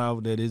to find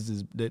out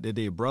that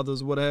they're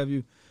brothers or what have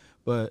you.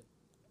 But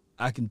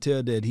I can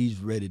tell that he's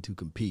ready to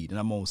compete, and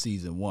I'm on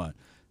season 1.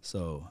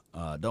 So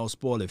don't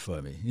spoil it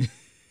for me.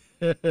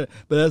 But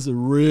that's a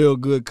real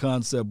good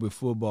concept with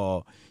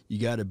football. You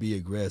got to be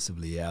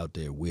aggressively out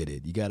there with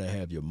it. You got to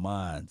have your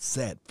mind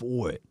set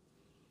for it.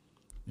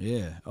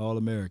 Yeah, All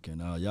American.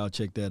 Y'all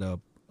check that up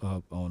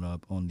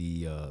on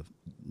the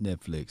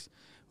Netflix.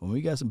 When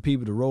we got some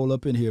people to roll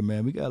up in here,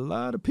 man, we got a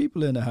lot of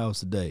people in the house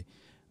today.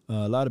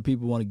 A lot of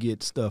people want to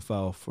get stuff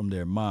out from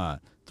their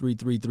mind.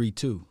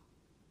 3332.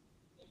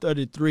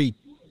 33-2.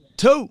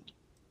 What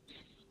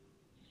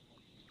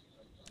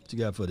you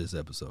got for this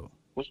episode?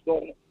 What's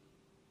going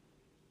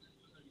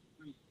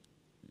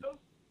on?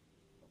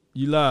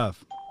 You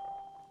live.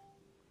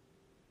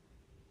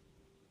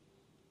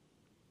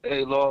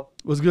 Hey, Law.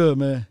 What's good,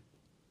 man?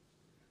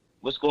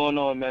 What's going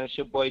on, man? It's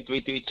your boy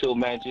 332,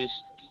 man.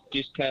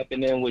 Just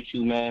tapping in with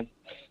you, man.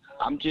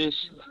 I've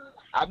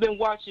been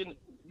watching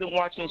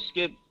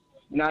Skip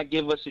not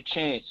give us a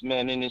chance,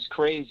 man, and it's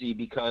crazy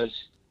because,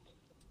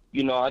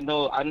 I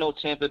know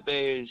Tampa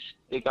Bay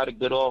they got a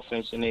good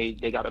offense and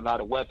they got a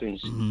lot of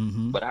weapons,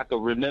 but I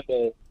could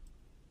remember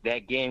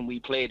that game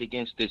we played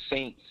against the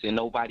Saints and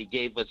nobody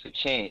gave us a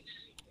chance.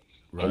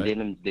 Right. And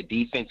then the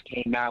defense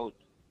came out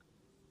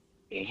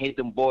and hit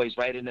them boys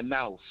right in the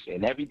mouth.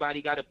 And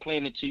everybody got a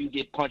plan until you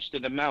get punched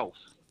in the mouth.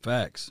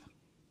 Facts.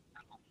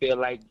 I feel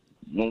like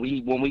when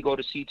we go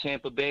to see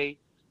Tampa Bay,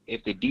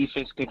 if the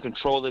defense can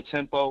control the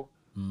tempo,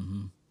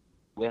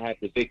 we'll have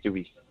the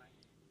victory.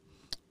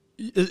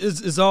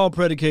 It's all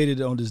predicated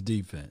on this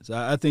defense.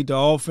 I think the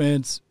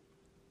offense,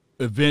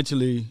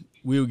 eventually,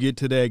 we'll get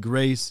to that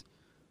grace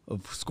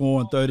of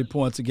scoring 30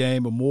 points a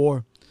game or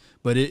more.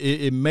 But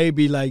it may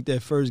be like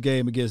that first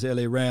game against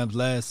L.A. Rams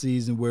last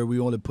season where we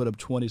only put up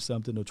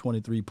 20-something or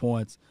 23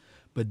 points.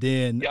 But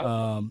then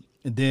and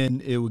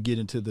then it will get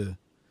into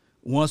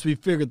once we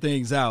figure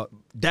things out,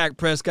 Dak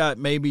Prescott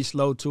may be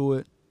slow to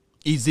it.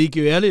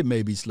 Ezekiel Elliott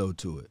may be slow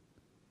to it.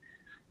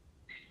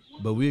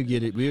 But we'll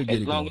get it. We'll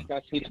get it going. As long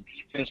as I see the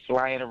defense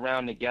flying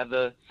around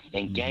together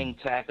and gang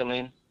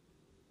tackling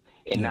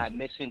and not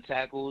missing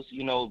tackles,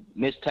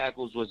 missed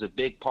tackles was a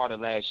big part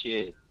of last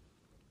year.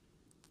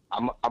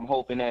 I'm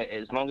hoping that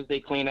as long as they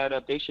clean that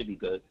up, they should be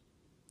good.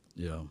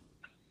 Yeah,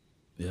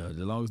 as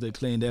long as they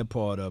clean that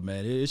part up,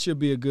 man, it should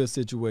be a good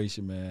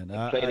situation, man.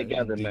 Play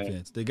together,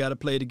 man. They got to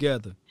play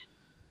together.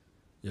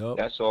 Yep.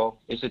 That's all.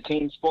 It's a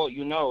team sport,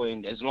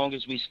 and as long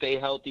as we stay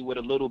healthy with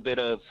a little bit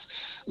of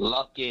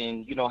luck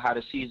and, how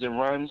the season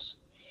runs,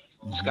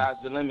 sky's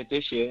the limit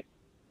this year.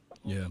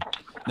 Yeah.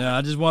 Now,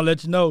 I just want to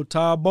let you know,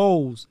 Todd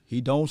Bowles,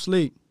 he don't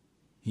sleep.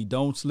 He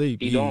don't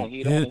sleep. He don't.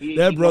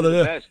 That brother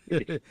there.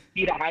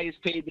 He the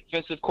highest paid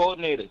defensive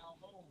coordinator.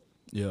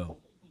 Yeah.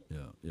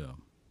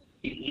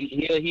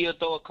 He'll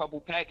throw a couple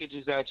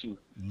packages at you.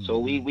 So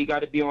we got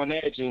to be on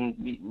edge, and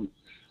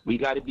we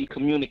got to be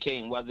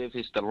communicating, whether if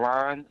it's the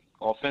line,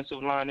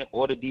 offensive line,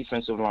 or the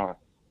defensive line.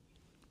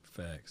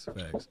 Facts.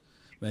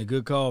 Man,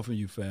 good call from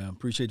you, fam.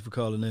 Appreciate you for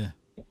calling in.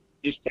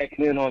 Just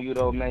checking in on you,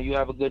 though, man. You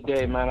have a good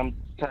day, man. I'm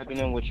tapping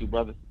in with you,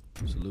 brother.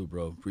 Salute,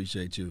 bro.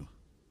 Appreciate you.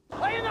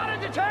 Are you not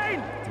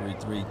entertained?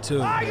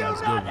 332. Are you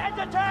not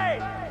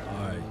entertained?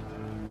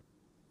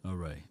 All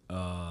right.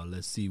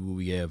 Let's see what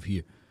we have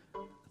here. I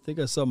think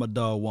I saw my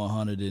dog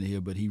 100 in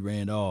here, but he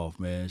ran off,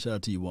 man. Shout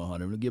out to you,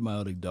 100. I'm going to get my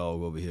other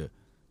dog over here.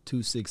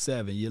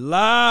 267. You're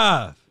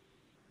live.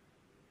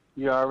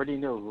 You already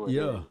know.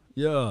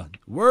 Yeah.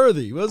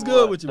 Worthy. What's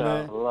good with you,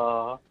 man?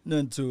 Law?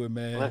 Nothing to it,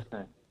 man.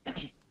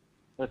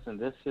 Listen,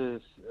 this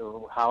is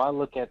how I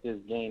look at this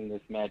game,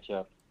 this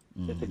matchup.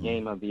 It's a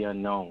game of the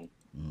unknown.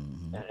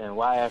 And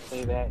why I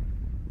say that?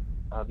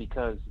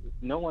 Because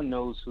no one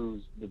knows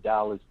who the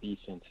Dallas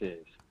defense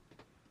is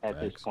at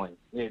this point.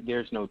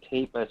 There's no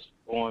tape as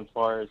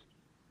far as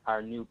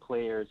our new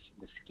players,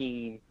 the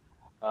scheme.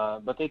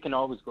 But they can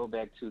always go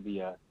back to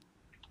the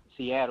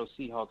Seattle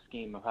Seahawks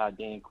game of how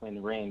Dan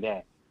Quinn ran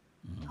that.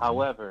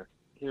 However,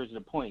 here's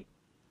the point.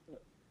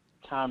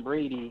 Tom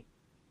Brady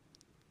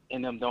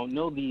and them don't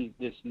know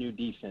this new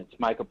defense,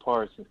 Micah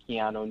Parsons,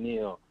 Keanu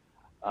O'Neal.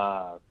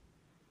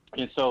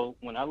 And so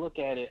when I look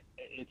at it,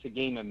 it's a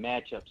game of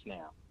matchups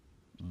now.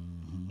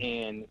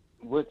 And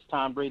what's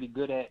Tom Brady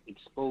good at?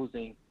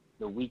 Exposing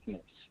the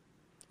weakness.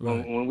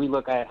 Right. When we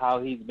look at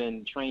how he's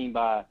been trained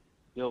by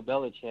Bill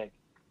Belichick,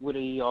 what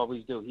did he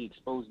always do? He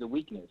exposed the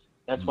weakness.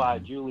 That's why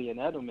Julian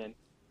Edelman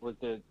was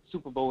the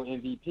Super Bowl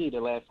MVP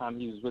the last time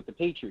he was with the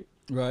Patriots.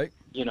 Right.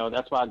 You know,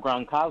 that's why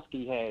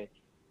Gronkowski had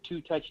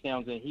 2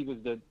 touchdowns, and he was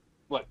the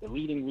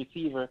leading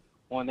receiver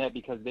on that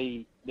because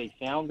they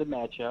found the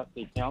matchup,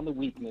 they found the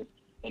weakness,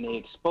 and they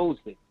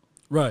exposed it.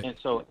 Right. And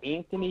so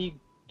Anthony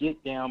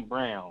Get Down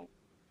Brown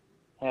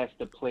has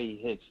to play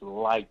his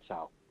lights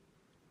out.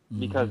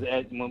 Because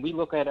when we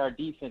look at our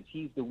defense,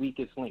 he's the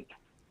weakest link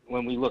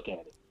when we look at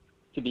it,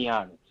 to be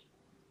honest.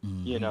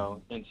 You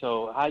know, and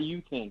so how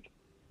you think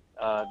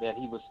that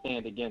he would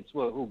stand against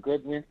who?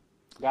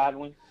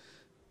 Godwin?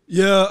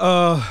 Yeah,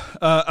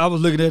 I was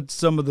looking at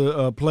some of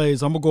the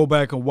plays. I'm going to go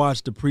back and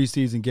watch the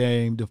preseason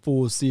game, the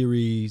full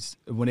series,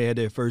 when they had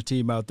their first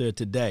team out there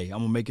today. I'm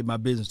going to make it my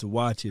business to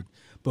watch it.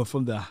 But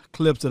from the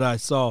clips that I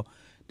saw,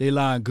 they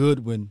lined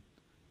Godwin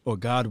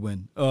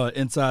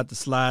inside the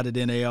slide, and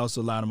then they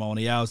also line him on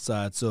the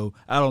outside. So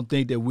I don't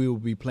think that we will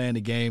be playing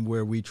a game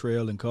where we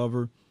trail and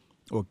cover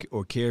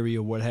or carry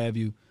or what have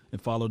you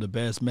and follow the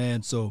best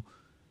man. So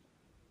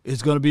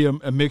it's going to be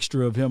a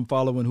mixture of him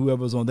following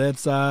whoever's on that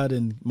side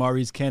and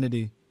Maurice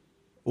Kennedy,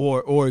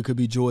 or it could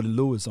be Jordan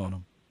Lewis on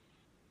him.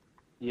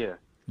 Yeah.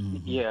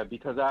 Yeah,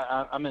 because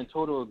I'm in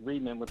total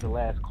agreement with the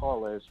last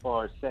caller as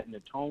far as setting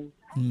the tone,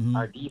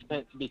 our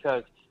defense,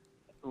 because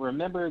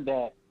remember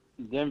that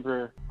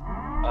Denver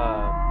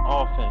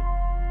offense,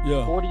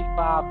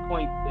 45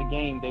 points a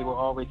game they were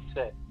always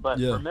set. But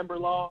remember,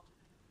 Law,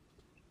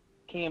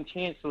 Cam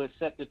Chancellor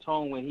set the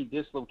tone when he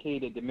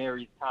dislocated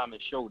Demaryius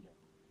Thomas' shoulder.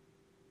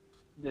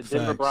 The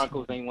Denver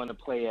Broncos ain't want to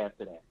play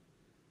after that.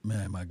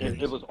 Man, my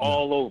goodness. It was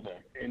all over,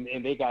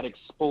 and they got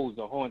exposed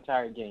the whole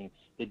entire game.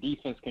 The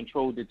defense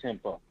controlled the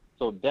tempo.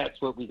 So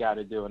that's what we got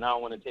to do, and I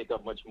don't want to take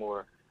up much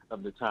more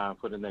of the time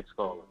for the next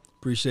caller.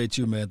 Appreciate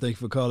you, man. Thank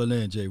you for calling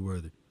in, Jay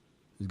Worthy.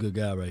 He's a good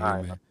guy right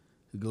here, man.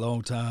 A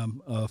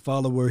long-time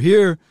follower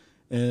here,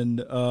 and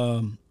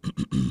a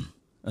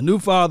new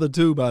father,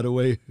 too, by the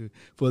way,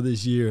 for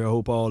this year. I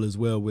hope all is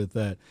well with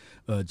that,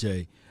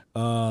 Jay.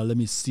 Let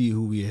me see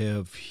who we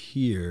have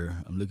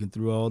here. I'm looking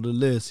through all the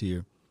lists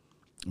here.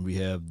 We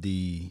have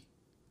the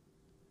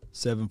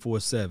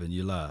 747.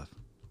 You're live.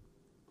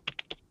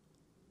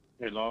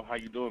 Hey, Law. How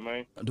you doing,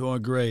 man?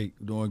 Doing great.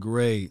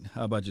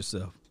 How about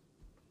yourself?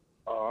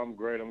 I'm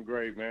great,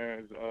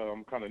 man.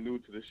 I'm kind of new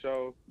to the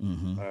show.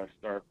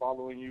 Started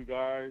following you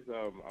guys.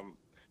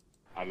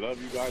 I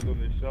love you guys on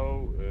the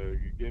show.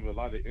 You give a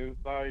lot of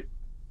insight.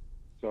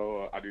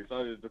 So I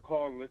decided to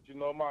call and let you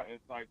know my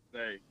insight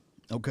today.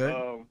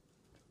 Okay.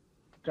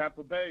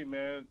 Tampa Bay,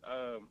 man.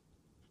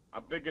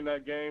 I'm thinking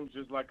that game's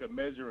just like a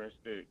measuring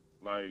stick.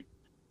 Like,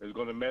 it's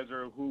going to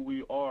measure who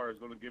we are.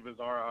 It's going to give us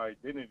our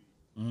identity.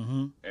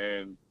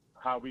 And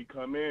how we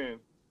come in.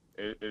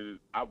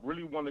 I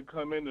really want to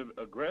come in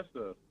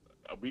aggressive.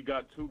 We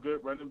got 2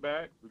 good running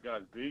backs. We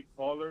got Zeke,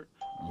 Pollard.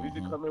 We need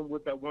to come in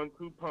with that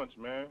 1-2 punch,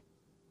 man.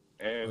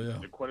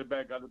 And the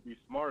quarterback got to be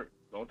smart.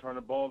 Don't turn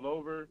the ball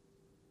over.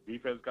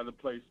 Defense got to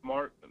play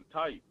smart and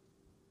tight.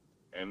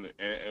 And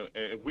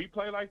if we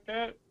play like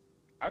that,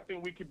 I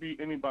think we could beat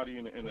anybody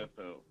in the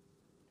NFL.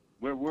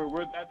 We're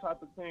that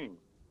type of team,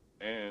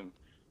 and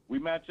we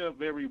match up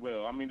very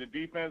well. I mean, the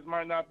defense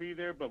might not be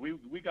there, but we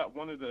got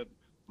one of the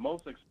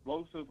most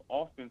explosive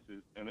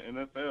offenses in the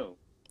NFL.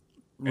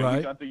 And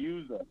we got to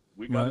use that.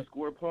 We got to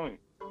score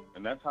points,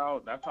 and that's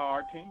how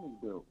our team is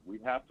built. We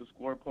have to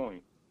score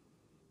points.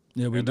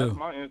 Yeah, we do. That's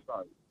my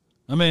insight.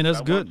 I mean, that's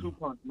that good. 1-2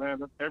 punch, man.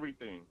 That's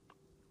everything.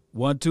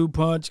 1-2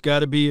 punch. Got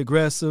to be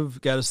aggressive.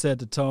 Got to set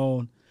the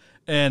tone.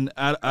 And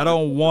I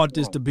don't want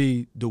this to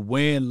be the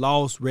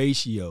win-loss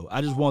ratio.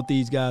 I just want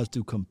these guys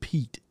to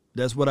compete.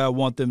 That's what I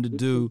want them to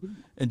do,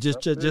 and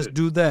just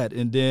do that,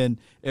 and then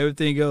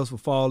everything else will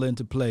fall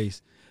into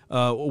place.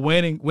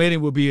 Winning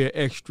will be an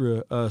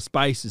extra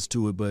spices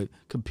to it, but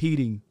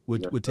competing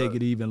would take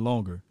it even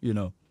longer, you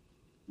know.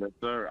 Yes,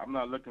 sir. I'm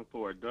not looking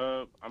for a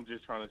dub. I'm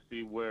just trying to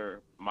see where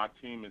my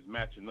team is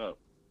matching up.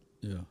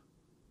 Yeah.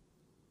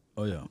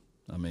 Oh, yeah.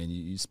 I mean,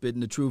 you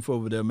spitting the truth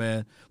over there,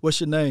 man. What's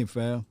your name,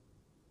 fam?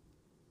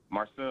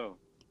 Marcel.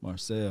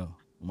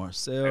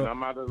 And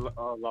I'm out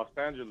of Los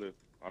Angeles.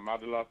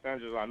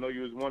 I know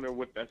you was wondering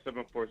what that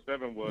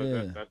 747 was.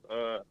 Yeah.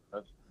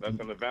 That's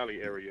in the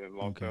Valley area in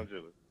Los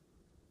Angeles.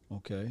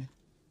 Okay.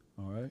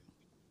 All right.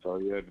 So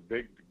yeah,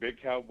 the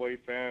big Cowboy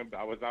fan.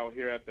 I was out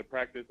here at the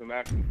practice in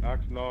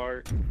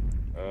Oxnard.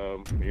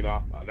 You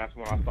know, that's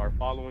when I start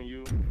following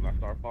you. And I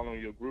start following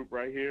your group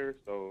right here.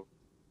 So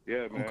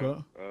yeah, man.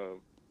 Okay.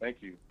 Thank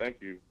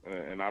you,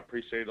 and I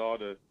appreciate all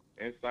the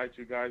insights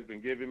you guys been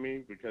giving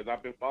me, because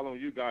I've been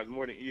following you guys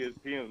more than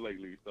ESPN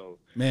lately. So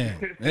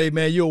man, hey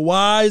man, you're a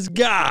wise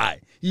guy.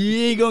 You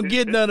ain't gonna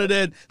get none of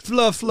that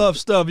fluff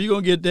stuff. You're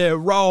gonna get that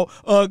raw,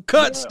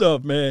 uncut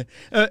stuff, man.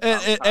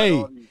 And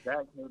hey,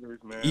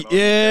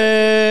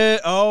 yeah,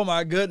 oh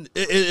my goodness,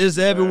 it's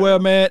everywhere,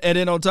 man. And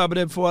then on top of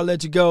that, before I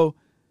let you go,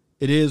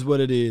 it is what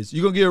it is.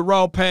 You're going to get a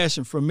raw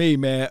passion from me,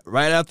 man,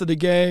 right after the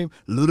game,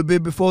 a little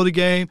bit before the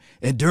game,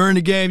 and during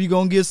the game, you're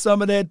going to get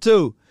some of that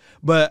too.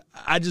 But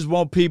I just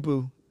want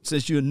people,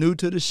 since you're new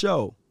to the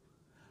show,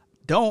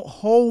 don't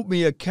hold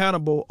me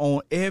accountable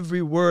on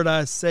every word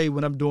I say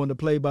when I'm doing the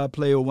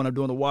play-by-play or when I'm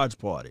doing the watch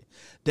party.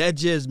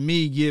 That's just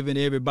me giving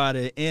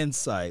everybody an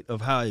insight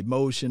of how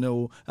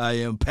emotional I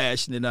am,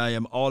 passionate I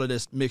am, all of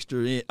this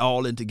mixture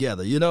all in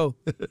together, you know?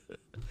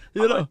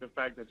 I like the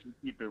fact that you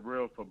keep it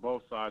real for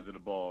both sides of the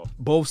ball.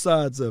 Both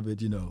sides of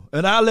it, you know.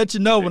 And I'll let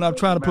you know when I'm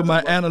trying to put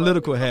my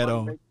analytical hat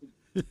on.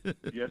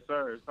 Yes,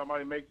 sir. If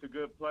somebody makes a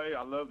good play,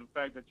 I love the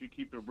fact that you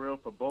keep it real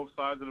for both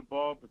sides of the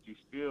ball, but you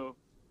still,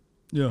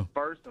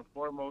 first and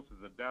foremost,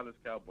 is a Dallas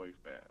Cowboys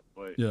fan.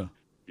 But,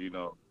 you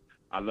know,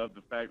 I love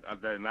the fact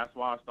that, and that's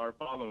why I started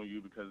following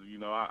you because, you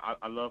know,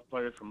 I love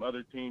players from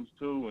other teams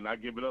too, and I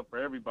give it up for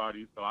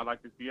everybody. So I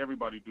like to see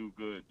everybody do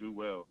good, do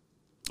well.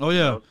 Oh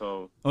yeah.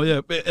 You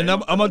know, and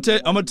I'm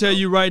gonna tell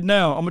you right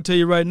now,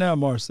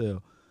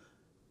 Marcel.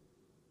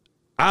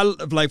 I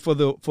like for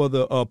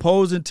the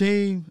opposing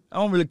team. I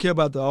don't really care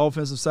about the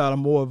offensive side. I'm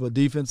more of a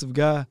defensive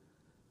guy.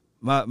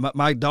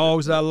 My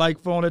dogs that I like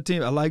for on the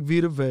team. I like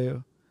Vita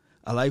Vea.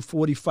 I like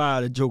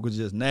 45. The Joker's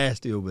just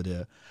nasty over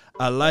there.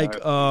 I like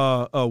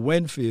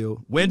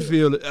Winfield.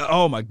 Winfield.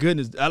 Oh my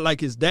goodness. I like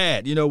his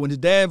dad. You know when his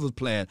dad was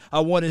playing, I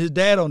wanted his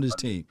dad on this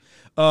team.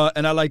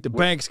 And I like the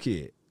Banks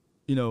kid.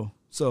 You know.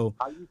 So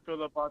how you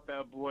feel about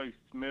that boy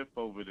Smith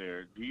over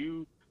there?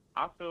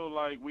 I feel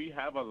like we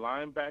have a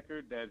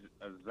linebacker that's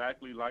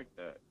exactly like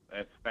that.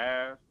 That's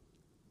fast,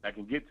 that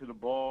can get to the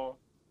ball.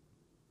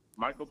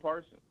 Michael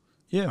Parsons.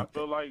 Yeah. I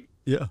feel like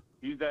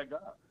he's that guy.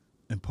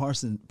 And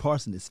Parson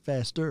is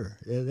faster.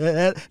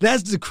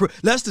 That's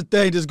the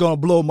thing that's gonna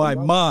blow my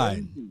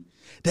mind. Crazy.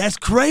 That's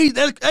crazy.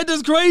 That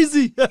is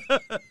crazy.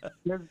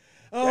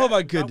 Oh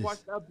my goodness! I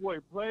watched that boy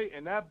play,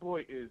 and that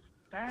boy is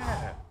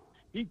fast.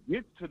 He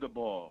gets to the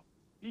ball.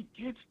 He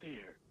gets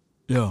there.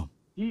 Yeah.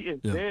 He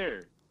is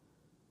there.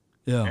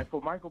 Yeah. And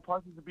for Michael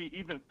Parsons to be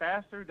even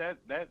faster, that's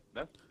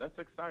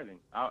exciting.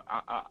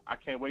 I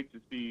can't wait to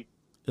see.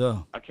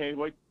 Yeah. I can't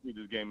wait to see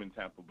this game in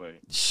Tampa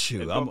Bay.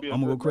 Shoot, I'm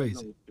gonna go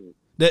crazy.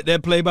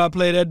 That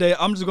play-by-play that day,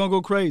 I'm just gonna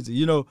go crazy,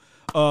 you know.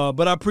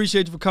 But I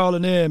appreciate you for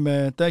calling in,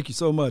 man. Thank you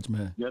so much,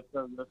 man. Yes,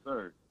 sir. Yes,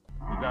 sir.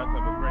 You guys have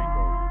a great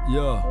day.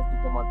 Yeah. Thank you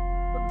so much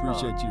for the time.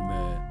 Appreciate you,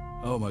 man.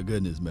 Oh, my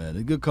goodness, man.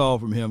 A good call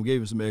from him.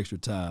 Gave him some extra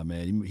time,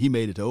 man. He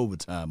made it to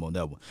overtime on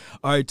that one.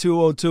 All right,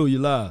 202, you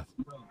live.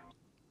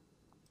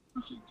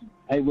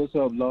 Hey, what's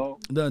up,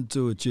 Lord? Nothing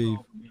to it, Chief.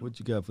 What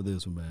you got for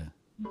this one, man?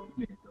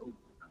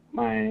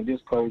 Man,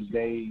 this Coach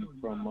Dave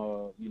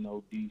from,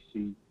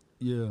 D.C.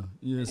 Yeah,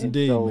 yes,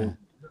 indeed, man.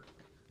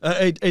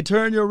 Hey,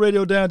 turn your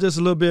radio down just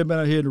a little bit, man.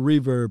 I hear the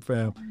reverb,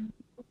 fam.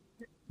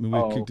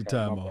 We'll kick the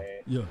time off.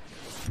 Yeah.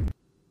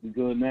 You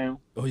good now?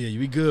 Oh, yeah,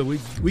 we good. We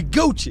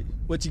Gucci.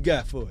 What you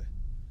got for it?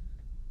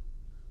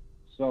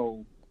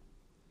 So,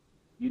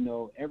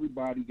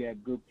 everybody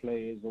got good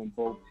players on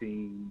both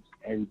teams.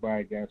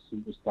 Everybody got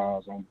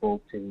superstars on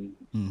both teams.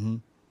 Mm-hmm.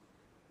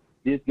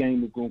 This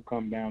game is going to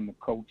come down to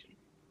coaching.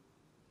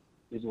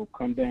 It's going to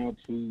come down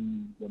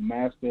to the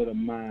master of the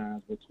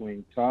minds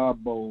between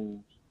Todd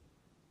Bowles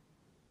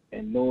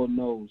and Lord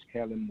knows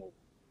Kellen Moore.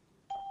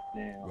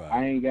 Now, right.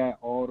 I ain't got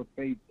all the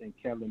faith in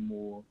Kellen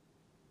Moore,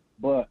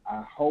 but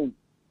I hope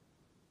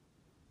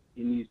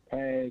in these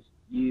past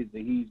years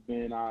that he's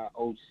been our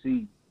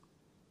OC,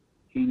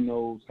 he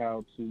knows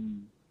how to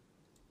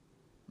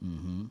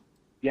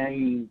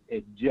game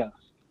adjust.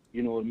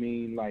 You know what I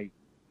mean? Like,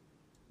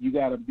 you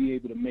got to be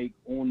able to make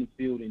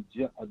on-the-field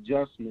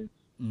adjustments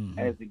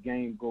as the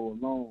game go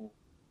along.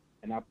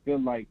 And I feel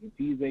like if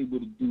he's able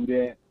to do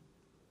that,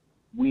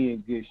 we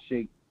in good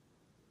shape.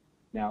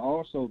 Now, I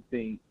also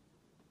think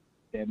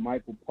that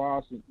Michael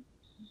Parsons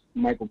is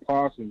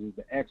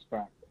the X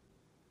factor.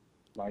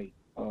 Like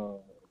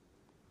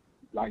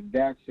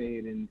Dak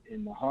said in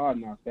the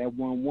Hard Knocks, that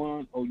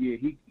 1-1, oh yeah,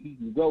 he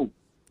can go.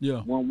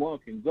 Yeah.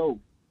 1-1 can go.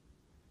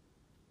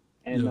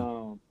 And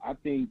I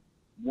think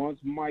once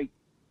Mike,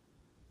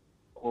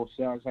 or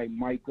shall I say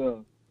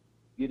Micah,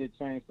 get a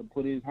chance to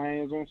put his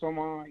hands on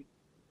somebody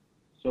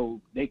so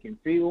they can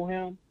feel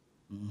him,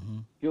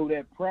 feel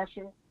that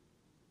pressure,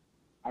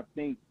 I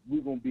think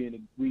we're gonna be you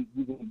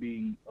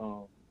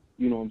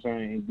know what I'm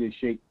saying, in good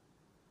shape.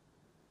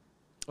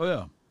 Oh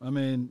yeah, I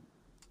mean,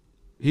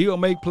 he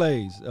gonna make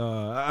plays.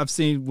 I've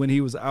seen when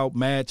he was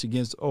outmatched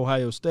against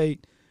Ohio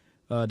State,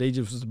 they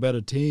just was a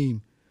better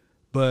team,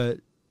 but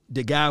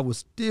the guy was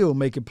still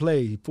making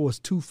plays. He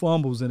forced 2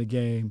 fumbles in a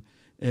game,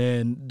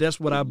 and that's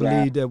what I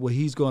believe that what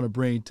he's going to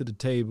bring to the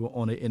table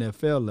on the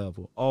NFL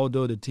level.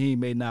 Although the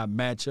team may not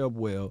match up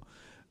well,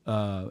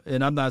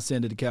 and I'm not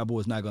saying that the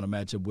Cowboys not going to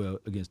match up well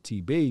against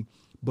TB,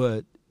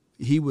 but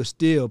he would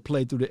still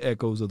play through the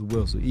echoes of the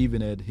whistle,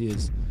 even at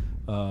his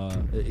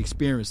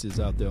experiences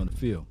out there on the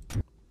field.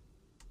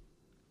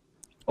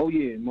 Oh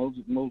yeah, most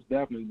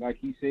definitely. Like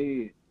he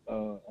said,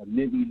 a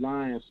Nittany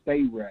Lion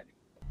stay ready.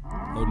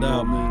 No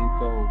doubt, man.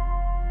 So,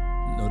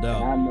 no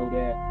doubt. And I know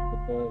that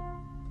because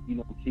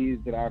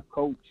kids that I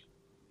coach,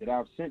 that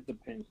I've sent to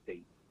Penn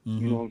State.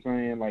 You know what I'm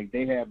saying? Like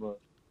they have a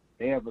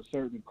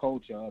certain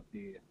culture up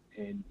there,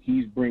 and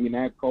he's bringing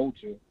that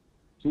culture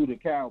to the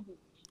Cowboys.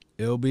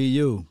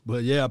 LBU.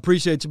 But, yeah, I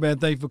appreciate you, man.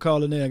 Thank you for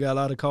calling in. I got a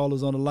lot of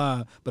callers on the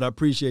line, but I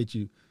appreciate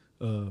you,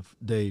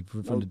 Dave,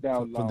 from the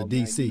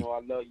DC.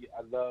 Man. You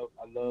know,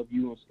 I love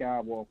you and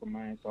Skywalker,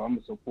 man, so I'm going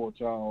to support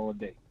y'all all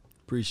day.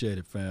 Appreciate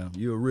it, fam.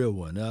 You're a real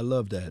one. I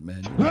love that,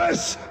 man.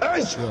 This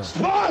is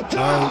Sparta!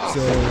 All right,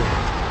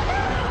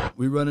 so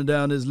we running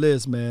down this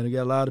list, man. We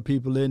got a lot of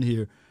people in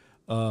here.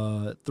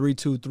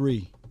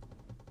 323,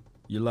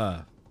 you're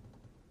live.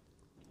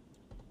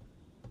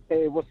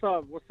 Hey, what's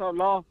up? What's up,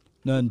 Law?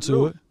 Nothing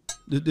to it.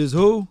 This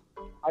who?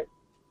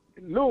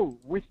 Lou,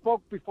 we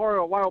spoke before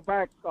a while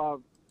back,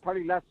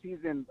 probably last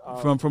season.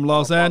 From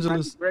Los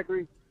Angeles?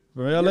 Gregory.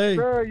 From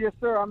L.A.? Yes,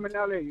 sir. I'm in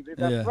L.A.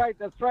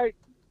 That's right.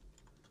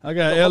 I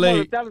got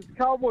L.A. Dallas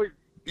Cowboys.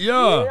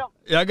 Yeah,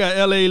 I got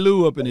L.A.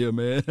 Lou up in here,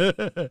 man.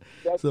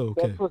 That's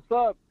what's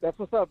up.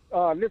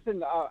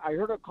 Listen, I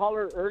heard a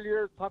caller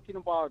earlier talking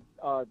about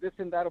this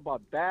and that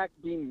about Dak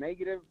being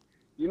negative.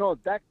 You know,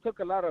 Dak took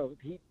a lot of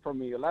heat from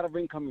me, a lot of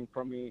incoming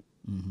from me,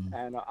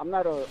 and I'm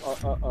not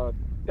a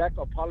Dak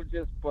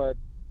apologist, but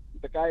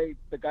the guy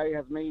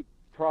has made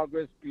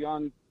progress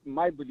beyond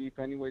my belief.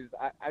 Anyways,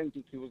 I didn't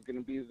think he was going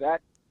to be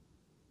that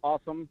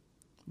awesome.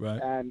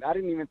 Right. And I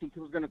didn't even think he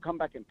was going to come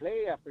back and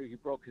play after he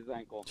broke his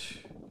ankle.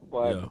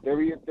 But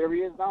there he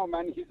is now,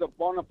 man. He's a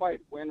bona fide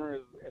winner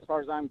as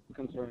far as I'm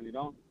concerned, you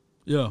know?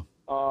 Yeah.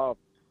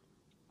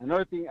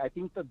 Another thing, I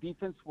think the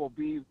defense will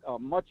be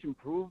much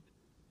improved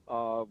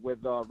with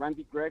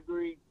Randy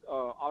Gregory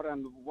out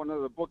on one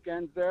of the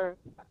bookends there.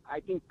 I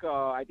think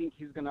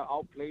he's going to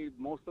outplay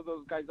most of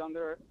those guys on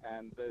there.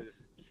 And the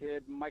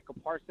kid, Michael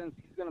Parsons,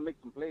 he's going to make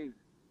some plays,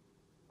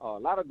 a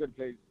lot of good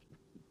plays.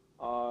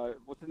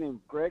 What's his name?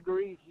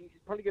 Gregory. He's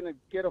probably going to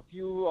get a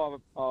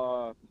few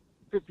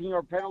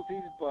 15-yard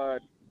penalties, but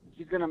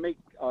he's going to make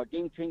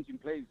game-changing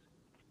plays,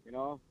 you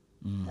know?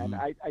 And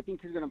I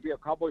think he's going to be a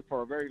Cowboy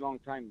for a very long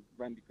time,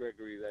 Randy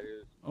Gregory, that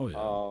is. Oh,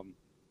 yeah.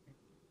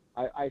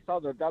 I saw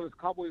the Dallas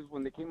Cowboys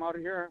when they came out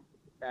of here,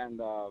 and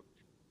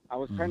I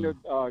was trying to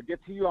get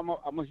to you.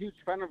 I'm a huge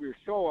fan of your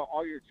show,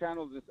 all your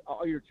channels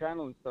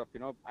and stuff, you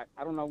know?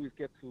 I don't always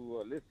get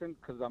to listen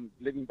because I'm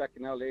living back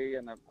in L.A.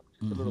 and I'm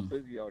just a little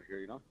busy out here,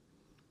 you know?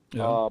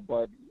 Yeah.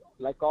 But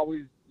like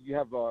always, you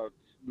have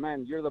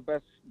man, you're the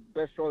best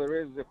show there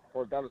is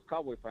for a Dallas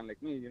Cowboy fan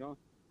like me, you know.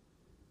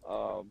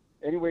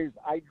 Anyways,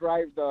 I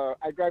drive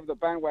the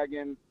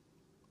bandwagon,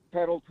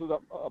 pedal to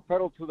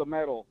the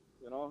metal,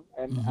 you know,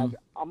 and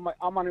I'm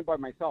on it by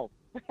myself.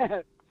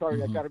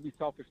 Sorry, I gotta be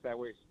selfish that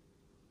way.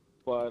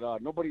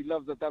 But nobody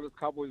loves the Dallas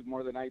Cowboys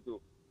more than I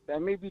do.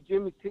 That may be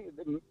Jimmy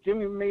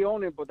may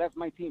own it, but that's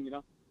my team, you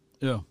know.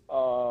 Yeah.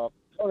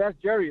 Oh, that's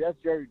Jerry.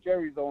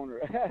 Jerry's the owner.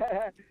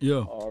 Yeah.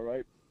 All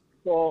right.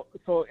 So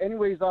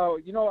anyways,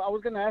 you know, I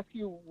was gonna ask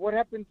you what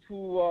happened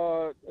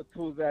to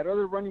that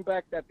other running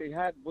back that they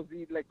had. Was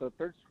he like the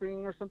third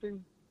string or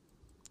something?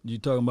 You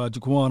talking about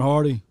Jaquan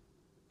Hardy?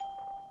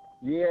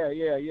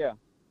 Yeah.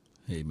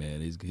 Hey man,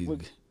 he's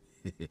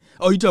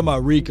oh, you talking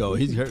about Rico?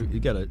 He's hurt. He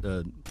got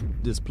a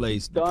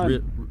displaced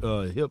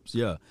hips.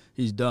 Yeah,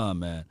 he's done,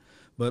 man.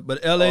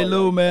 But L.A.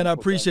 Lou, man, I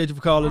appreciate you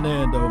for calling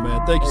in, though,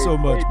 man. Thank you so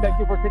much, man. Thank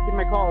you for taking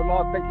my call,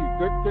 Law. Thank you.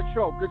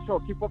 Good show.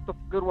 Keep up the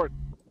good work.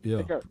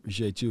 Yeah,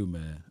 appreciate you,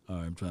 man. All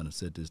right, I'm trying to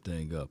set this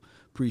thing up.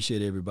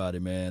 Appreciate everybody,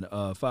 man.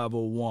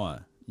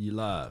 501, you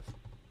live.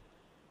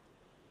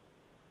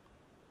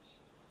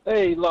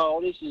 Hey, Law,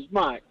 this is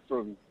Mike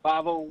from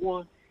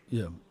 501.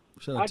 Yeah,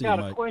 shout out I to got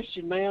you, a Mike.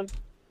 question, man.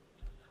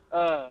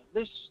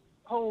 This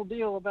whole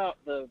deal about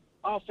the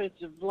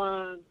offensive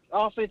line,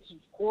 offensive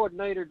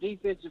coordinator,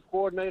 defensive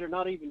coordinator,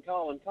 not even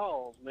calling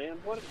calls, man.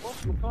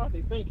 What's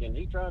McCarthy thinking?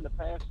 He trying to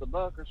pass the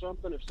buck or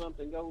something if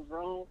something goes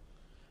wrong?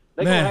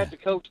 They're going to have to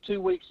coach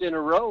 2 weeks in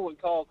a row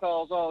and call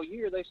calls all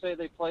year. They say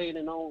they're playing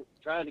and on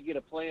trying to get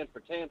a plan for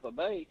Tampa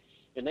Bay,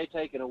 and they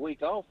taking a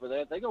week off for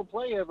that. They're going to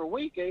play every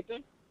week, ain't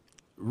they?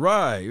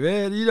 Right,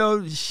 man. You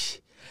know,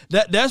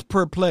 that's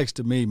perplexed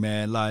to me,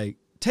 man. Like,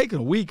 taking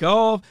a week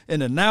off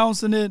and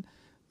announcing it.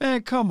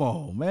 Man, come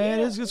on, man.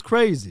 It's just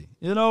crazy.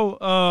 You know,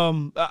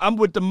 I'm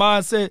with the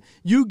mindset,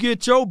 you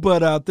get your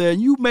butt out there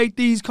and you make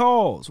these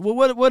calls. Well,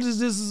 what is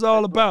this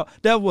all about?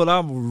 That's what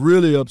I'm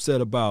really upset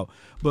about.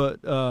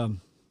 But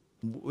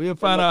we'll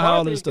find out how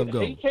all this stuff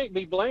goes. He can't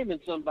be blaming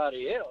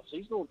somebody else.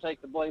 He's going to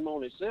take the blame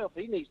on himself.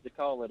 He needs to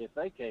call it if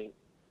they can't.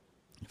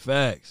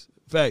 Facts.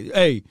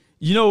 Hey,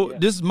 you know,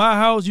 this is my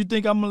house. You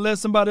think I'm going to let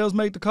somebody else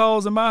make the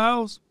calls in my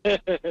house?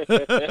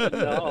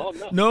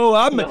 No,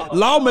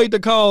 Law make the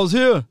calls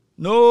here.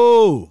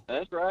 No.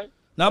 That's right.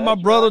 Not my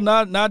brother,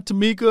 not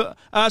Tamika,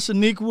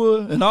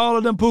 Ashaniqua, and all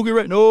of them Pookie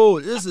Ray. No,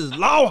 this is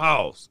Law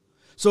House.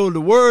 So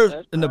the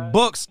word and the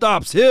buck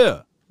stops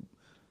here.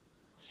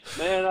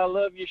 Man, I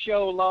love your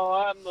show,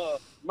 Law. I'm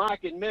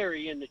Mike and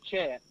Mary in the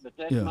chat, but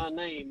that's my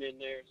name in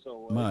there.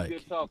 So Mike.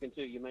 It's good talking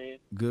to you, man.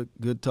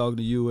 Good talking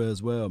to you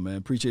as well, man.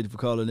 Appreciate you for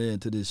calling in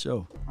to this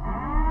show.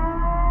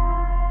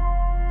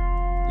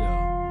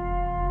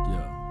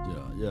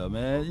 Yeah,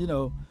 man. You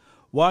know,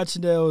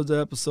 watching those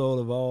episode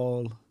of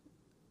All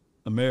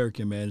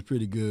American, man, is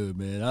pretty good,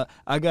 man.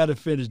 I got to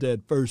finish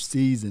that first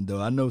season,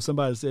 though. I know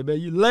somebody said, man,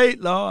 you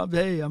late, Lord.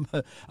 Hey, I'm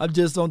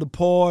just on the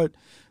part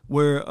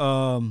where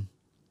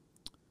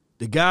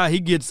the guy, he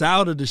gets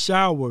out of the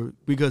shower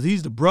because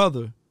he's the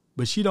brother,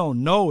 but she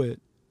don't know it.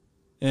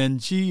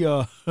 And she,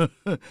 the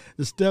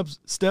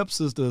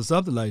stepsister or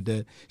something like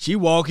that, she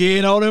walk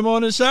in on him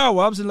on the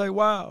shower. I'm just like,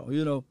 wow,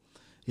 you know,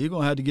 he's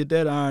going to have to get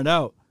that ironed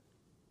out.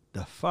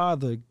 The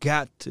father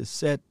got to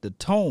set the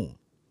tone.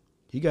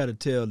 He got to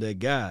tell that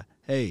guy,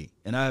 hey,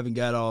 and I haven't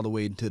got all the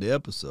way into the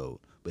episode,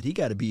 but he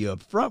got to be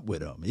up front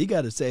with him. He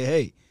got to say,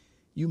 hey,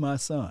 you my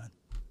son.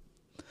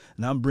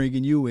 And I'm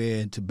bringing you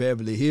in to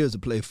Beverly Hills to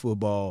play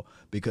football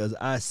because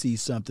I see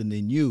something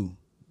in you.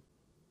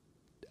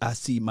 I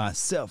see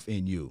myself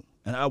in you,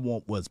 and I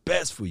want what's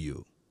best for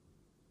you.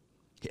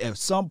 At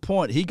some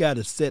point, he got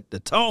to set the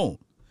tone.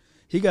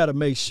 He got to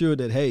make sure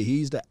that, hey,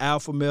 he's the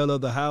alpha male of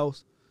the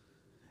house.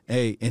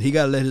 Hey, and he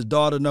got to let his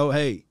daughter know,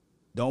 hey,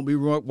 don't be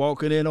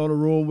walking in on a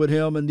room with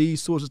him and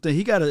these sorts of things.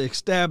 He got to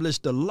establish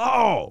the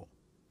law.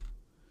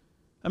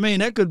 I mean,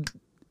 that could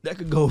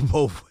go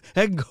both.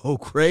 That can go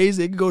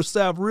crazy. It can go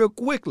south real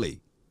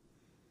quickly.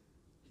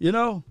 You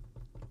know?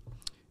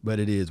 But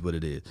it is what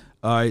it is.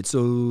 All right, so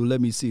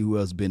let me see who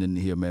else been in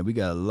here, man. We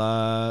got a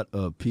lot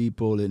of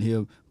people in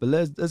here. But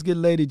let's get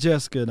Lady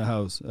Jessica in the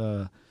house.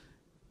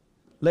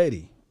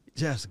 Lady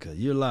Jessica,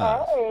 you're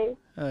live. Hey.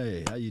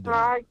 Hey, how you doing?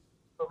 Hi.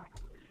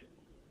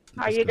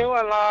 How you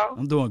doing, Law?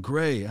 I'm doing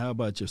great. How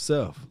about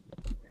yourself?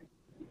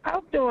 I'm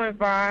doing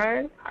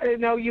fine. I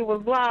didn't know you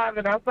was live,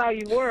 and I saw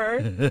you were.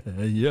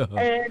 Yeah.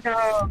 And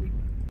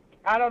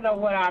I don't know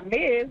what I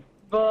missed,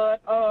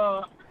 but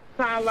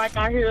sounds like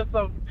I hear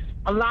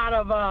a lot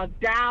of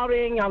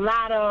doubting, a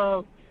lot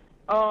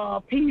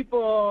of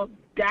people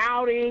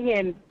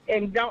doubting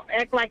and don't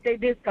act like they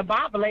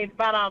discombobulated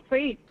about our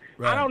team.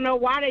 Right. I don't know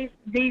why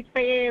these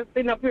fans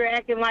sitting up here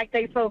acting like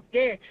they so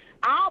scared.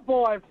 Our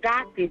boys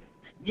got this.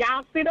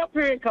 Y'all sit up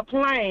here and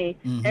complain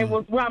and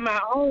was talking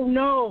about, oh,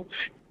 no,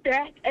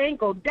 that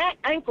ankle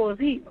is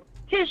healed.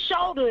 His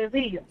shoulder is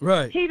healed.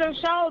 Right. He done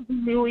showed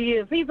you who he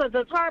is. He's a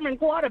determined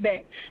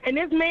quarterback. And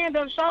this man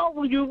done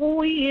showed you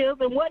who he is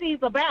and what he's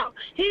about.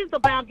 He's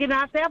about getting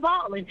out there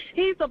balling.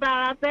 He's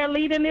about out there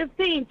leading his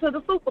team to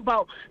the Super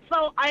Bowl.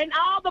 So, and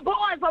all the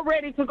boys are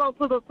ready to go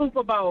to the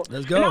Super Bowl.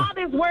 Let's go. And all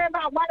this worry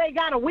about why they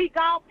got a week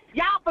off,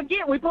 y'all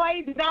forget we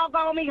played the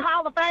doggone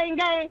Hall of Fame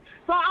game.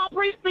 So our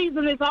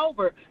preseason is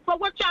over. So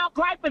what y'all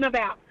griping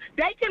about?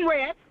 They can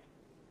rest.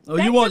 Oh,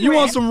 you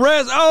want some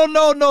rest?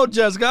 Oh, no,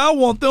 Jessica. I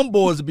want them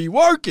boys to be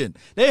working.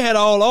 They had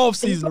all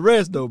off-season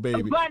rest, though,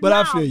 baby. But no,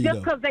 I feel you, just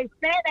though. because they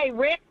said they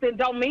rested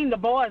don't mean the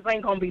boys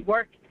ain't going to be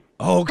working.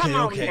 Okay.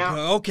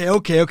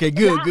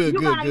 Good.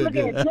 Just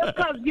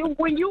because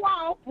when you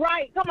off,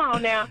 right, come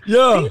on now.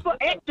 Yeah. People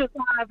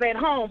exercise at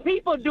home.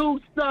 People do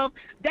stuff.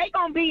 They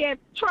going to be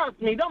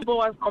trust me, them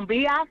boys going to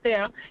be out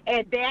there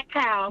at that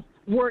house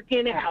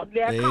working out.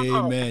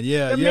 Amen.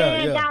 Yeah, the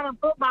man got a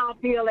football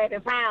field at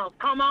his house.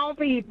 Come on,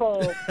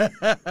 people.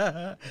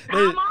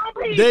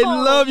 They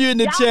love you in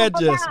the chat,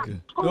 Jessica.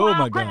 Oh,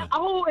 my God.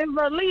 Who is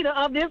the leader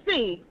of this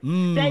team?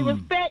 They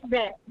respect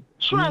that.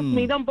 Trust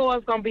me, them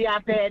boys going to be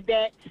out there at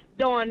that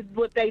doing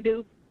what they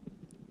do.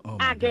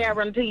 I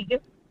guarantee you.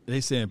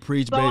 They saying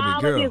preach, so baby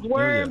girl. So all of this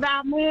worry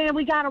about, man,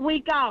 we got a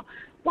week off.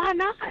 Why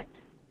not?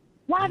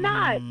 Why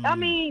not? I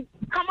mean,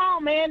 come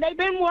on, man. They've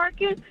been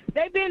working.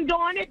 They've been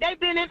doing it. They've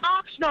been in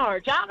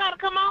Oxnard. Y'all got to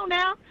come on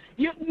now.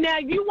 You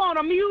want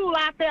a mule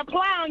out there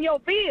plowing your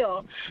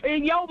field,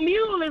 and your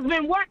mule has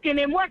been working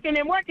and working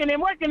and working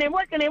and working and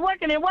working and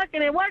working and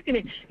working and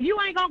working. You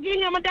ain't going to give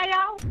him a day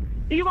off?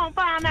 You going to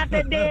find out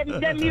that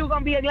that mule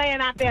going to be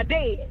laying out there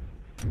dead.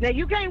 Now,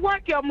 you can't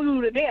work your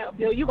mule to death.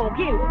 You going to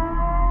kill it.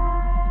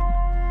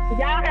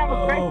 Y'all have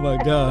a great Oh, my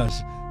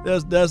gosh.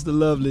 That's the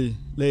lovely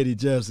Lady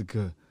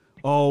Jessica.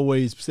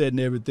 Always setting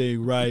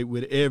everything right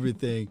with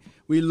everything.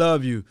 We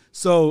love you.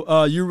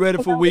 So you ready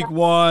for week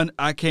one?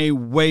 I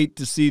can't wait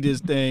to see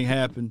this thing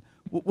happen.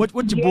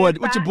 What's your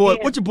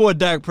boy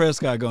Dak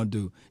Prescott gonna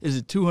do? Is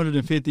it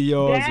 250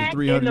 yards or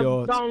 300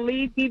 yards? Gonna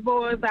leave these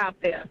boys out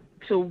there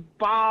to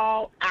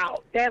ball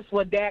out. That's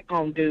what Dak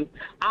gonna do.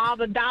 All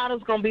the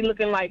daughters gonna be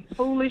looking like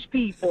foolish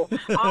people.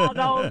 All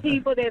those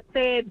people that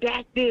said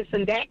Dak this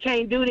and Dak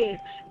can't do this.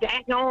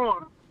 Dak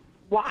on.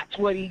 Watch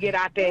what he get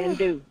out there and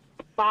do.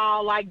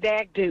 Ball like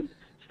Dak do.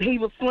 He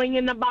was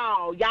slinging the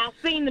ball. Y'all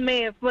seen the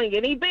man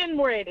slinging. He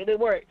been ready to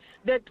work.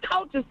 The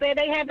coaches said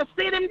they had to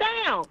sit him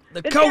down.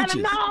 The coaches?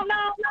 Him,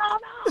 no.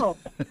 So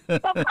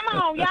come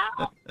on,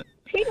 y'all.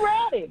 He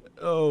ready.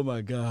 Oh,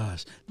 my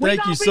gosh.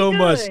 Thank you so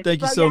much.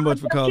 Thank you so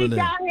much for calling in. Keep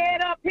y'all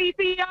head up,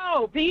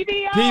 PVO.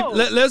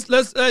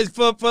 Let's hey,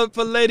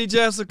 for Lady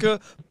Jessica,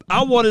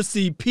 I want to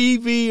see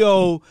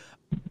PVO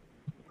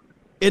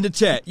in the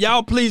chat.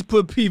 Y'all please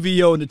put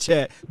PVO in the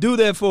chat. Do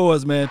that for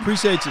us, man.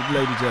 Appreciate you,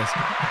 Lady Jessica.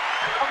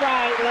 All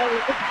right, love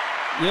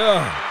you.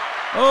 Yeah.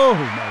 Oh,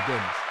 my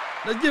goodness.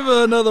 Let's give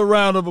her another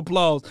round of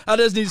applause. I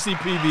just need to see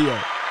PVO.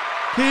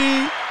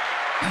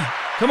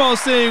 Come on,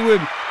 sing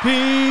with me.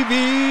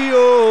 PVO.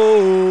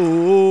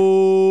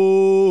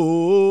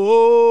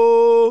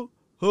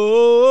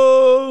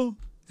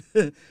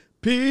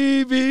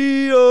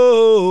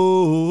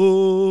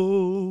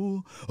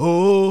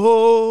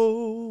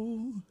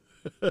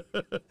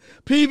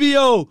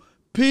 PVO.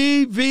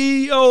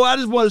 PVO. I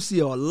just want to see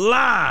a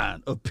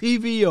line of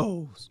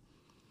PVOs.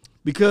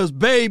 Because,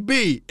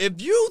 baby,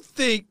 if you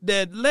think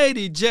that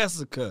Lady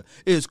Jessica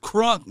is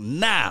crunk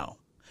now,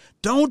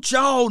 don't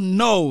y'all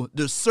know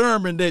the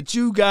sermon that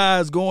you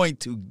guys going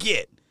to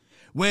get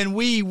when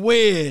we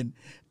win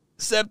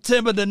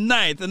September the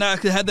 9th and I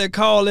had that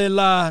call-in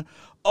line?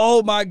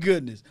 Oh, my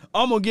goodness.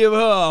 I'm going to give her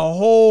a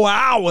whole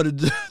hour to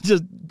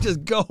just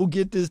go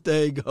get this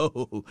thing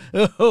go.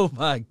 Oh,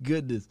 my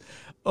goodness.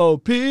 Oh,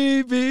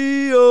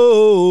 PVO.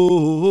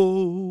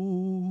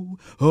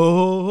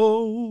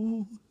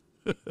 Oh.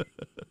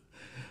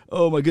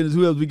 Oh, my goodness.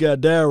 Who else we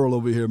got? Daryl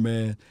over here,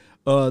 man.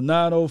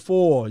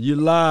 904, you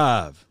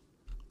live.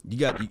 You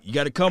got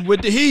to come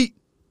with the heat.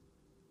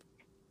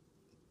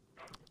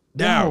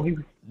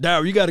 Daryl,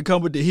 you got to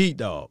come with the heat,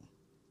 dog.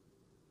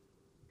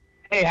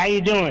 Hey, how you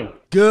doing?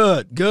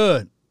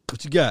 Good.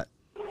 What you got?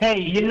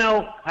 Hey,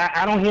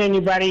 I don't hear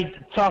anybody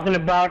talking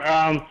about,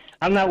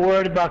 I'm not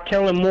worried about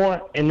Kellen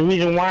Moore, and the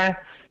reason why,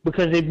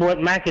 because they brought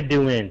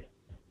McAdoo in.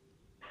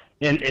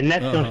 And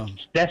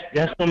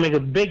that's gonna make a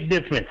big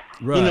difference.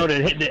 Right.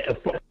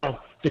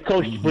 The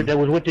coach that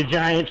was with the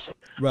Giants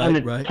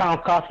under Tom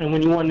Coughlin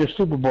when he won the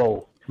Super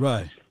Bowl.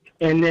 Right.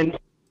 And then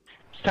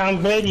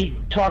Tom Brady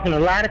talking a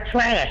lot of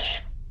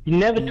trash. He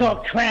never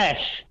talked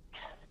trash.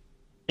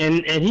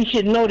 And he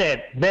should know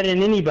that better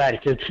than anybody,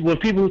 because when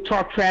people who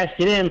talk trash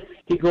to them,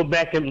 he go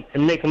back and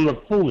make them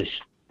look foolish.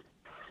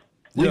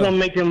 We're gonna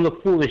make them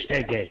look foolish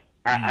that day.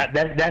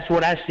 That's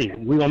what I see.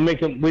 We're gonna make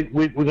them.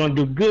 We're gonna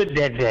do good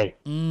that day,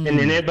 and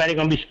then everybody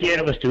gonna be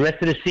scared of us the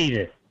rest of the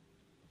season.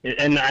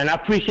 And I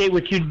appreciate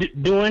what you're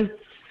doing.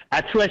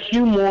 I trust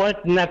you more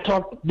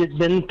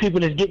than people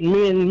that's getting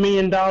 $1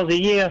 million a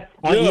year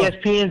on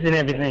ESPNs and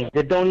everything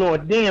that don't know a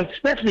damn.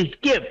 Especially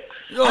Skip.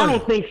 I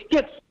don't think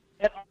Skip.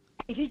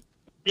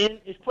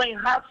 Is playing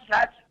hot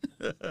shots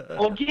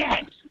or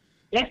jacks.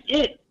 That's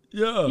it.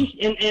 Yeah.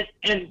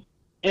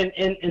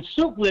 And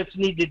Soup Lips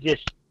need to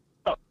just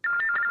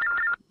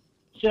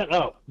shut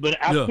up. But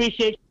I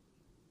appreciate.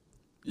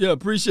 Yeah,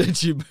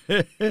 appreciate you,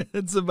 man.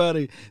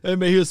 Somebody, hey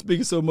man, he was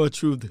speaking so much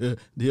truth.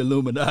 The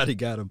Illuminati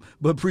got him,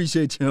 but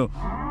appreciate you.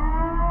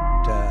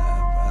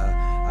 I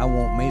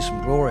want me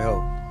some glory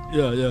hole.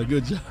 Yeah,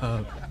 good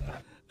job.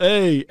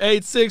 Hey,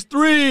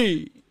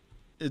 863.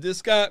 Is this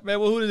Scott, man?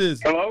 Well, who is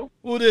this? Hello?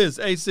 Who this?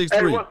 863.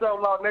 Hey, what's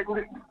up, Law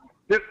Nigga?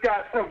 This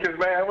Scott Simpkins,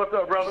 man. What's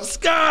up, brother?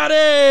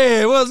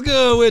 Scotty! What's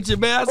good with you,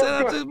 man? I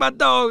said, this is my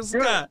dog,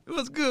 Scott.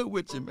 What's good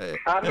with you, man?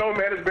 I know,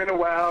 man, it's been a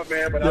while,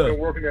 man, but I've been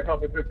working at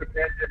Humble since the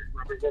pandemic,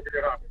 bro. I've been working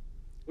at Humble.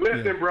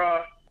 Listen,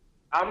 bro,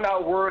 I'm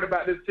not worried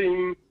about this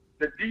team.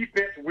 The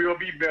defense will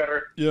be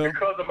better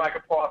because of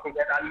Michael Parsons,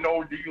 and I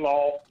know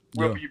D-Law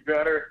will be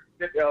better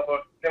than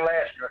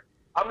last year.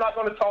 I'm not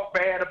going to talk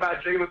bad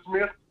about Jalen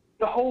Smith.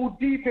 The whole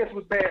defense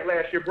was bad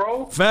last year,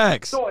 bro.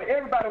 Facts. So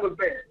everybody was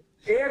bad.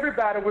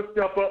 Everybody would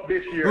step up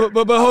this year.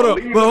 But hold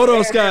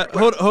on, Scott.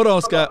 Hold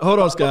on, Scott.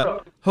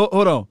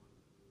 Hold on.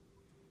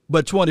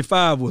 But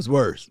 25 was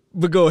worse.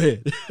 But go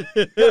ahead.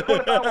 25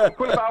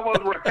 was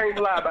worse. Can't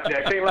lie about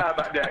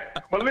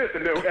that. But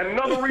listen, dude, and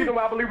another reason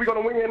why I believe we're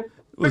going to win,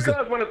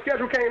 because when the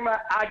schedule came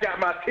out, I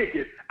got my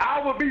ticket. I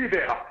will be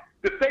there.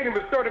 The stadium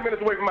is 30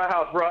 minutes away from my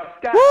house, bro.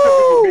 Scott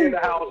will be in the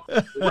house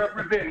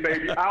representing,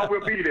 baby. I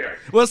will be there.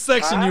 What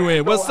section you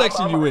in? What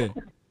section you in?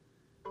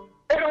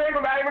 I ain't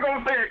even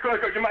gonna say it because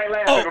you might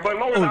laugh at it, but as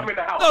long as I'm in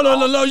the house.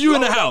 No, you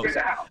in the house.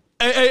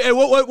 Hey,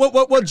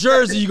 what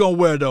jersey you gonna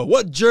wear though?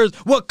 What jersey?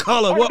 What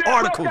color? What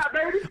articles?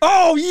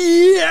 Oh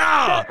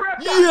yeah.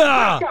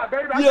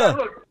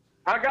 Look,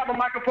 I got my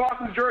Michael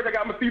Parsons jersey. I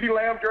got my CeeDee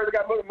Lamb jersey. I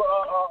got my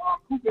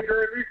Cooper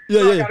jersey.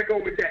 I gotta go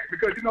with that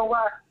because you know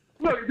why?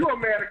 Look, you're a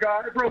man of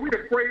God, bro. We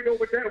done prayed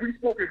over that. We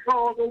spoke in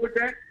tongues over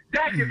that.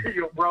 Dak is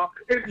healed, bro.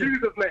 In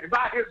Jesus' name,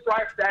 by His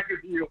stripes, Dak is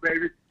healed,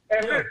 baby.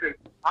 And listen,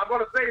 I'm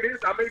going to say this.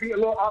 I may be a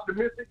little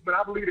optimistic, but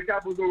I believe the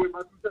Cowboys will win my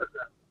 2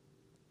 touchdowns.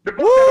 The Bucs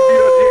got to beat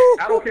us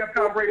yet. I don't care if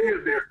Tom Brady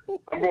is there.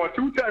 I'm going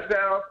 2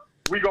 touchdowns.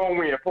 We going to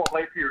win, point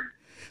blank period.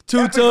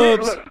 2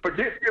 tubs.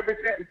 Forget Skip and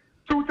Shannon.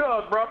 2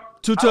 tubs, bro.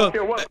 2 tubs. I don't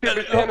care what Skip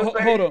and Shannon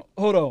say.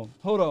 Hold on.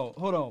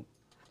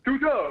 2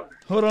 tubs.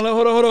 Hold on.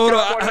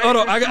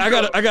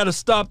 I gotta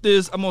stop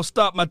this. I'm gonna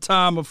stop my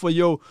timer for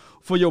your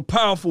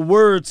powerful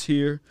words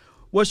here.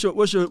 What's your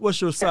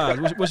size?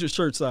 What's your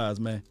shirt size,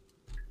 man?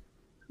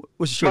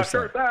 What's your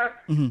shirt size?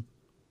 Mm-hmm.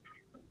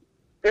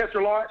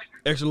 Extra large.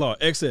 Extra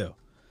large. XL.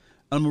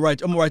 I'm gonna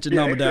write your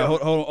number down.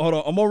 Hold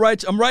on.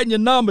 I'm writing your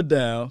number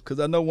down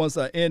because I know once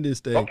I end this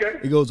thing,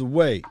 it goes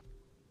away.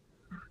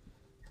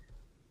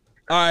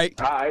 All right.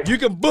 You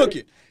can book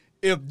it.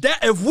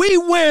 If we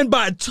win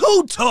by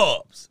 2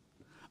 tubs,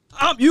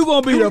 you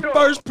gonna be the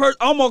first person.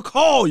 I'm gonna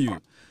call you.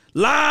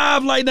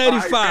 Live like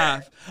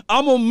 95.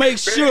 I'm going to make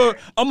sure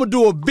I'm going to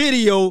do a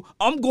video.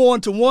 I'm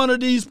going to one of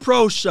these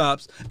pro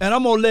shops, and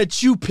I'm going to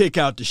let you pick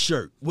out the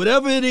shirt.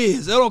 Whatever it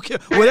is. I don't care.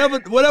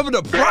 Whatever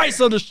the price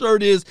of the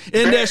shirt is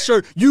in that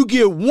shirt, you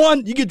get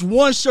one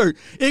shirt.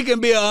 It can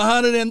be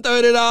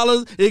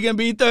 $130. It can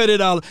be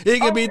 $30. It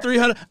can be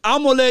 $300.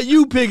 I'm going to let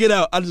you pick it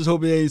out. I just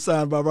hope it ain't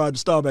signed by Roger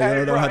Staubach. I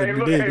don't know how to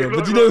do it,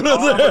 but you know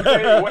what I'm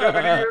saying? Whatever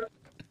it is,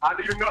 I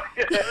do know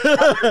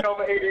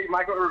number 88,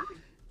 Michael Irvin.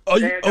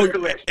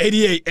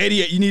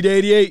 88. You need the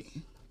 88?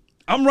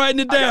 I'm writing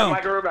it down. I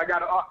got Michael Irvin. I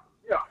got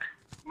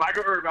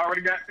Michael Irvin. I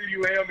already got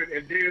CeeDee Lamb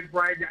and Dennis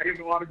Bryant got him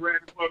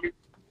autograph for me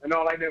and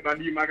all like that. But I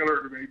need Michael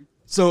Irvin, baby.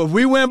 So if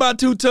we win by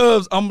 2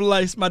 tubs, I'm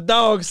like my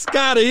dog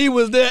Scotty. He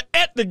was there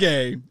at the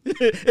game,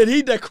 and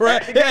he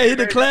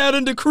declared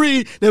and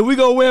decreed that we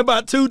gonna win by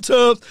 2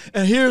 tubs.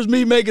 And here's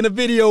me making a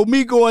video,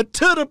 me going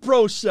to the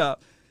pro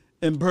shop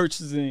and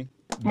purchasing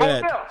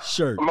that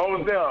shirt.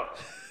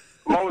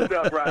 Most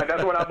up, right?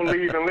 That's what I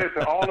believe. And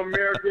listen,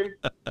 All-American.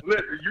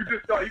 Listen, you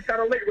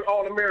kind of late with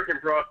All-American,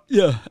 bro.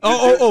 Yeah.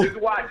 Just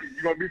watch it.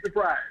 You're gonna be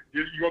surprised.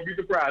 You're gonna be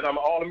surprised. I'm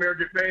an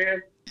All-American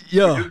fan.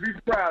 Yeah. Just be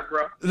surprised,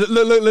 bro.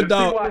 Look,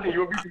 dog. Keep watching.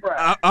 You'll be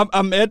surprised.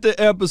 I'm at the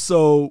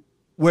episode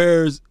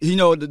where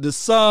the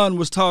son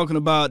was talking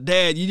about,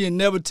 Dad, you didn't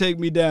never take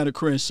me down to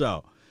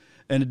Crenshaw.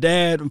 And the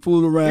dad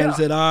fooled around and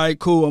said, all right,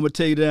 cool, I'm going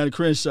to take you down to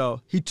Crenshaw.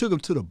 He took him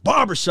to the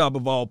barbershop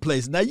of all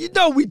places. Now,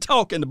 we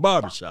talk in the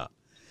barbershop.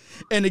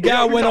 And the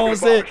guy went on and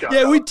said,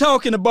 we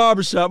talk in the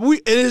barbershop.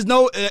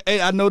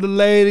 I know the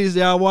ladies,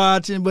 y'all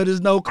watching, but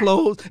there's no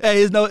clothes.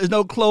 Hey, there's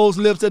no closed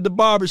lips at the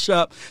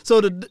barbershop.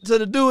 So the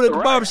dude at the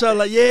barbershop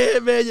like, yeah,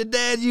 man, your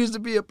dad used to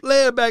be a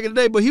player back in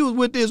the day, but he was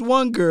with this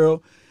one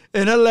girl,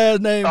 and her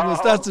last name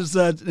was such and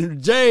such,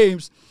 and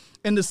James.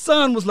 And the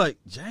son was like,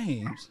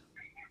 James?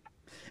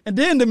 And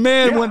then the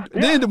man went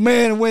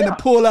to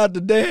pull out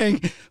the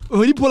dang.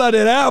 When he pulled out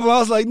that album, I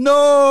was like,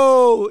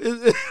 no. He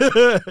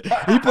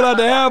pulled out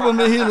the album,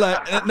 and he's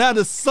like, now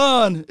the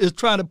son is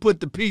trying to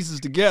put the pieces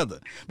together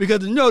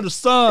because the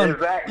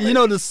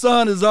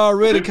son is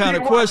already kind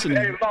of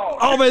questioning.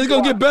 Oh man, it's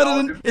gonna get better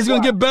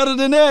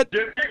than that.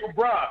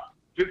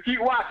 Just keep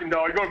watching,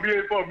 dog. You're gonna be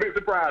in for a big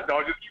surprise,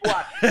 dog. Just keep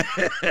watching.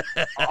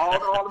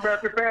 all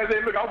American fans,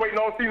 look, I'm waiting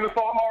on season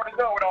 4. I'm already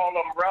done with all of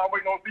them, bro. I'm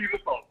waiting on season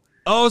 4.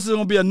 Oh, it's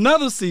gonna be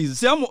another season.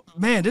 See,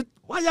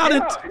 why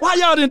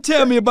y'all didn't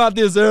tell me about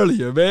this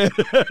earlier, man?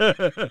 Hey,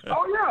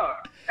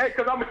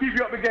 because I'm gonna keep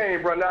you up the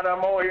game, bro. Now that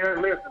I'm on here,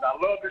 listen, I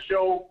love the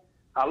show.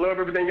 I love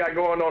everything you got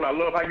going on. I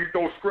love how you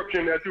throw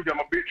scripture in there too. 'Cause I'm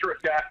a big church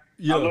guy.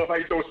 I love how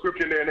you throw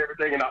scripture in there and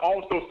everything. And I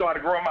also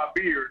started growing my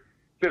beard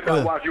since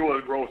I watched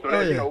yours grow.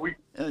 So we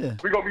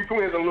gonna be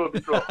twins in a little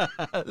bit. So.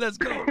 Let's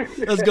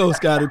go,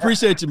 Scotty.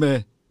 Appreciate you,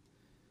 man.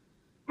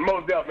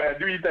 Most definitely, man.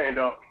 Do your thing,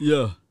 dog.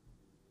 Yeah.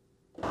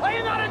 Are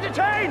you not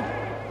entertained?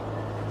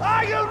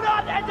 Are you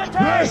not entertained?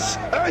 Yes.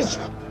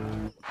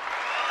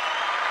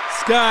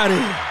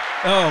 Scotty.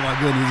 Oh, my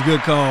goodness.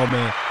 Good call,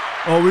 man.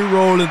 Oh, we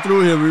rolling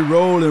through here. We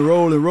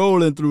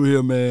rolling through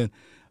here, man.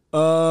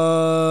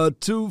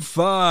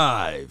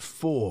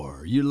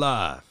 254. You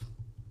live.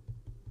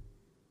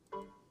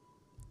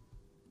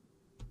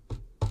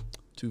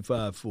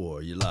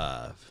 254. You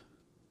live.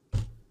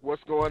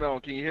 What's going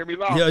on? Can you hear me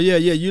loud? Yeah.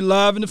 You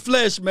live in the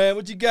flesh, man.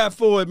 What you got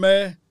for it,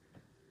 man?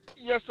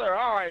 Yes, sir.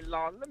 All right,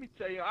 Lon. Let me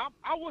tell you,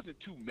 I wasn't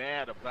too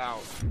mad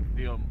about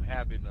them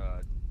having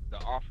the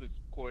offensive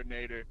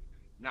coordinator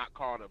not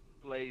call the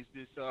plays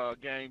this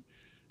game.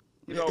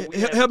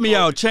 Help me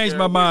out. Change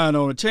my mind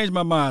on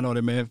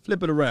it, man.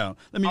 Flip it around.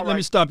 Let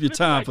me stop your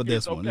time for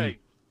this one. Okay.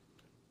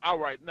 All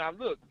right. Now,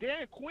 look,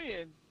 Dan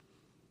Quinn,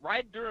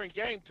 right during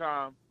game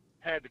time,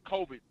 had the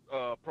COVID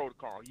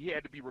protocol. He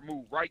had to be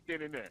removed right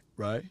then and there.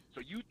 Right.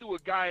 So you threw a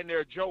guy in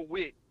there, Joe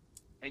Witt,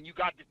 and you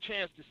got the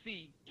chance to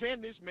see, can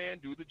this man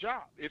do the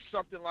job if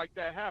something like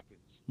that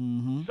happens?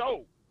 Mm-hmm.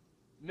 So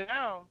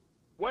now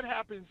what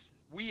happens,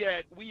 we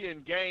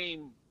in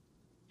game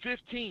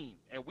 15,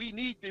 and we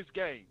need this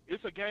game.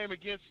 It's a game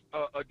against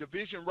a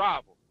division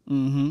rival.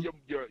 Mm-hmm.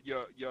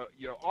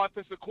 Your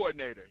offensive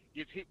coordinator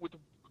gets hit with the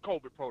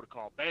COVID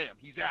protocol. Bam,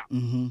 he's out.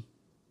 Mm-hmm.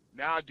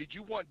 Now, did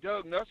you want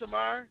Doug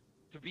Nussmeier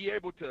to be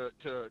able to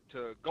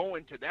go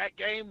into that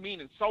game,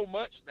 meaning so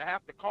much to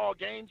have to call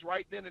games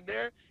right then and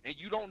there, and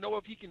you don't know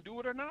if he can do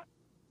it or not?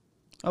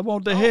 I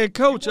want the head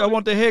coach. I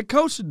want the head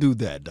coach to do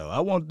that, though. I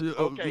want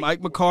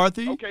Mike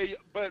McCarthy. Okay,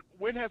 but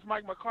when has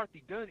Mike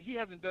McCarthy done? He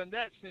hasn't done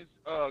that since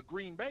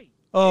Green Bay.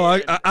 Oh,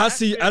 I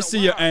see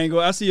your angle.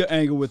 I see your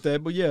angle with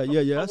that. But yeah.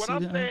 So what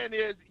I'm saying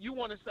is, you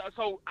want to.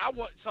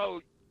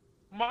 So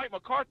Mike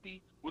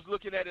McCarthy was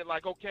looking at it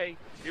like, okay,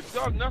 if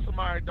Doug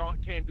Nussmeier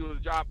can't do the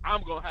job,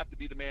 I'm gonna have to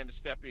be the man to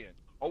step in.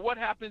 Or what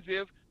happens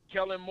if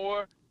Kellen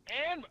Moore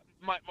and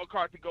Mike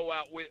McCarthy go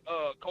out with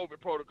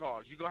COVID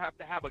protocols? You're gonna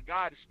have a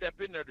guy to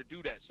step in there to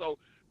do that. So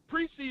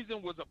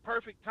preseason was a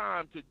perfect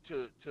time to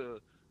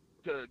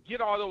get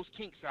all those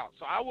kinks out.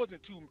 So I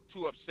wasn't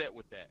too upset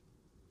with that.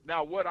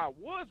 Now what I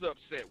was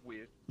upset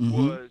with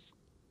was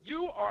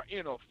you are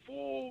in a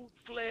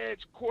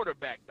full-fledged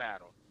quarterback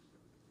battle.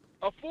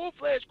 a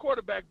full-fledged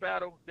quarterback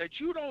battle that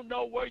you don't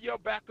know who your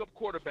backup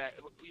quarterback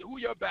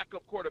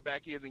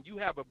is, and you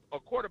have a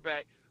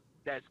quarterback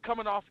that's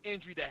coming off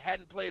injury that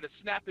hadn't played a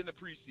snap in the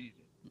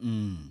preseason,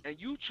 and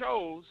you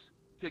chose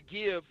to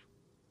give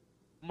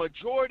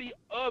majority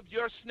of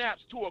your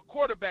snaps to a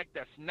quarterback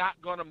that's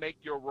not going to make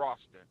your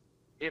roster.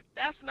 If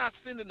that's not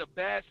sending a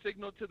bad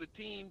signal to the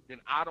team, then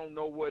I don't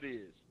know what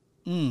is.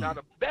 Now,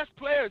 the best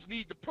players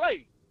need to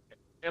play.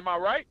 Am I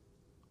right?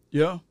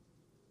 Yeah.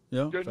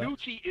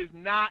 DiNucci is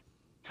not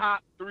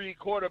top 3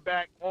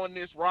 quarterback on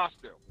this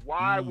roster.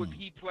 Why was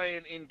he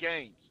playing in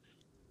games?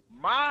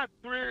 My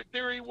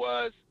theory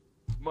was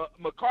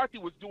McCarthy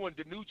was doing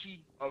DiNucci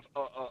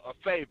a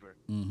favor.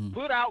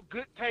 Put out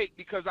good tape,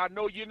 because I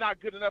know you're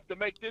not good enough to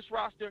make this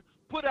roster.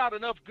 Put out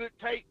enough good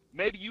tape,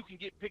 maybe you can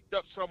get picked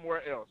up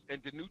somewhere else.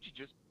 And DiNucci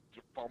just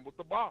fumbled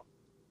the ball.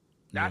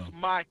 That's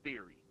my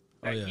theory.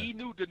 He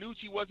knew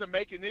DiNucci wasn't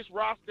making this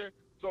roster,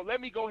 so let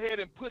me go ahead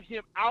and put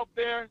him out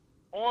there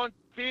on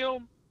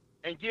film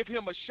and give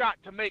him a shot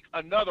to make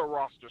another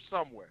roster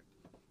somewhere.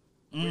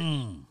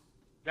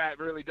 That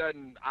really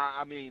doesn't.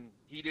 I mean,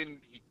 he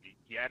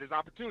had his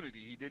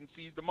opportunity. He didn't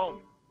seize the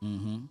moment.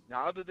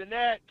 Now, other than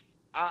that,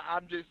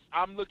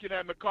 I'm looking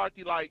at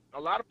McCarthy like a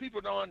lot of people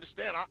don't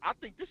understand. I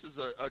think this is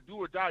a do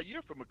or die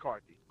year for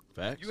McCarthy.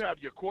 Facts. You have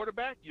your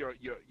quarterback, your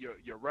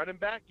running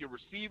back, your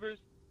receivers.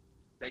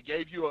 They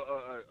gave you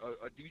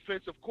a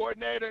defensive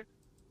coordinator.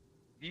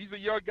 These are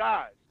your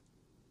guys,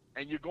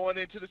 and you're going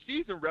into the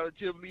season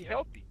relatively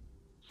healthy.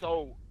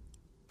 So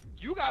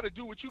you got to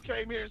do what you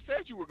came here and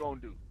said you were going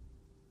to do.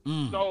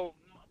 So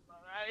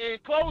in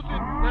closing,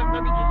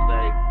 let me just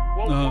say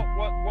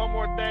one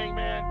more thing,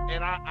 man.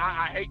 And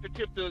I hate to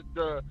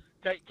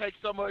take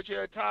so much of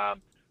your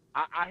time.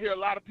 I hear a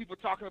lot of people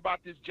talking about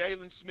this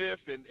Jalen Smith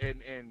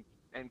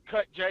and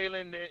cut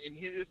Jalen. And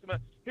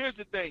here's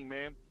the thing,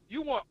 man.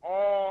 You want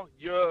all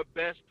your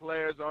best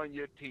players on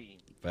your team.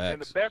 Facts.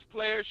 And the best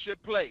players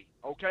should play,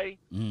 okay?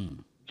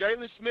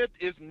 Jalen Smith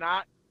is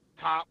not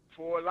top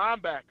 4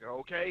 linebacker,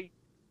 okay?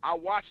 I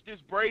watched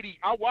Brady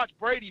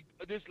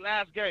this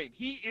last game.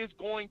 He is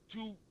going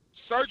to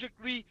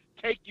surgically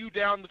take you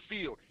down the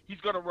field.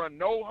 He's going to run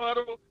no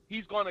huddle.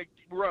 He's going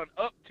to run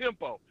up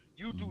tempo.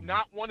 You do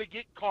not want to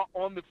get caught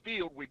on the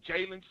field with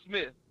Jalen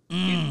Smith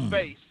in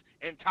space,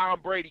 and Tom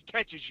Brady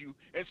catches you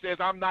and says,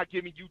 I'm not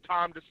giving you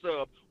time to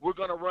sub. We're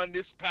going to run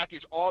this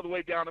package all the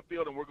way down the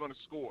field, and we're going to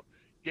score.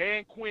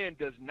 Dan Quinn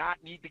does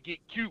not need to get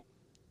cute.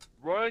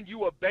 Run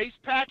you a base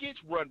package,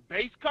 run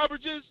base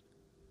coverages,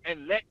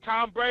 and let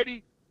Tom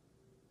Brady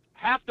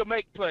have to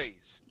make plays.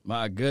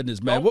 My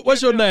goodness, man.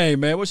 What's your name,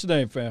 man? What's your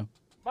name, fam?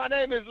 My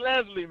name is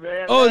Leslie,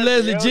 man. Oh,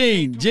 Leslie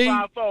Jean.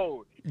 Jean?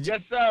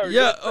 Yes, sir.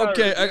 Yeah, yes, sir.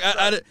 Okay. Yes,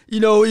 I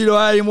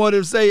I didn't want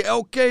to say,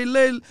 okay,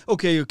 Leslie.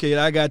 Okay,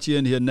 I got you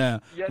in here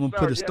now. Yes, I'm going to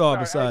put a star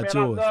beside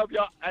yours. I love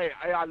y'all. Hey,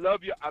 I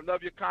love you. I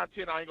love your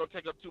content. I ain't going to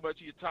take up too much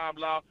of your time,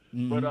 Law.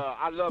 But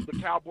I love the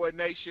Cowboy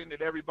Nation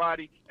and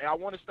everybody. And I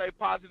want to stay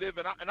positive,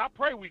 and I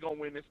pray we going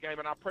to win this game,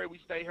 and I pray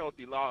we stay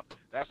healthy, Law.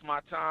 That's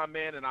my time,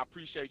 man, and I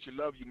appreciate you.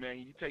 Love you, man.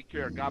 You take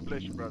care. God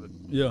bless you, brother.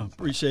 Yeah,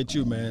 appreciate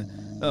you,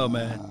 man. Oh,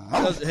 man.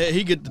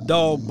 He get the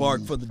dog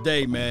bark for the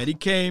day, man. He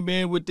came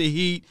in with the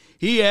heat.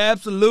 He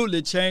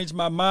absolutely changed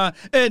my mind.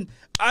 And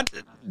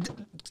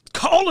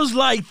callers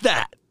like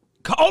that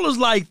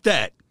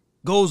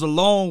goes a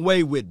long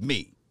way with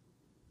me.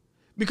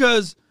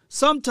 Because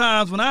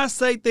sometimes when I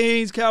say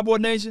things, Cowboy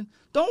Nation,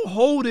 don't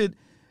hold it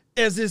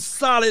as it's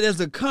solid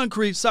as a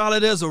concrete,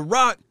 solid as a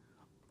rock.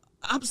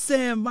 I'm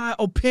saying my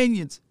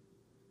opinions.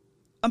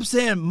 I'm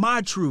saying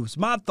my truths,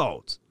 my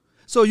thoughts.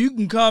 So you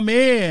can come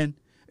in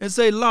and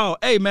say, Law,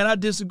 hey, man, I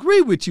disagree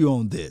with you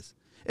on this.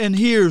 And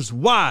here's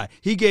why.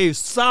 He gave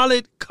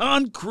solid,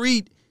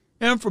 concrete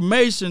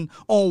information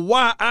on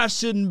why I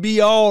shouldn't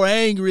be all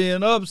angry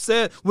and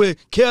upset with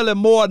Kellen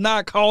Moore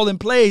not calling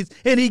plays.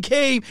 And he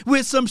came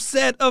with some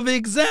set of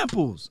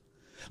examples.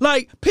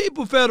 Like,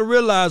 people fail to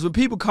realize when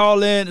people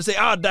call in and say,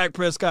 Dak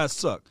Prescott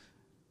sucked.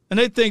 And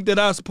they think that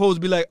I'm supposed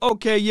to be like,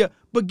 okay, yeah,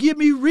 but give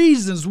me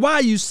reasons why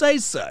you say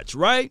such,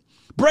 right?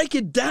 Break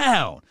it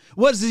down.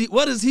 What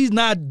is he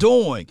not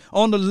doing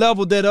on the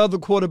level that other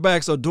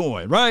quarterbacks are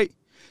doing, right?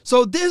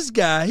 So this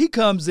guy, he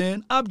comes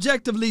in,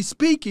 objectively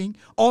speaking,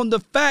 on the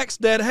facts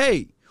that,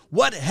 hey,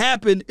 what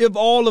happened if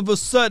all of a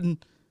sudden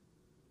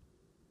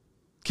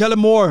Kellen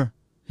Moore,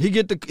 he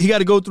got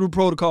to go through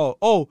protocol.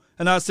 Oh,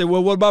 and I said,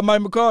 well, what about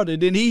Mike McCarthy?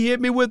 Then he hit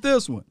me with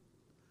this one.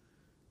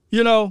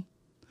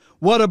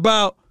 What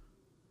about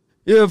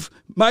if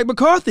Mike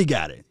McCarthy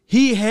got it?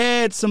 He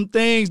had some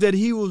things that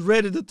he was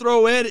ready to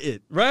throw at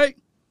it, right?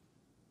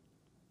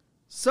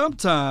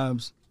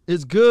 Sometimes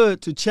it's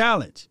good to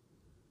challenge.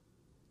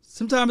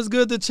 Sometimes it's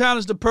good to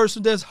challenge the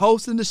person that's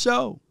hosting the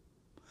show.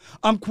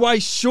 I'm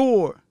quite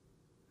sure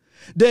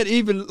that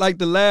even like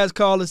the last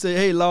caller said,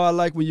 hey, Law, I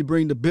like when you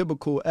bring the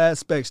biblical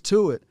aspects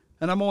to it.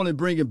 And I'm only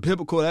bringing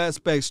biblical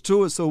aspects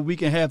to it so we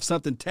can have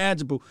something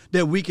tangible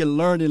that we can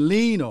learn and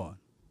lean on.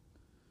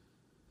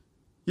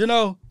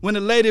 When the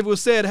lady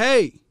was said,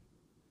 hey,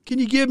 can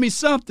you give me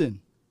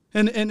something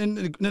And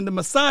the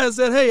Messiah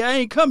said, hey, I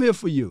ain't come here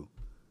for you.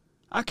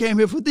 I came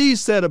here for these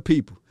set of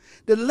people.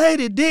 The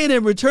lady did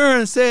in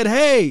return said,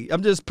 hey,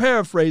 I'm just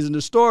paraphrasing the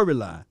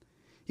storyline.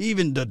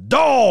 Even the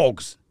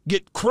dogs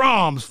get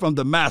crumbs from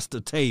the master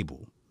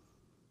table.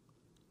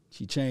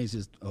 She changed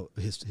his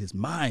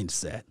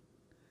mindset.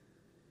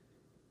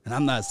 And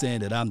I'm not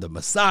saying that I'm the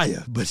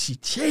Messiah, but she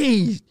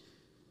changed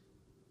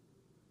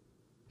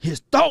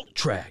his thought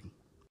track.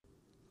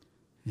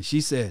 And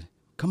she said,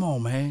 come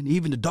on, man,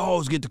 even the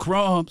dogs get the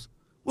crumbs.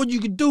 What you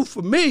can do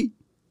for me?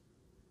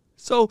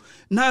 So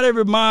not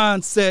every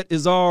mindset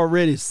is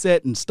already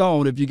set in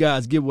stone, if you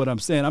guys get what I'm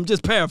saying. I'm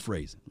just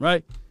paraphrasing,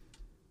 right?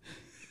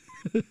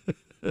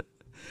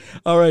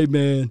 All right,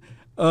 man.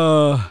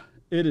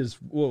 It is,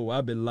 whoa,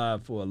 I've been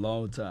live for a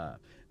long time.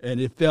 And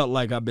it felt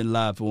like I've been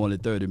live for only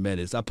 30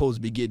 minutes. I'm supposed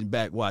to be getting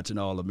back watching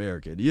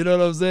All-American. You know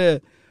what I'm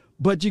saying?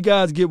 But you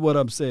guys get what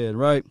I'm saying,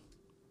 right?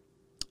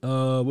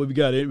 What we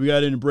got? We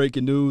got any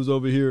breaking news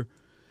over here?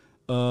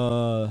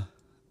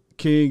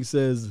 King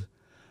says,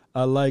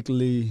 I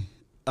really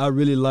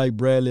like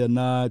Bradley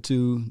Anae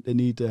too. They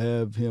need to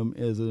have him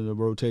as a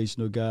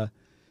rotational guy.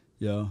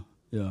 Yeah.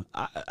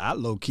 I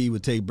low-key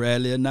would take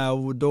Bradley Anae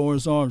over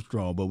Dorrance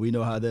Armstrong, but we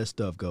know how that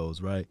stuff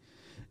goes, right?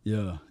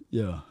 Yeah.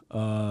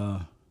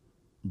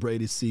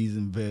 Brady's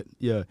seasoned vet.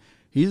 Yeah,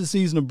 he's a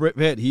seasoned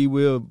vet.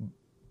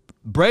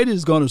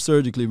 Brady's going to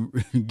surgically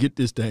get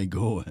this thing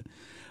going.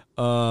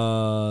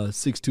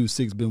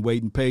 626 been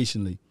waiting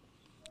patiently.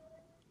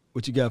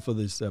 What you got for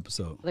this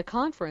episode? The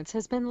conference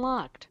has been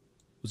locked.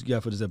 What you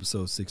got for this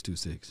episode,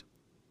 626?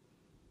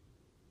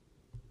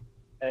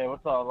 Hey,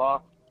 what's up,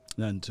 Law?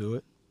 Nothing to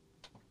it.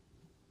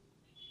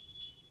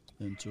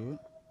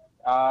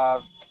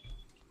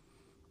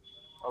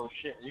 Oh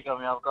shit, you got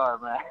me off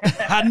guard, man.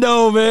 I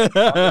know, man.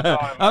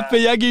 I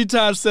feel you. I give you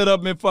time to set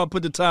up, man, before I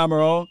put the timer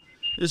on.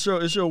 It's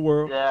your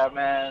world. Yeah,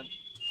 man.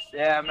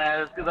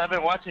 It's because I've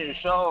been watching your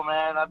show,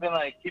 man. I've been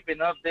like keeping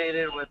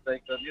updated with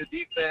like the new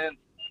defense,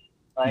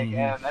 and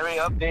every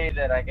update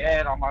that I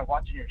get, I'm like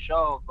watching your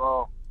show.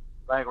 So,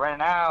 like right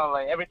now,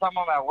 like every time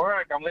I'm at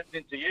work, I'm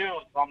listening to you.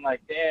 So I'm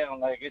like,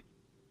 damn, like it's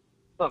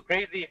so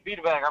crazy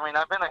feedback. I mean,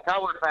 I've been a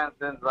Cowboys fan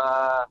since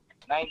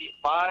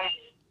 '95.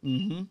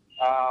 Since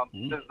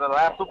the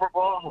last Super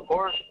Bowl, of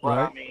course. But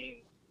right. I mean,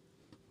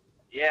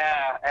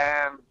 yeah,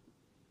 and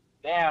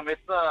damn,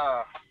 it's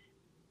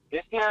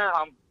this year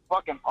I'm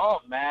fucking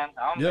pumped, man.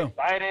 I'm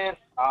excited.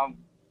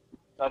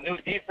 The new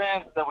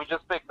defense that we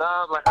just picked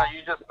up, like how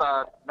you just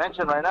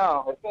mentioned right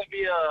now, it's gonna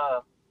be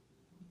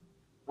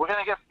we're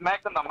gonna get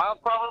smacked in the mouth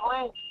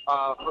probably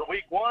for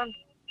week 1,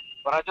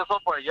 but I just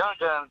hope our young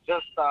guns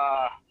just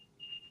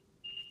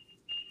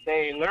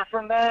they learn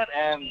from that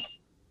and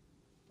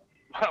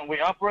we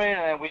operate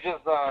and we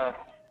just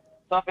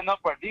toughen up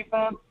our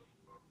defense,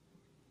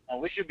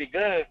 and we should be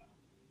good.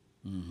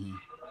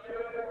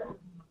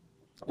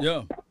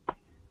 Yeah,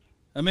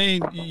 I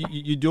mean,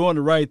 you're doing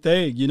the right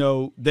thing. You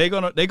know, they're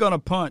gonna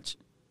punch,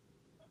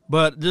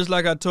 but just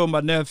like I told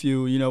my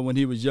nephew, you know, when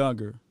he was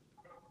younger,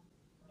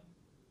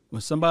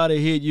 when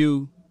somebody hit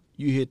you,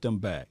 you hit them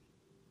back.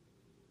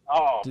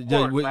 Oh, of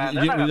course, man.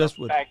 They're not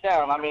gonna back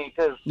down. I mean,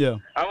 because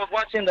I was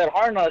watching that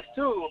Hard Knocks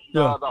too,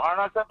 the Hard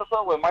Knocks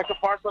episode where Michael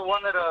Parsons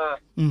wanted to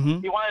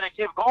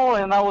keep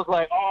going, and I was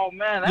like, oh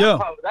man,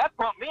 that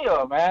pumped me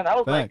up, man. I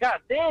was like,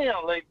 god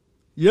damn, like,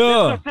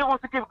 yeah, still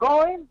wants to keep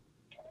going.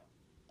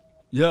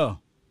 Yeah,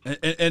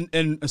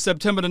 and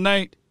September the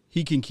 9th,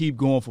 he can keep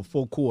going for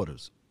 4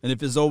 quarters, and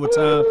if it's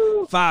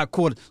overtime, 5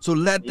 quarters. So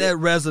let that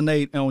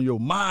resonate on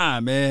your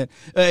mind, man.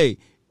 Hey,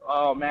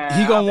 oh man,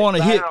 he gonna want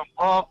to hit.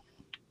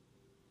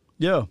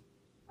 Yeah.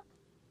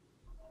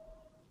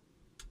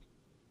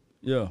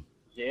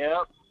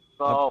 Yep.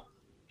 So,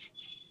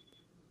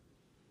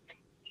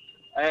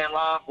 hey,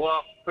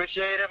 well,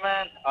 appreciate it,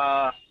 man.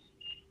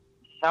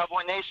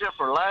 Cowboy Nation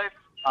for life.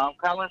 I'm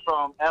calling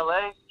from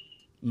LA.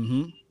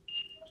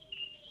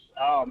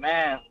 Oh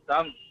man,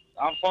 I'm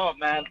pumped,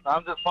 man.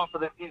 I'm just pumped for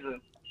this season.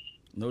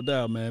 No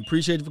doubt, man.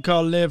 Appreciate you for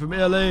calling in from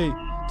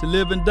LA to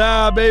live and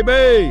die,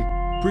 baby.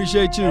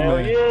 Appreciate you,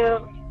 man.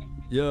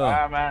 Yeah. All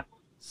right, man.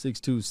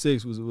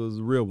 626 was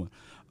a real one.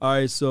 All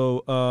right,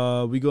 so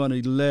we're going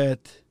to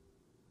let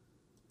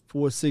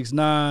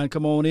 469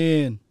 come on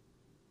in.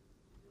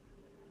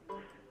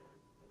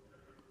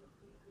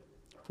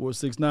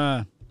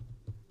 469.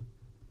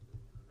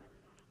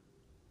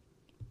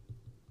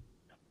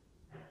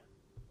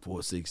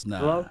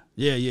 Hello?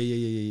 Yeah.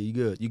 You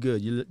good.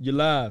 You're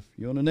live.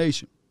 You're on the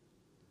Nation.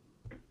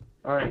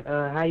 All right.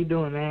 How you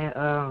doing, man?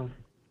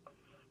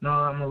 No,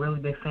 I'm a really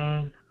big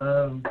fan.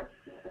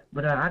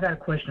 But I got a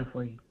question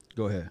for you.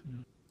 Go ahead.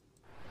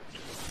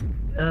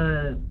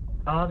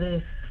 All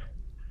this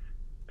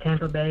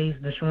Tampa Bay's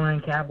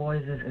destroying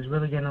Cowboys is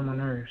really getting on my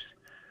nerves.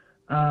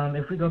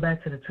 If we go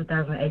back to the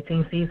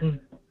 2018 season,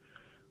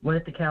 what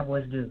did the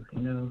Cowboys do? You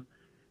know,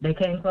 they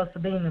came close to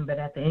beating them, but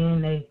at the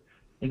end they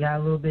got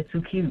a little bit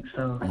too cute.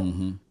 So,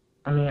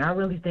 I mean, I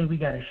really think we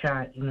got a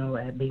shot, you know,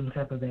 at beating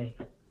Tampa Bay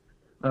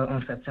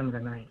on September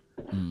the 9th,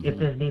 if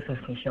this defense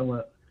can show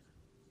up.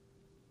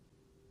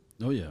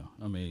 Oh, yeah.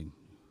 I mean,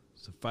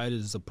 it's a fight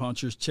is a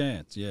puncher's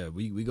chance. Yeah,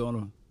 we going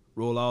to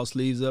roll our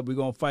sleeves up. We're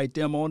going to fight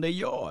them on their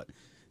yard.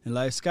 And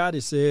like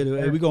Scotty said,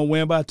 hey, we're going to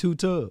win by 2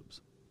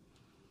 tubs.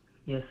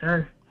 Yes,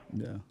 sir.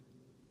 Yeah.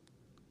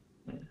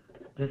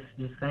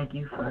 Just thank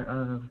you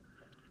for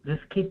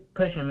just keep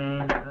pushing,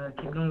 man.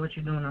 Keep doing what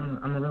you're doing.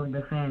 I'm a really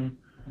big fan.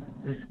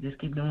 Just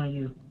keep doing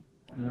you.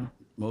 You know?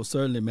 Most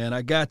certainly, man.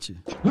 I got you.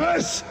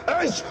 This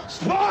is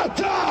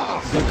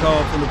Sparta! Good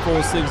call from the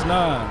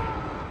 469.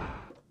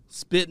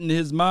 Spitting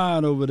his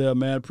mind over there,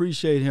 man.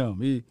 Appreciate him.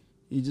 He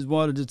just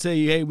wanted to tell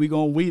you, hey, we're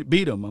going to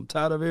beat him. I'm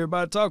tired of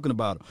everybody talking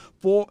about him.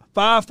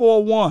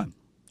 541.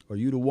 Are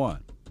you the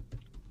one?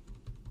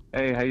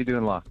 Hey, how you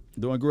doing, Law?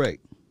 Doing great.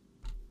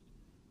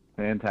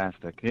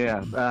 Fantastic.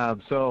 Yeah.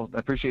 So I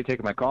appreciate you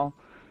taking my call.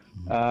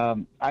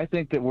 I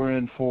think that we're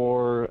in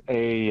for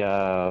a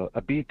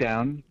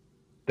beatdown,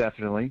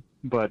 definitely,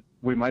 but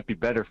we might be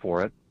better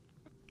for it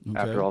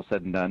after all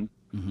said and done.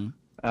 Mm-hmm.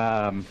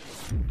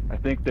 I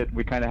think that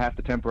we kind of have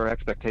to temper our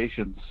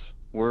expectations.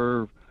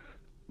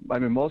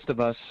 Most of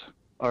us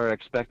are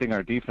expecting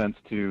our defense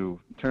to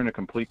turn a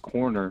complete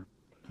corner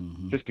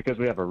just because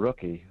we have a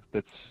rookie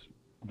that's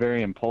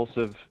very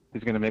impulsive.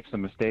 He's going to make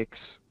some mistakes.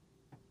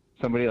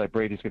 Somebody like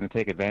Brady's going to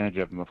take advantage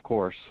of him, of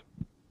course.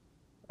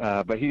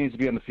 But he needs to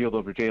be on the field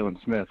over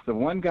Jalen Smith. The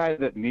one guy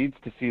that needs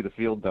to see the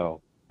field,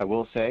 though, I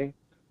will say,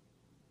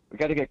 we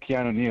got to get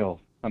Keanu Neal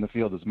on the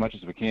field as much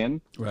as we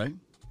can. Right.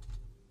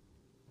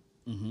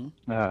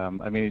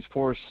 Mm-hmm. He's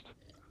forced,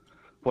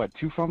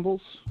 2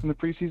 fumbles in the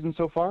preseason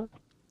so far?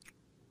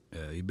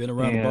 Yeah, he's been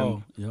around the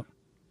ball. Yep.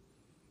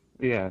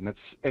 Yeah,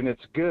 and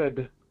it's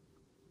good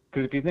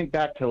because if you think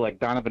back to like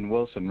Donovan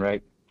Wilson,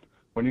 right,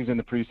 when he was in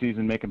the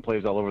preseason making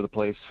plays all over the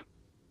place,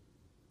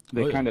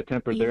 they kind of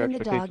tempered their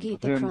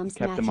expectations with him,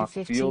 kept him off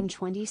the field.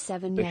 They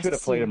should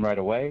have played him right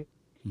away.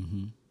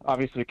 Mm-hmm.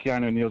 Obviously,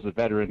 Keanu Neal's a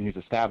veteran; he's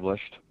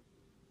established,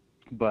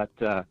 but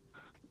that's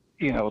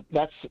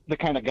the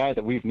kind of guy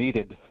that we've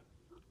needed.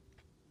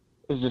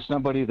 Is just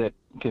somebody that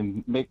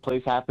can make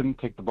plays happen,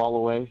 take the ball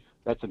away.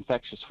 That's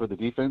infectious for the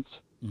defense.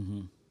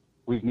 Mm-hmm.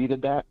 We've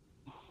needed that.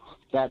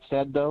 That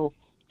said, though,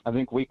 I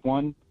think week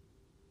 1,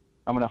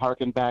 I'm going to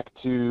harken back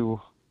to,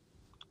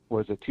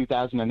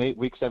 2008,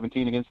 week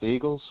 17 against the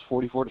Eagles,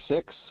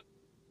 44-6.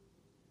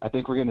 I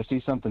think we're going to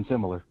see something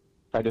similar.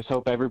 I just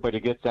hope everybody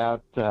gets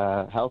out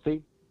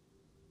healthy.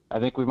 I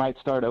think we might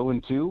start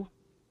 0-2.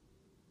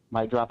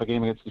 Might drop a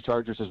game against the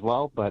Chargers as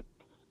well, but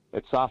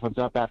it softens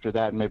up after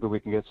that, and maybe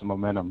we can get some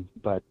momentum.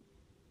 But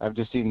I've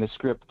just seen this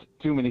script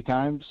too many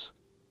times.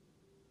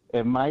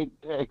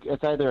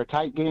 It's either a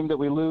tight game that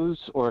we lose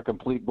or a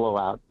complete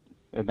blowout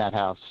in that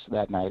house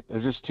that night.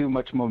 There's just too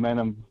much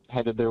momentum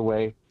headed their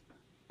way.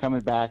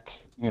 Coming back,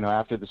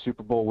 after the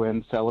Super Bowl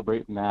win,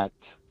 celebrating that,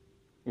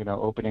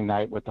 opening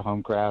night with the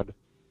home crowd,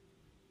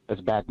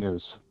 that's bad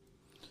news.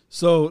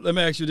 So let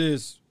me ask you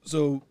this.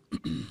 So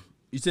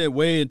you said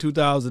way in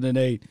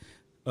 2008,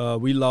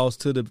 we lost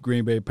to the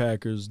Green Bay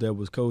Packers that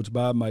was coached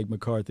by Mike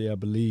McCarthy, I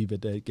believe,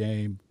 at that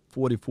game,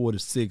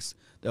 44-6.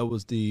 That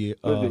was the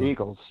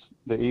Eagles.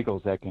 The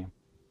Eagles that game.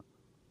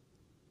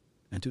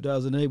 In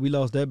 2008, we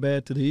lost that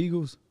bad to the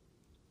Eagles?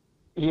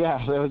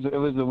 Yeah, it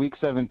was the Week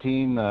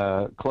 17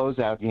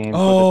 closeout game.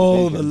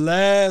 Oh, the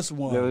last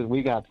one.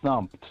 We got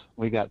thumped.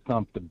 We got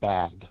thumped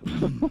bad.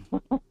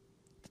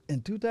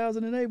 In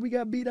 2008, we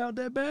got beat out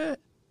that bad?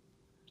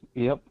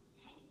 Yep.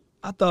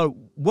 I thought,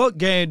 what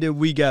game did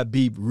we got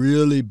beat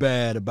really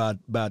bad about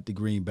the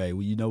Green Bay?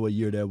 Well, you know what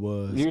year that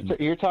was?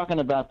 You're talking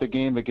about the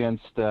game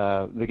against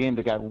the game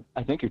that got.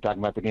 I think you're talking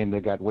about the game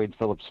that got Wade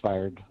Phillips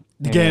fired.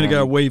 The game that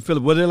got Wade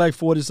Phillips. Was it like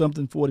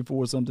 40-something,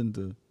 44-something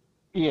to?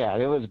 Yeah,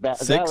 it was bad.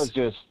 6? That was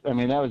just. That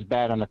was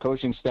bad on the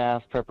coaching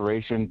staff,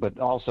 preparation, but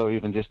also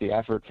even just the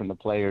effort from the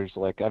players.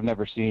 Like I've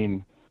never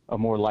seen a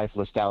more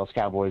lifeless Dallas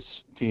Cowboys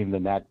team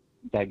than that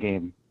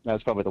game. That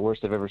was probably the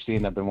worst I've ever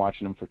seen. I've been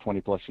watching them for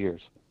 20+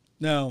 years.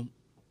 Now,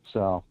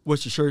 so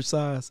what's your shirt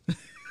size?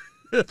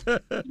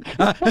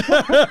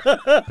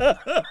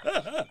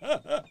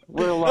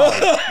 We're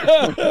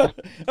live.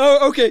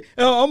 Oh, okay.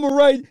 I'm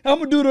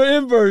gonna do the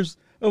inverse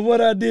of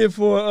what I did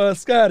for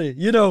Scotty.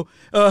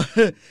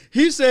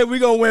 He said we're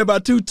gonna win by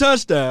 2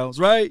 touchdowns,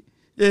 right?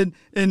 And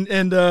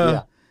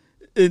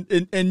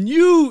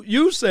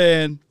you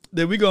saying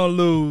that we're gonna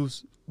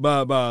lose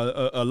by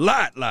a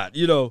lot.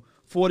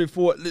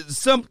 44,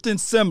 something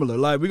similar.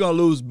 Like we're gonna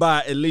lose by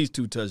at least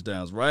 2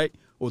 touchdowns, right?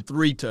 Or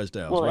 3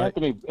 touchdowns. Well, right?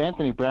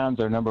 Anthony Brown's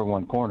our number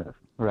 1 corner,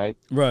 right?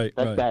 Right.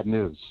 That's bad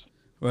news.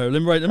 Right.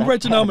 Let me write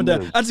your number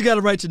down. I just got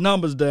to write your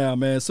numbers down,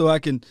 man, so I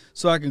can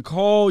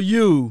call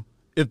you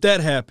if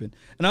that happened.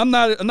 And I'm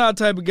not the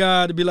type of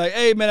guy to be like,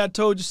 hey, man, I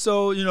told you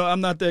so.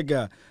 I'm not that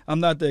guy.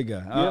 I'm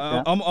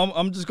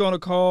I'm just gonna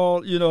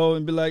call,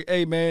 and be like,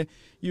 hey, man,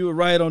 you were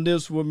right on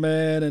this one,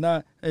 man, and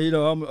I'm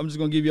just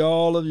gonna give you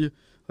all of your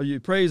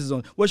praises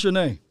on. What's your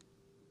name?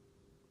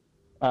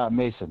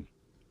 Mason.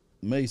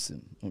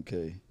 Mason.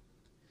 Okay.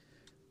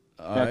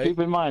 Now, keep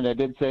in mind, I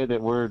did say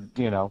that we're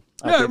going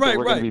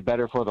to be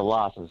better for the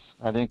losses.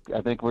 I think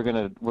we're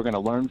gonna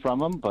learn from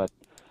them, but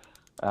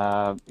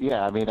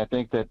Yeah, I mean, I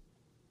think that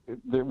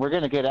we're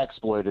going to get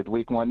exploited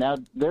week one. Now,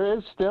 there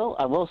is still,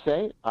 I will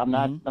say, I'm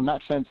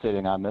not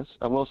fence-sitting on this.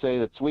 I will say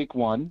it's week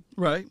one.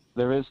 Right.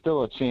 There is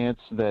still a chance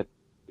that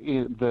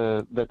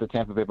the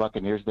Tampa Bay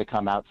Buccaneers, they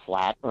come out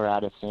flat or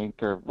out of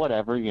sync or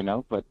whatever,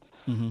 but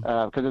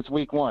because it's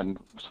week one,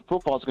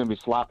 football's going to be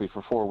sloppy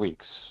for 4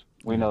 weeks.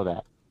 We know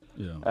that.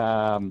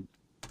 Yeah.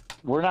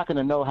 We're not going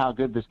to know how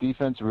good this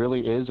defense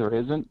really is or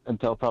isn't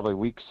until probably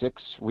week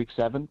 6, week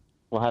 7.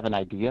 We'll have an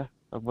idea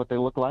of what they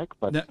look like.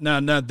 But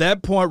now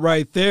that point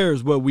right there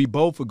is what we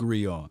both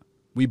agree on.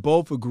 We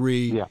both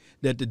agree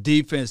that the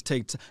defense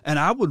takes, and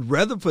I would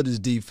rather for this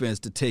defense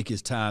to take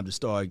his time to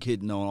start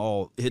hitting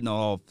on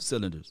all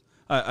cylinders.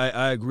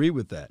 I agree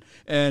with that.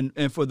 And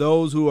for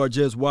those who are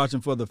just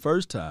watching for the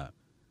first time,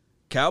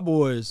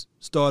 Cowboys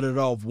started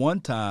off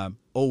one time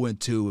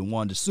 0-2 and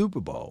won the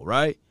Super Bowl,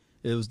 right?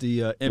 It was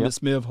the Emmitt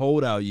Smith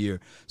holdout year.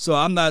 So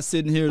I'm not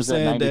sitting here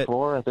saying that.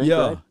 94, I think,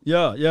 right?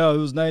 Yeah, it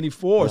was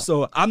 94. Yeah.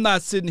 So I'm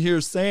not sitting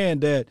here saying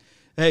that,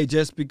 hey,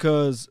 just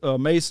because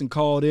Mason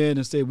called in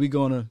and said we're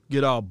going to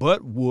get our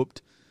butt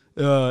whooped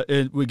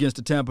against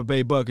the Tampa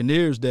Bay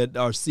Buccaneers, that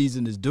our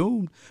season is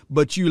doomed.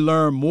 But you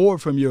learn more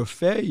from your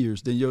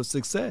failures than your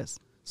success.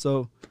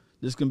 So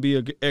this can be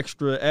an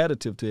extra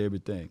additive to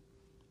everything.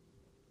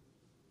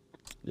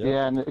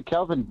 Yeah, and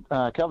Kelvin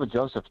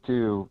Joseph,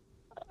 too.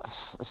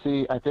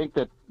 See, I think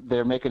that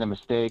they're making a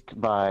mistake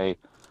by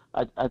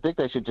I think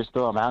they should just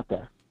throw him out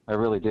there. I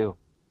really do.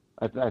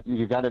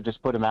 You got to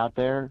just put him out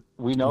there.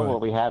 We know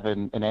what we have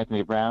in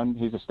Anthony Brown.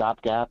 He's a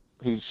stopgap.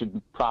 He should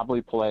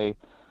probably play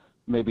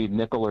maybe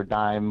nickel or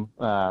dime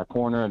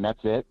corner, and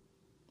that's it.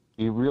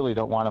 You really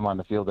don't want him on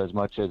the field as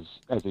much as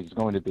he's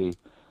going to be.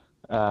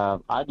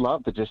 I'd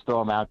love to just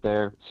throw him out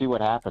there, see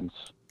what happens.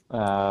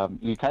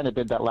 You kind of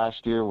did that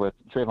last year with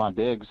Trayvon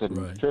Diggs, and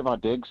Trayvon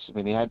Diggs, I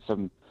mean, he had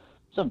some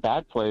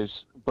bad plays,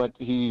 but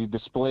he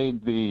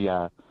displayed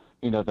the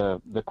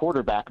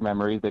quarterback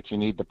memory that you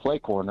need to play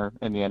corner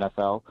in the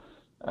NFL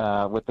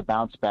with the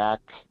bounce back.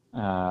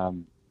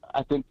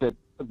 I think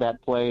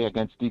that play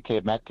against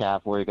DK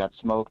Metcalf where he got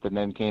smoked and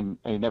then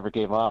he never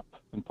gave up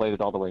and played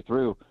it all the way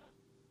through.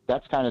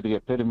 That's kind of the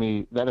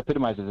epitome. That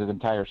epitomizes his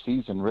entire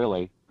season,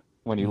 really,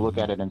 when you look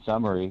at it in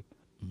summary,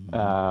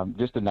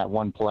 just in that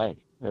one play.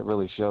 It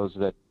really shows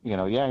that,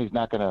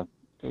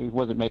 he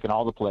wasn't making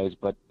all the plays,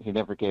 but he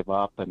never gave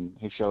up, and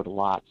he showed a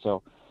lot.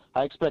 So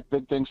I expect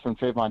big things from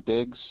Trayvon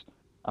Diggs.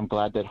 I'm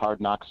glad that Hard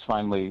Knocks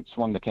finally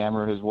swung the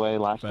camera his way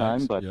last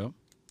time. But,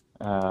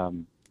 I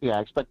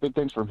expect big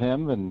things from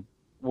him, and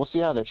we'll see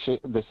how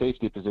the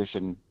safety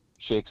position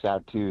shakes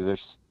out, too.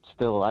 There's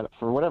still,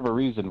 for whatever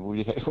reason,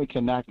 we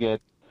cannot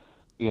get,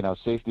 the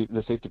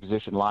safety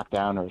position locked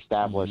down or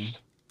established.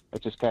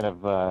 It's just kind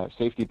of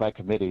safety by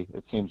committee,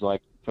 it seems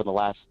like, for the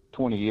last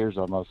 20 years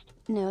almost.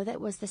 No,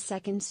 that was the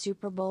second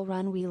Super Bowl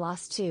run we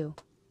lost to.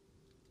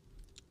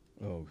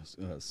 Oh,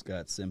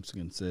 Scott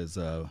Simpson says,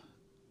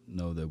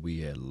 no, that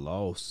we had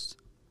lost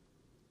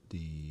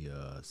the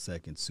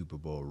second Super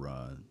Bowl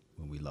run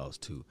when we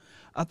lost 2.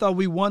 I thought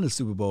we won the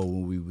Super Bowl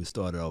when we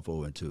started off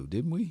 0-2,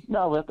 didn't we?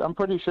 No, I'm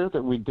pretty sure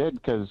that we did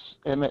because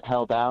Emmitt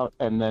held out,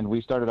 and then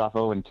we started off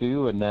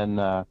 0-2, and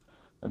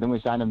then we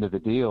signed him to the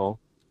deal.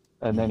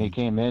 And then he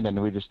came in, and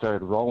we just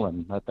started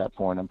rolling at that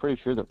point. I'm pretty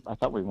sure that I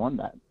thought we won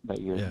that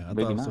year. Yeah, I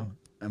maybe thought not.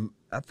 so.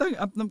 I think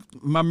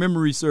my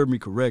memory served me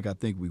correct. I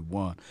think we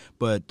won,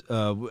 but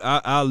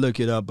I'll look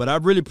it up. But I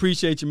really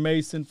appreciate you,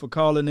 Mason, for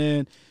calling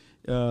in.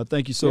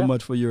 Thank you so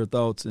much for your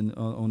thoughts and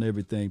on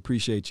everything.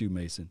 Appreciate you,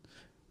 Mason.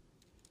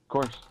 Of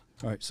course.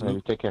 All right, so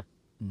take care.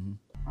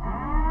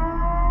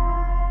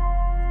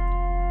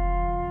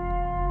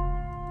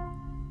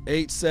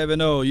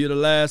 870, you're the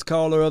last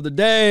caller of the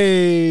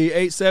day.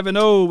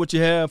 870, what you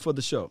have for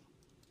the show?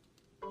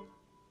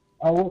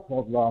 Oh, what's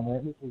up, y'all,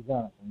 man? This is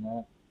Jonathan,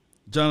 man.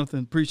 Jonathan,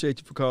 appreciate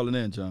you for calling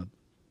in, John.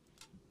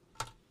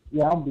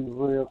 Yeah, I'm going to be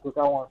real quick.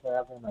 I want to say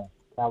I've been a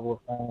Cowboys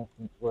fan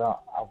since,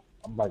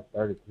 I'm like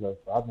 30 plus,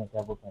 so I've been a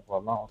Cowboys fan for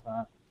a long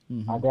time.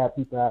 I got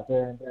people out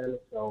there in Dallas,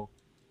 so,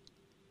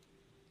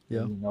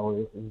 it's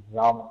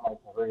almost like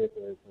a real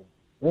territory.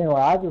 Anyway,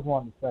 I just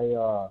wanted to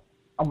say,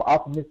 I'm an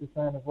optimistic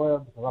fan as well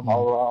because I'm an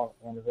overall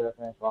NFL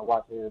fan, so I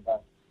watch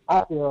everybody.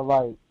 I feel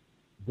like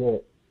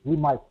that we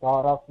might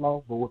start off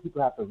slow, but what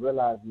people have to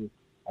realize is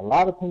a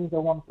lot of teams that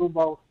won the Super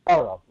Bowl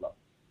started off slow.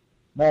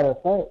 Matter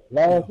of fact,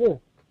 last year,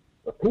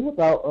 the people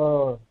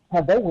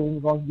thought they weren't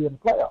even going to get in the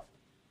playoffs.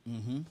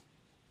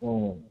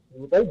 And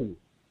what they did.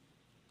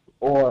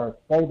 Or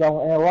they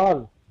don't Aaron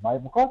Rodgers,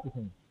 Mike McCarthy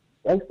team.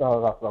 They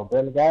started off slow,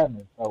 barely got in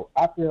there. So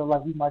I feel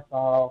like we might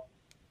start off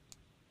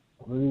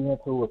leading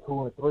into a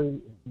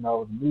 2-3,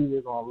 the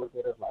media gonna look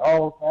at us like,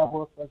 oh,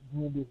 Cowboys supposed to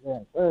win this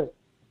and third.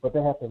 But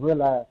they have to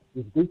realize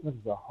this defense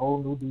is a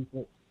whole new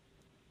defense.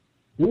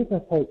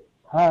 Defense takes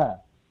time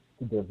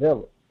to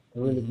develop to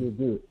really get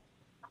good.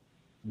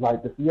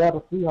 Like the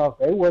Seattle Seahawks,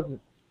 they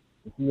wasn't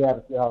the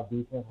Seattle Seahawks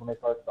defense when they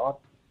first started.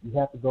 You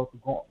have to go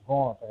through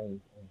growing phase.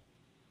 And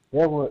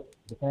that's what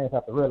the fans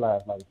have to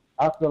realize. Like,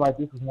 I feel like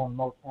this is one of the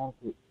most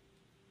talented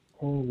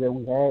teams that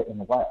we had in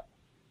a while.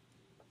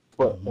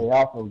 but they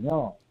also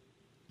young.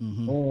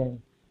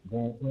 And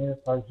then in his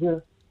first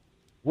year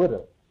with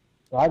us.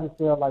 So I just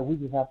feel like we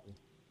just have to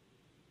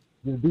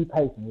just be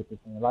patient with this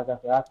thing. Like I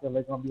said, I feel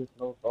it's going to be a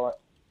slow start,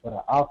 but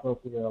I also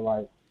feel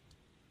like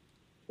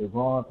the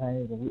growing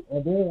pains.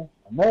 And then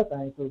another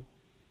thing, too,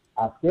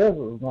 our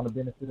schedule is going to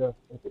benefit us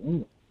at the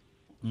end.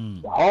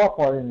 The hard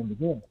part in the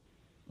beginning.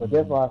 But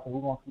that's why I said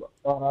we're going to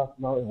start off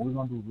slow and we're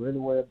going to do really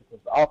well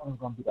because the offense is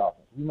going to be the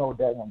offense. We know what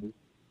that's going to do.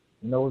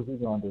 We know what he's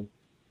going to do.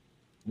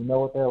 We know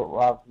what that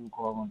Robinson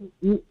Core going to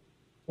do.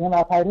 And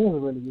our tight ends are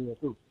really good,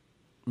 too.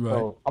 Right.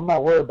 So I'm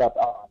not worried about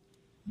the offense.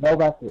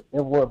 Nobody should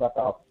ever worry about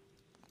the offense.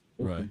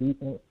 It's right. the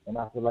defense, and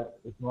I feel like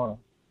we're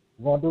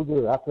going to do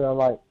good. I feel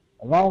like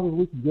as long as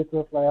we can get to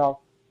the playoffs,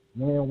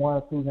 win 1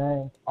 or 2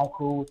 games, I'm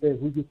cool with it. If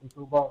we get some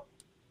Super Bowl,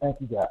 thank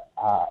you, guys.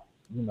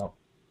 You know,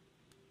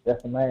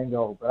 that's the main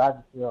goal. But I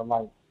just feel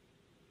like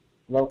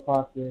slow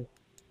process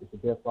is the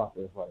best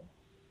process right now.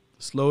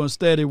 Slow and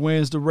steady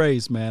wins the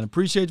race, man.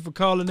 Appreciate you for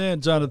calling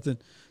in, Jonathan.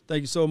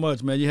 Thank you so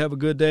much, man. You have a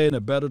good day and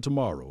a better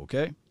tomorrow,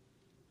 okay?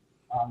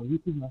 You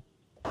too, man.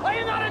 Are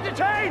you not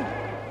entertained?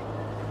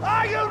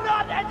 Are you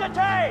not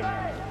entertained?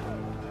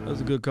 That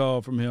was a good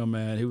call from him,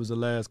 man. He was the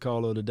last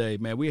caller of the day.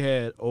 Man, we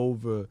had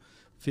over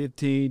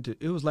 15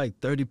 it was like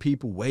 30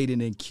 people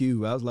waiting in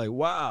queue. I was like,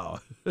 wow.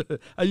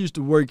 I used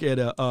to work at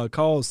a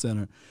call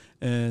center,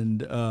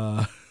 and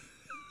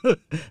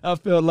I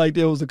felt like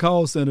there was the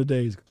call center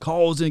days.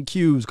 Calls in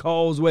queues,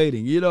 calls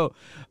waiting, you know.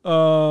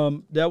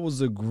 That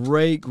was a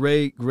great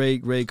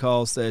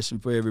call session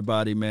for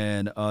everybody,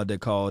 man, that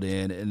called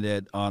in and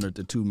that honored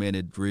the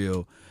 2-minute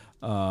drill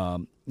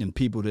and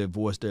people that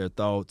voiced their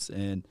thoughts.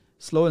 And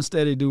slow and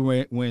steady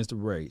wins the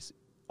race.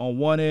 On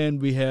one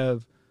end, we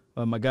have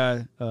my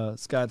guy,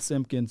 Scott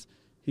Simpkins.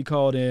 He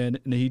called in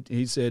and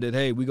he said that,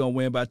 hey, we're going to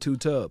win by 2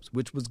 tubs,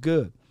 which was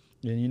good.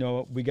 And, you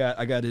know,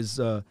 I got his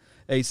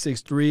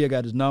 863. I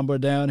got his number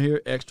down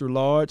here, extra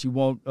large. You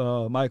want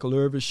Michael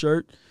Irvin's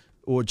shirt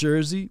or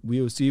jersey?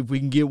 We'll see if we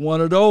can get one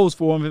of those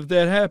for him if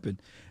that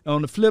happened.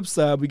 On the flip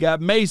side, we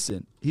got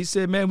Mason. He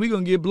said, man, we're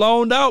going to get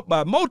blown out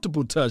by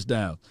multiple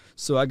touchdowns.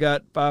 So I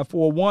got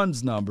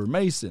 541's number,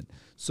 Mason.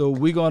 So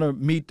we're going to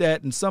meet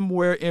that, and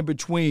somewhere in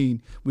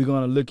between, we're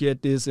going to look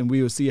at this, and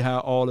we'll see how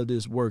all of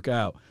this work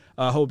out.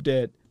 I hope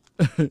that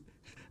in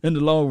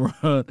the long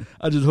run,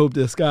 I just hope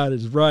that Scott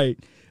is right.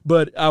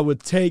 But I would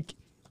take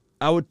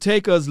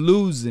us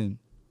losing,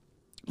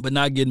 but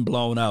not getting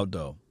blown out,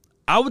 though.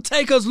 I would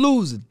take us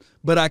losing,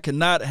 but I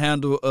cannot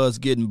handle us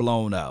getting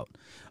blown out.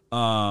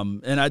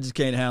 And I just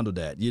can't handle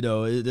that. You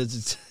know,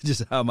 it's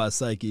just how my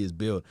psyche is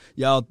built.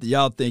 Y'all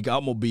think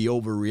I'm going to be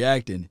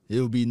overreacting.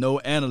 It'll be no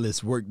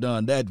analyst work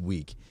done that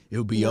week.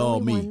 It'll be all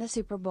me. We won the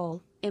Super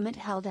Bowl. Emmett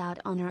held out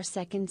on our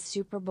second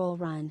Super Bowl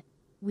run.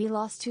 We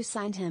lost to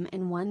signed him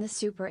and won the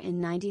Super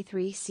in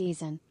 '93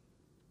 season.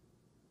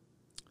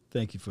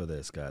 Thank you for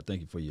that, Scott.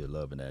 Thank you for your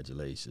love and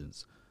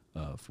adulations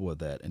for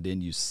that. And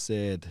then you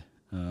said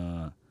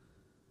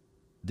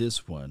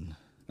this one.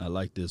 I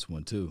like this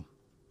one, too.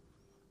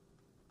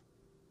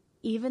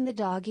 Even the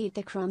dog eat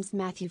the crumbs,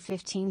 Matthew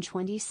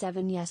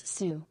 15:27. Yes,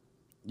 Sue.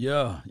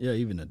 Yeah,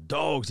 even the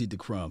dogs eat the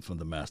crumb from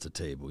the master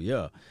table.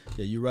 Yeah,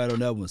 you're right on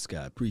that one,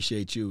 Scott.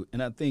 Appreciate you.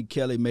 And I think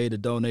Kelly made a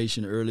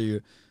donation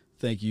earlier.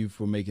 Thank you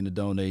for making the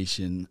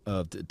donation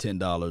of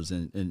 $10,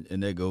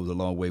 and that goes a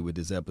long way with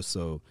this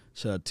episode.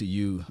 Shout out to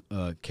you,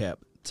 Cap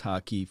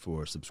Taki,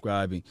 for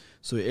subscribing.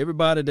 So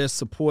everybody that's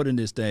supporting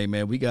this thing,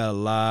 man, we got a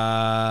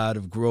lot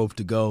of growth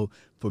to go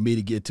for me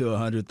to get to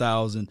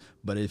 100,000,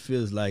 but it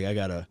feels like I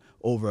got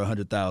over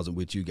 100,000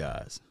 with you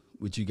guys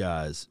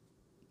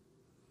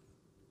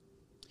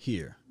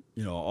here.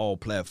 You know, all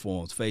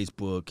platforms,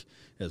 Facebook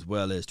as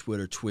well as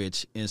Twitter,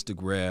 Twitch,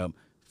 Instagram.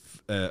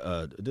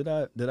 Did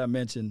I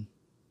mention?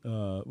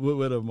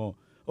 What am I on?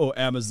 Oh,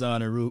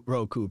 Amazon and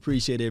Roku.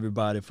 Appreciate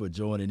everybody for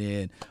joining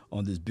in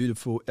on this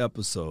beautiful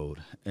episode.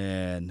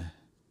 And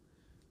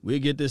we'll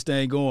get this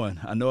thing going.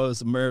 I know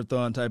it's a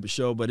marathon type of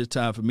show, but it's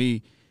time for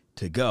me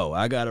to go.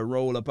 I got to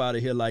roll up out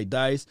of here like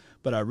dice,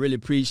 but I really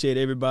appreciate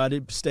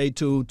everybody. Stay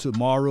tuned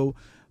tomorrow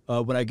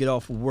when I get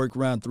off of work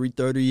around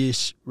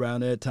 3:30-ish,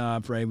 around that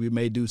time frame. We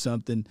may do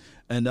something.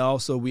 And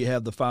also we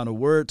have the final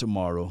word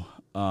tomorrow.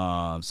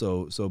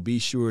 So be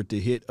sure to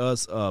hit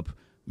us up.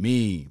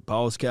 Me,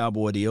 Boss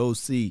Cowboy, the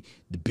OC,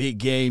 the Big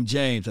Game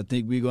James. I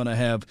think we're going to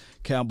have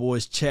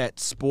Cowboys Chat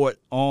Sport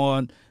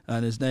on,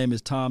 and his name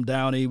is Tom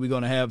Downey. We're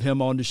going to have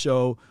him on the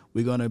show.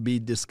 We're going to be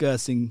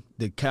discussing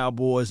the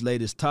Cowboys'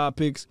 latest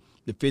topics,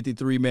 the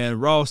 53-man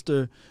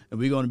roster, and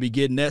we're going to be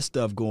getting that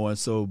stuff going.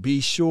 So be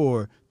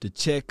sure to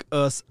check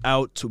us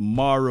out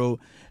tomorrow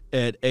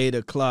at 8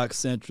 o'clock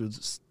Central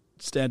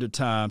Standard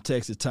Time,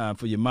 Texas time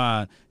for your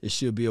mind. It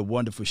should be a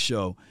wonderful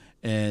show.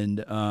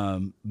 And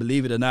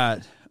believe it or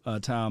not,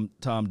 Tom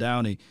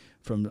Downey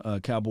from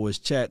Cowboys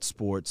Chat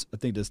Sports. I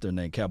think that's their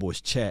name,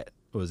 Cowboys Chat,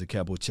 or is it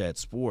Cowboys Chat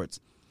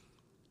Sports?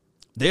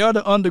 They are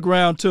the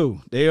underground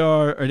too. They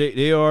are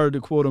the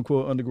quote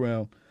unquote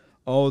underground.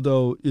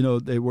 Although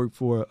they work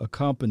for a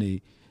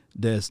company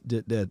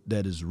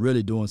that is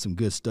really doing some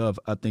good stuff.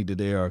 I think that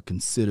they are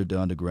considered the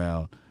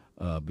underground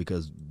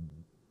because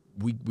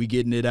we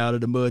getting it out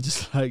of the mud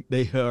just like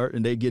they are,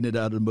 and they getting it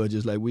out of the mud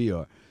just like we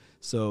are.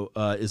 So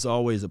it's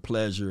always a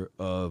pleasure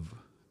of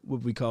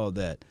what we call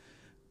that,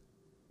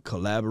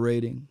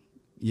 collaborating.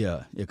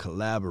 Yeah,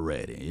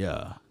 collaborating.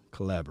 Yeah,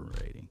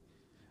 collaborating.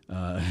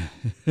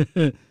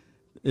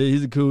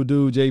 He's a cool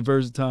dude. Jay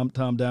versus Tom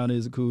Downey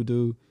is a cool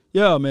dude.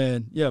 Yeah,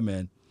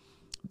 man.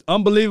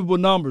 Unbelievable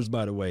numbers,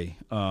 by the way,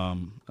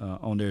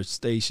 on their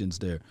stations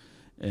there,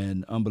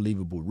 and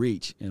unbelievable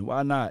reach. And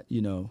why not?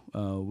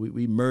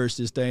 We merge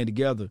this thing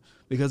together,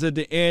 because at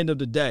the end of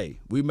the day,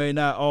 we may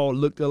not all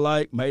look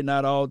alike, may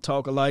not all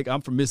talk alike.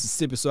 I'm from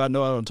Mississippi, so I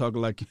know I don't talk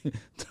like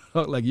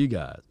you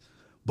guys.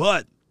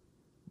 But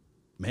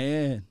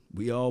man,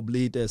 we all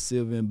bleed that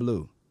silver and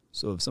blue.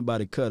 So if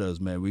somebody cut us,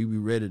 man, we be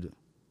ready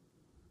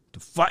to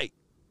fight.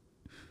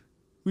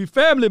 We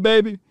family,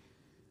 baby.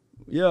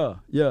 Yeah.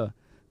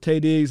 Tay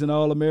Diggs and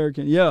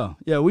All-American. Yeah,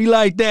 we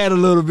like that a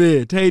little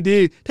bit. Tay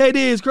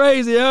Diggs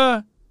crazy,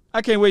 huh?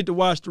 I can't wait to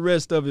watch the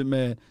rest of it,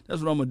 man.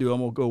 That's what I'm going to do. I'm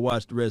going to go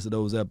watch the rest of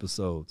those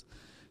episodes.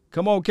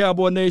 Come on,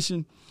 Cowboy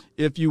Nation.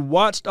 If you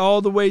watched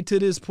all the way to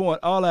this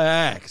point, all I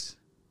ask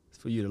is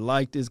for you to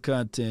like this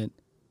content,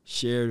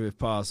 share it if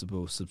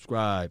possible,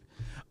 subscribe.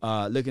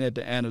 Looking at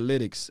the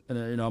analytics,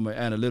 I'm an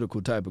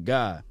analytical type of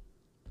guy.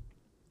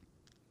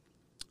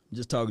 I'm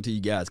just talking to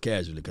you guys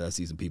casually because I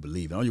see some people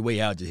leaving. On your way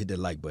out, just hit that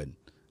like button.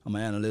 I'm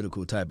an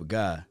analytical type of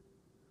guy.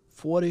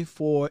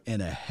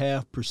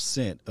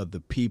 44.5% of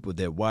the people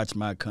that watch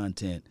my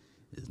content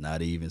is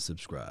not even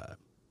subscribed.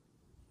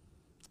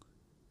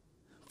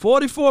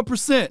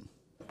 44%.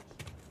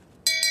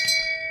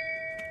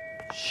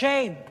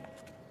 Shame.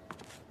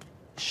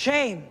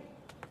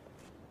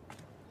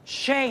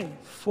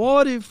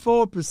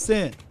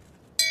 44%.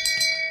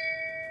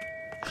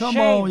 Come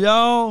on,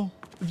 y'all.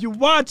 If you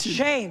watch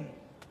it,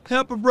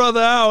 help a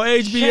brother out,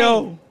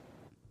 HBO.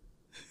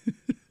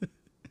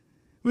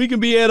 We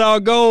can be at our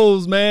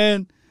goals,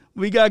 man.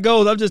 We got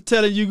goals. I'm just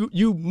telling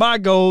you my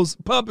goals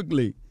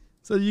publicly,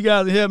 so you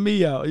guys can help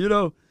me out.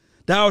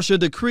 Thou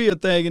shalt decree a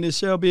thing and it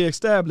shall be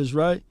established,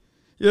 right?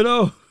 We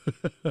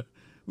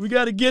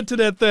got to get to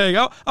that thing.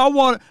 I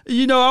want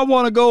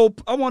to go.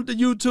 I want the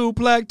YouTube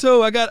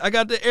plateau. I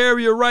got the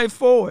area right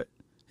for it.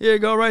 Here you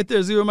go, right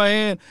there. See with my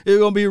hand? It's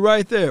gonna be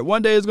right there.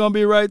 One day it's gonna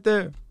be right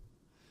there.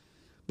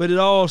 But it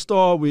all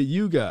started with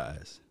you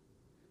guys.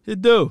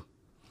 It do.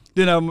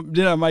 Then I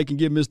might can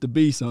get Mr.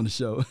 Beast on the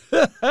show.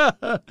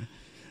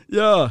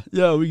 Yeah,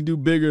 we can do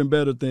bigger and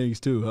better things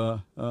too, huh?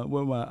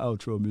 Where my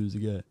outro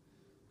music at?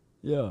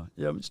 Yeah,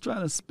 I'm just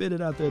trying to spit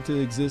it out there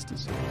to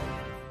existence.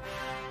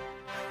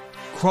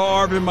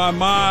 Carving my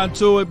mind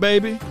to it,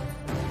 baby.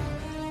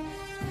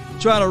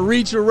 Trying to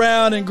reach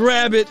around and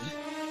grab it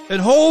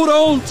and hold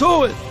on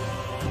to it.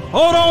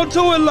 Hold on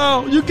to it,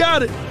 Law. You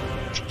got it.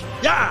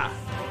 Yeah.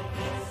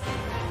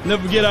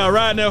 Never forget I was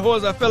riding that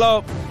horse. I fell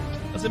off.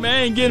 I said, man, I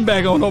ain't getting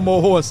back on no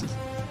more horses.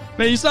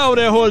 Man, you saw what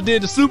that horse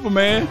did to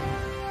Superman.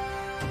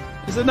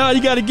 He said, no,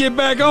 you got to get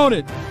back on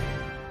it.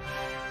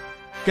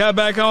 Got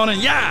back on it.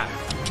 Yeah,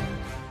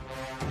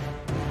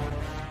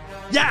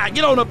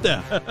 get on up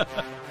there.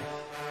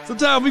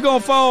 Sometimes we going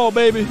to fall,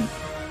 baby.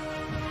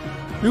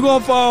 We're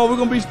going to fall. We're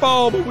going to be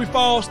fall, but we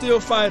fall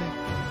still fighting.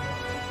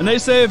 And they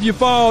say if you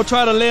fall,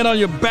 try to land on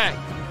your back,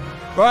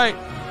 right?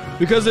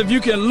 Because if you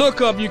can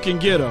look up, you can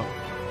get up,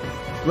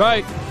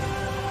 right?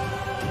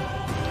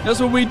 That's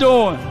what we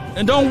doing.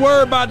 And don't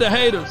worry about the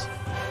haters.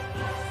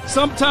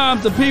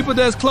 Sometimes the people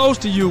that's close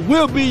to you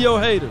will be your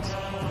haters.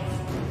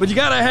 But you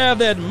got to have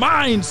that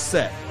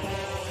mindset.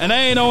 And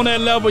I ain't on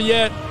that level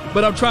yet,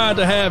 but I'm trying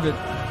to have it.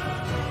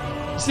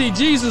 See,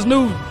 Jesus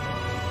knew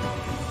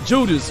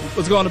Judas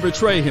was going to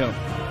betray him.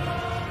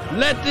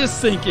 Let this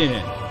sink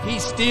in. He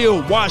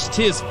still washed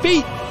his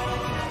feet.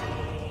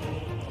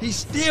 He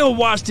still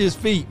washed his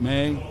feet,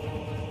 man.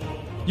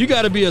 You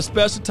got to be a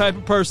special type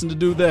of person to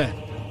do that.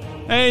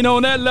 I ain't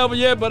on that level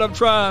yet, but I'm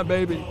trying,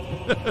 baby.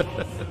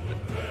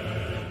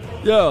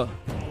 Yeah.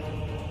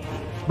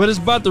 But it's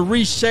about the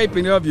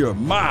reshaping of your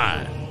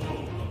mind.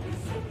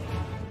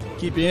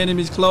 Keep your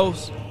enemies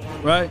close,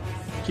 right?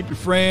 Keep your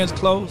friends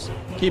close.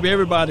 Keep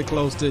everybody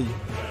close to you.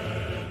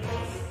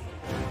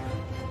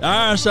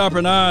 Iron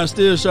sharpen iron,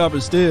 steel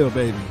sharpen steel,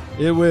 baby.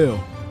 It will.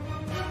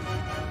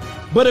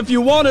 But if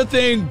you want a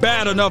thing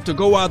bad enough to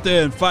go out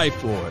there and fight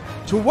for it,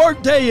 to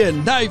work day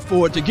and night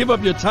for it, to give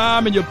up your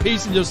time and your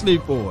peace and your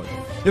sleep for it,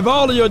 if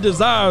all of your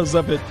desires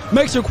of it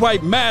makes you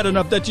quite mad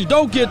enough that you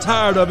don't get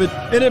tired of it,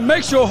 and it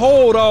makes you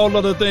hold all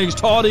other things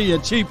tawdry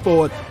and cheap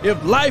for it,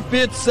 if life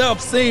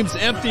itself seems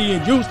empty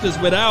and useless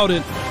without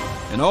it,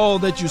 and all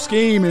that you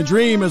scheme and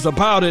dream is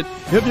about it,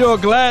 if you'll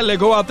gladly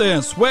go out there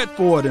and sweat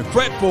for it and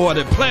fret for it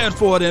and plan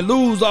for it and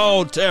lose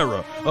all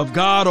terror of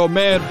God or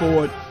man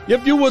for it,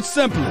 if you would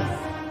simply,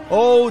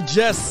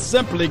 just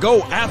simply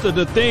go after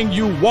the thing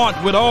you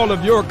want with all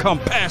of your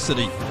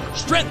capacity,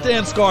 strength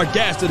and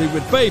scarcity,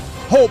 with faith,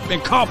 hope,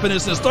 and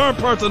confidence and stern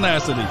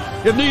pertinacity.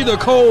 If neither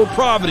cold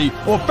poverty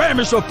or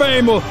famish or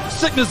fame or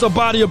sickness of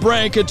body or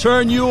brain can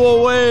turn you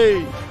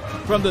away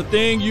from the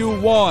thing you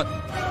want,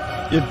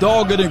 If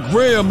dogged and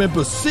grim and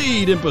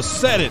proceed and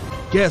beset it,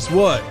 guess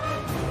what?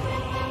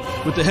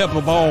 With the help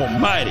of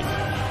Almighty,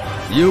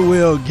 you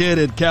will get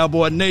it,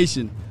 Cowboy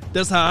Nation.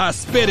 That's how I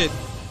spit it.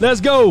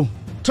 Let's go.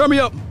 Turn me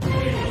up.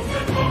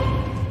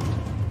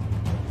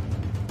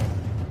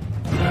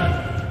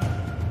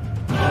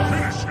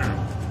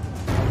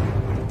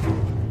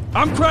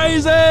 I'm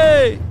crazy.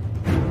 I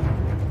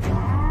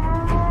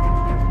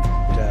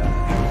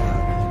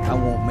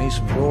want me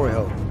some glory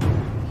hole.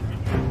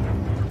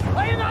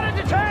 Are you not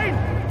entertained?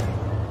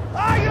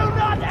 Are you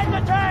not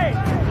entertained?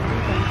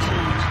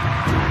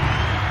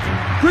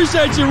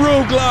 Appreciate you,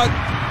 Rule Glock.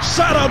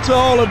 Shout out to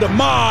all of the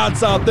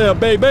mods out there,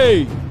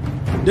 baby.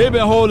 They've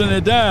been holding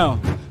it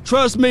down.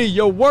 Trust me,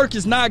 your work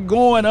is not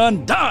going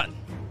undone.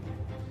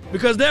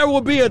 Because there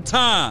will be a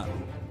time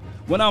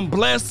when I'm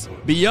blessed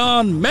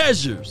beyond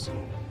measures.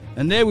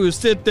 And they will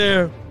sit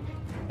there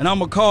and I'm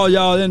going to call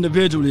y'all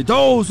individually.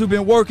 Those who've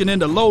been working in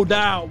the low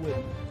down with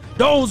me.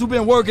 Those who've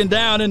been working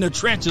down in the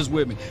trenches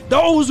with me.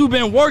 Those who've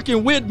been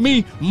working with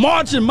me,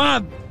 marching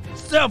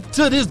myself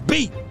to this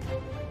beat.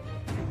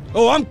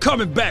 Oh, I'm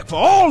coming back for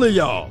all of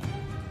y'all.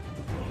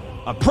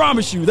 I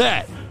promise you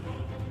that.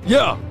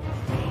 Yeah.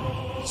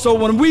 So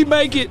when we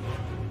make it,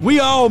 we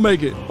all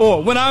make it.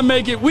 Or when I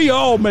make it, we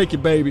all make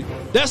it, baby.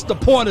 That's the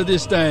point of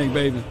this thing,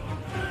 baby.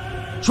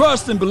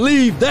 Trust and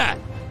believe that.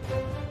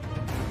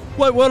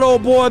 What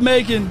old boy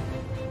making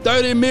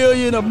 $30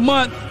 million a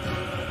month?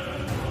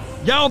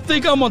 Y'all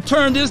think I'm gonna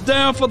turn this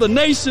down for the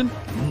nation?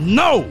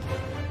 No.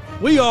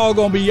 We all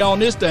gonna be on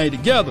this thing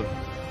together.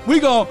 We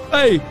gonna,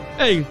 hey,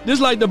 this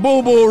like the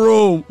Boo Boo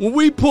Room. When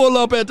we pull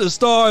up at the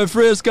Star in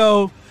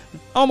Frisco,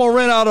 I'm gonna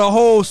rent out a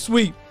whole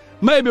suite.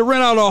 Maybe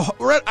rent out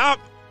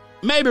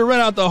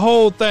the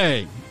whole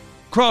thing.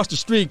 Across the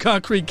street,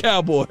 Concrete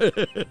Cowboy.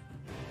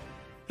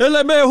 They're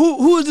like, man,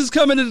 who is this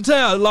coming into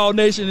town? Law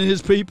Nation and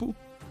his people.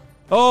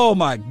 Oh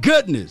my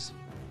goodness.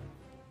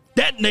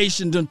 That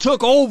nation done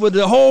took over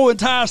the whole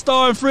entire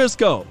Star in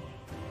Frisco.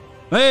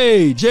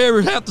 Hey,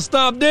 Jerry have to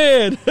stop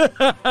dead.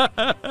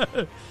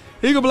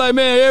 He gonna be like,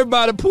 man,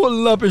 everybody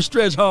pulling up in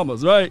stretch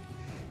Hummers, right?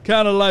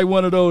 Kind of like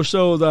one of those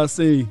shows I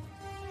see.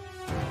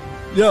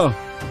 Yeah,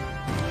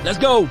 let's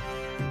go.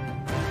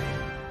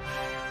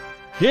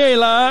 He ain't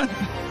lying.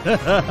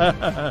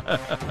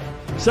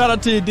 Shout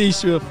out to you, D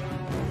Swift.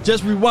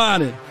 Just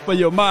rewind it for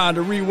your mind,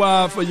 to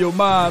rewind for your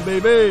mind,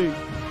 baby.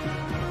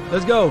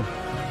 Let's go.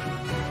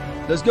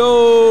 Let's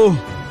go.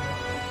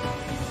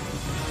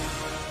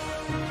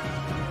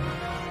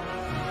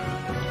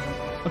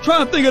 I'm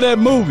trying to think of that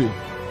movie.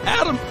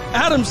 Adam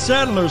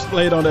Sandler's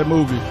played on that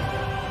movie.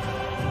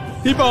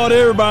 He bought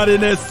everybody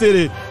in that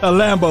city a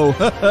Lambo.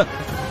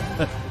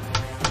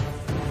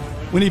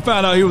 When he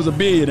found out he was a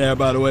billionaire,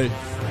 by the way.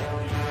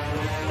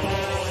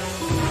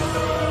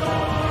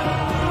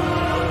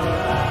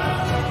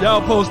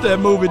 Y'all post that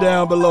movie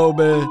down below,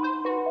 man.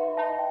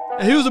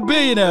 And he was a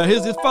billionaire.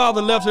 His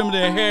father left him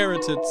the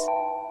inheritance.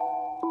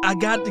 I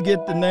got to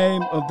get the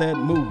name of that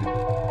movie.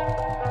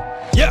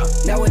 Yeah.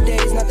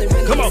 Nowadays, nothing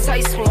really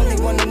excites me.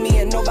 Only one of me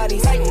and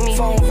nobody's like me.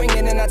 Phone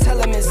ringing and I tell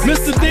him it's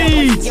Mr.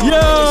 Deeds,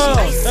 yeah.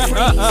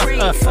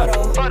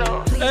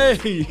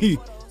 Hey,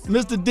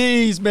 Mr.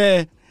 Deeds,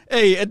 man.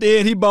 Hey, at the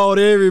end, he bought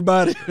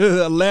everybody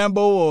a Lambo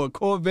or a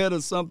Corvette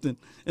or something.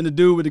 And the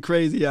dude with the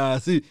crazy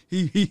eyes, he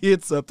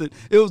hit something.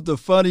 It was the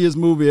funniest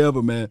movie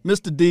ever, man.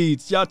 Mr.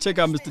 Deeds. Y'all check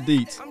out Mr.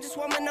 Deeds.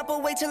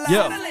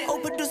 Yeah.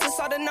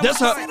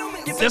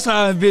 That's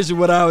how I envision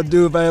what I would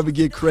do if I ever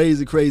get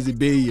crazy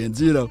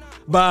billions, you know.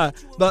 Buy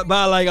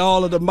like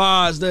all of the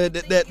mods,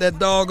 that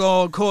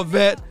doggone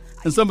Corvette.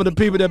 And some of the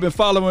people that have been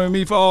following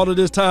me for all of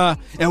this time,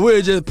 and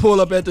we'll just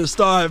pull up at the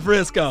Star in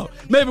Frisco.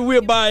 Maybe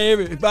we'll buy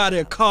everybody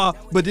a car,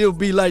 but it'll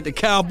be like the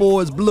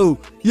Cowboys blue.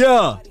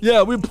 Yeah,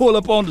 we'll pull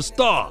up on the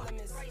Star.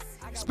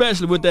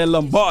 Especially with that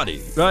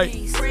Lombardi, right?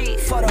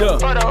 Yeah.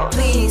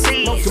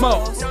 Come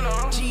on.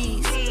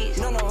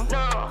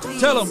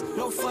 Tell them.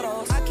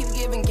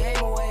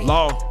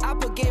 Law.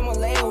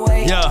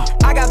 Yeah.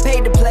 I got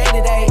paid to play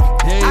today.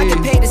 Hey. I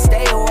get paid to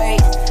stay away.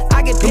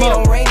 I get paid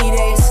on rainy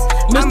days.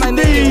 Mr.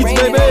 Deeds,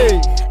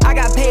 baby. I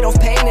got paid off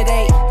pain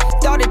today.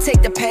 Thought it'd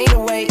take the pain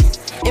away.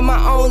 In my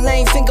own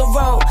lane, finger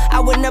roll. I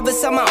would never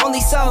sell my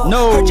only soul.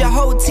 No. Heard your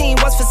whole team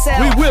was for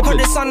sale. Heard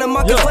this on the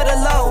market for the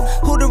low.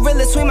 Who the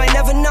realest, we might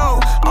never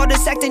know. All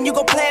this acting, you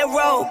gon' play a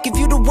role. Give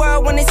you the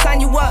world when they sign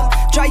you up.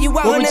 Try you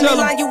out and then they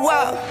line you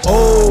up.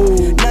 Oh.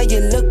 Now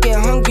you're looking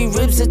hungry,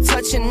 ribs are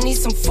touching, need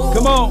some food.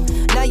 Come on.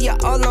 Now you're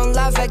all on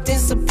live acting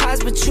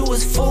surprised, but you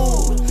was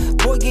fooled.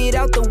 Boy, get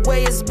out the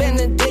way, it's been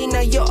a day, now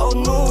you're old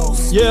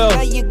news. Yeah,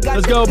 now you got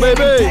let's go,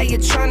 baby.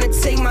 You're trying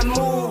to take my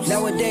moves.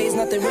 Nowadays,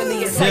 nothing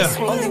really excites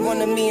me. Only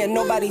one of me and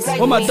nobody's like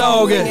where my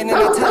dog at?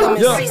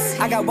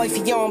 I got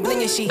wifey on,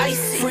 bling and she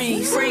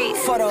freeze.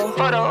 Photo,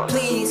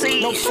 please,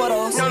 no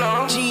photos.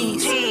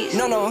 G's,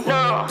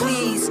 no,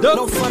 please,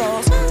 no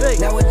photos.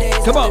 Nowadays,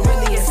 come on.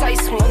 Really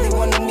excites me. Only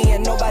one of me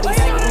and nobody's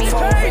like me.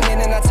 Phone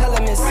ringing and I tell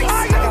him it's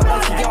I got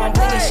wifey on,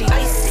 bling and she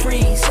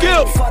freeze.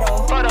 Skip.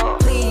 Photo,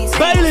 please,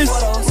 Bayless.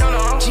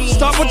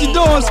 Stop what you're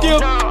doing,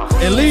 Skip.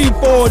 And lean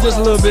forward just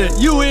a little bit.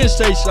 You in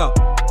Shay Shaw.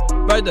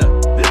 Right there.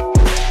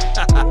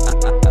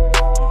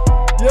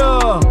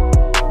 Yeah,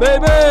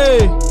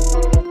 baby.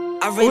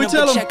 I ran up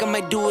a check, I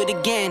might do it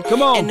again.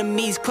 Come on.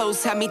 Enemies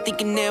close, had me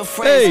thinking they're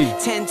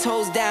friends. Hey. 10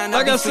 toes down,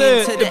 Like I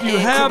said, if you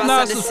have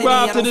not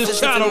subscribed to this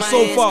channel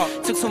so far,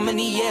 took so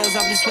many years,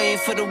 I'm just waiting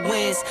for the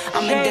wins.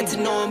 I'm in debt to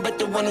no one but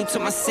the one who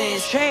took my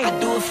sins. I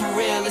do it for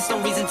real, there's no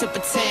reason to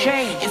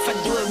pretend. If I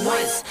do it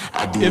once,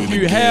 I do it if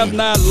you again. have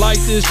not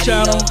liked this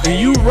channel, and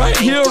you right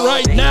here,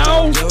 right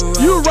now,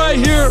 you right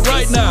here,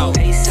 right now.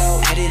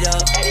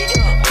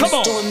 Come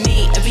on.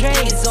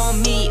 Everything is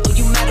on me, or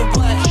you matter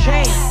what.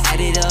 Add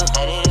it up.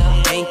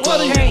 What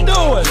are you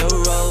doing?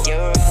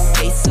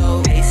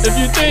 If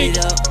you think,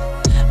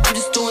 I'm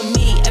just doing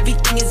me,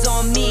 everything is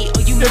on me,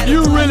 or you if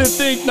you really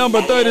think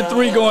number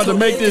 33 going to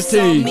make this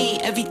team,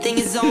 everything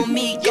is on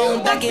me,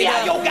 gon' back it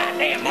up. Your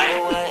goddamn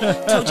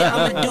mind. Told you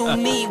I'ma do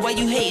me, why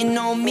you hating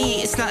on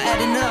me? It's not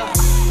adding up.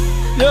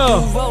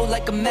 yeah,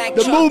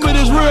 the movement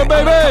is real,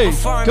 baby.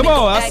 Come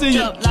on, I see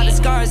you.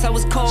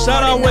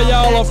 Shout out where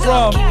y'all are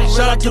from.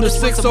 Shout out to the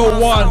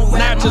 601,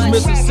 Natchez,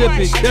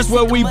 Mississippi. That's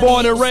where we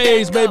born and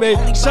raised, baby.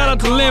 Shout out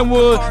to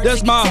Linwood,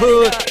 that's my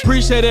hood.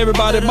 Appreciate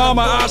everybody.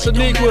 Mama,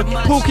 Ashaniqua,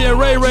 Pookie, and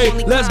Ray Ray.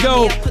 Let's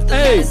go.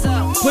 Hey,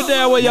 put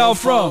down where y'all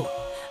from.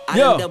 I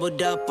done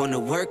doubled up on the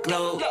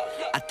workload.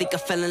 I think I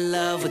fell in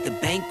love with the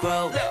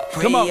bankroll.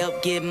 Pray Come on.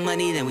 up, get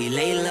money, then we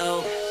lay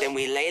low.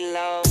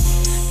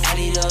 Add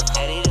it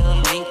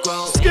up,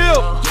 bankroll.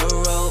 Skill.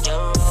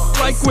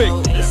 Right quick.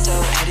 I'm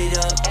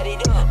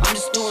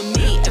just doing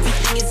me,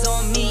 everything is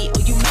on me,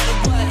 or you matter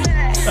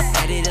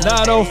what.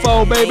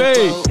 904,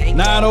 baby.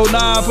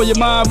 909 for your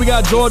mind. We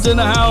got Georgia in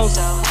the house.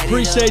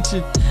 Appreciate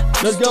you.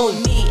 Let's go.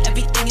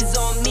 Everything is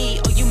on me,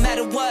 or you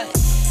matter what.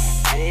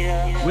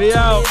 We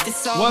out.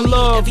 One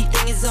love.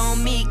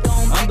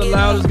 I'm the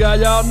loudest guy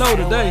y'all know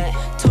today.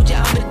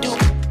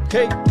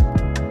 Okay.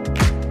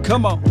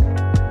 Come on.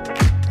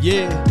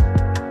 Yeah.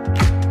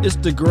 It's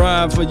the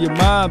grind for your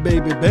mind,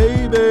 baby,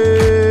 baby.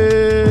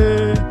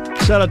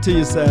 Shout out to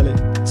you, Sally.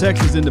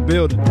 Texas in the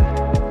building.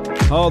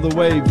 All the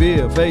way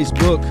via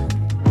Facebook.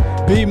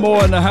 Be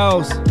More in the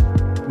house.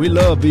 We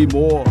love Be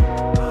More.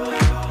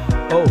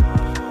 Oh.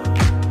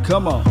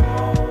 Come on.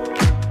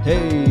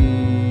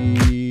 Hey.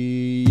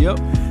 Yep.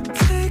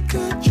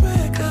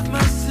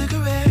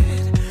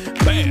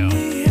 Bam.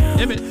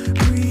 Emmett.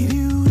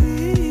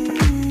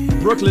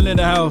 Brooklyn in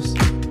the house.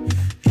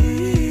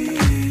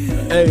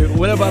 Hey,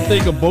 whenever I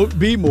think of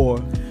Be More,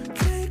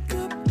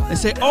 they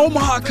say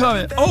Omar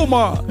coming.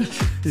 Omar.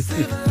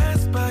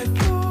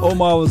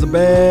 Omar was a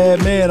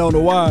bad man on the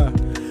wire.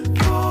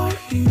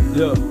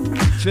 Yeah.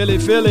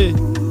 Philly.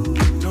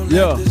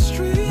 Yeah.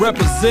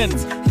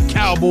 Representing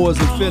Cowboys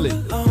in Philly.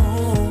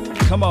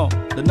 Come on.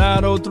 The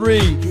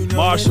 903.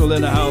 Marshall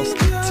in the house.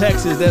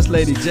 Texas, that's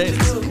Lady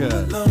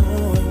Jessica.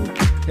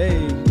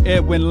 Hey,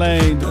 Edwin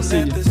Lane, I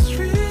see you.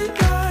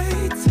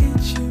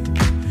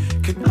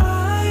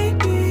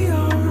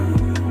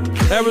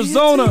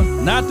 Arizona,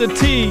 not the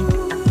T.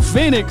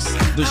 Phoenix,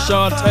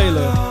 Deshaun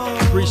Taylor.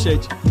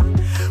 Appreciate you.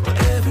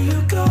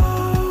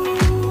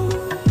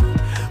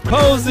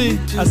 Posey,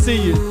 I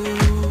see you.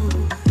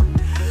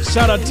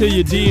 Shout out to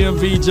you,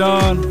 DMV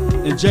John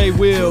and Jay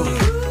Will.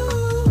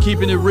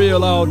 Keeping it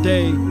real all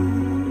day.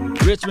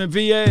 Richmond,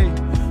 VA.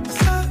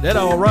 That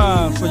all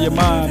rhyme for your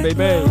mind,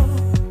 baby.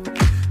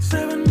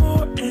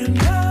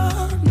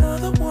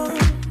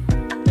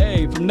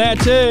 Hey, from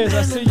Natchez,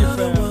 I see you,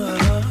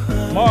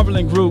 fam.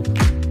 Marveling Group.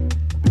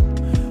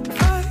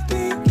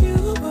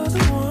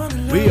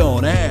 We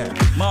on air,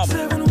 mama.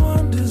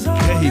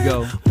 There you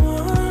go.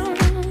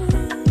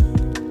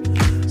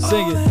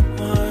 Sing it.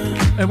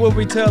 And what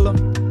we tell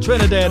them?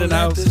 Trinidad in the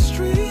house.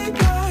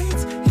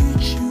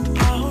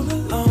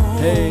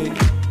 Hey,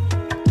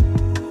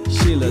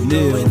 Sheila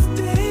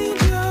Neal.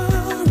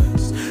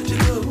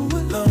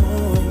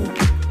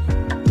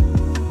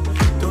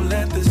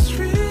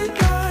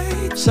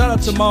 Shout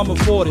out to Mama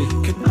 40.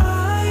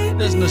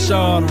 That's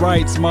Nashawn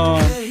Wright's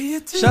mom.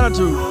 Shout out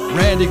to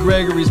Randy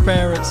Gregory's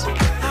parents.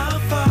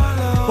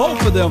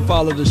 Both of them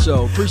follow the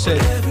show.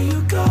 Appreciate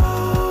it.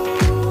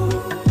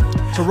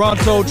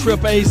 Toronto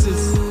Trip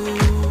Aces.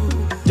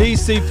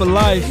 DC for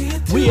life.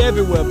 We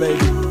everywhere, baby.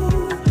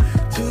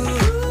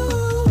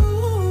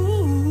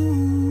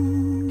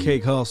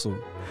 Cake Hustle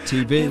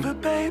TV.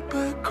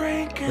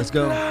 Let's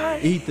go.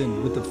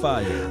 Ethan with the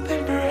fire.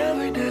 Then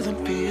forever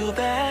doesn't feel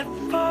that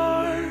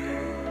far.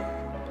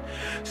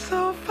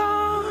 So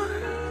far,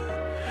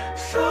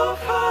 so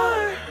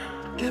far.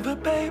 If a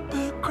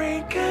paper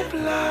crane can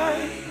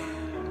fly,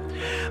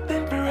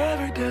 then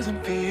forever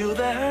doesn't feel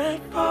that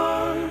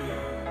far.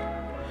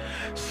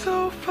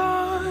 So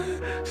far,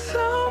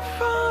 so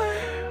far.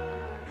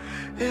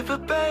 If a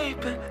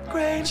paper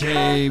crane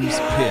James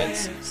can fly,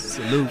 Pitts.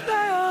 Salute.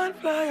 fly on,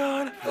 fly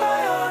on,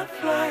 fly on,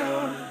 fly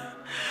on,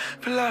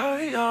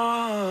 fly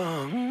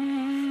on.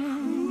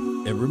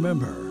 And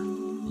remember,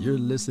 you're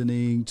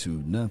listening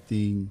to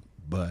nothing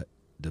but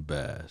the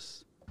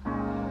best.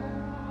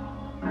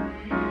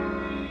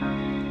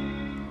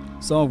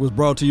 Song was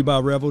brought to you by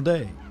Revel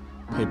Day.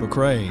 Paper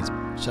Cranes.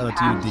 Shout out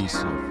to you,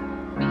 DC.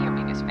 Be your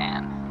biggest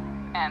fan.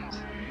 And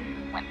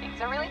when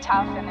things are really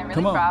tough and they're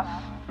really rough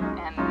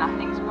and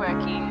nothing's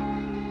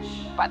working,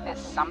 but there's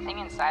something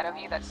inside of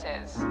you that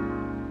says,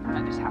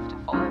 I just have to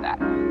follow that.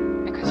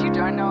 Because you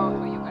don't know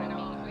who you're going to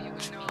be, who you're going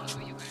to be,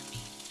 who you're going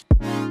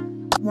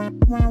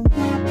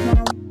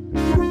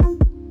to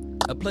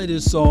be. I play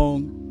this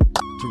song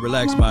to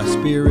relax my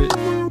spirit,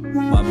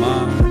 my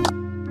mind.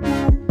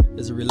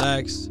 As it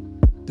relax,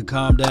 the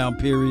calm down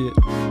period.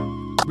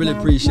 Really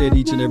appreciate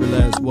each and every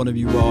last one of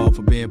you all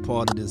for being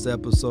part of this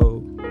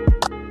episode.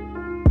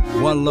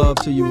 One love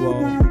to you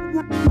all.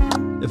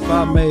 If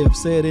I may have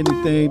said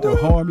anything to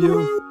harm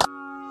you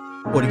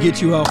or to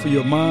get you off of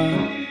your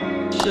mind,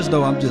 just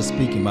know I'm just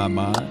speaking my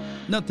mind.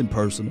 Nothing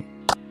personal.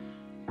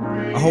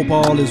 I hope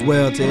all is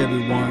well to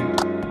everyone.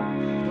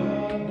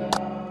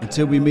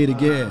 Until we meet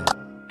again,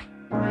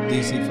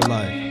 DC for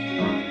life.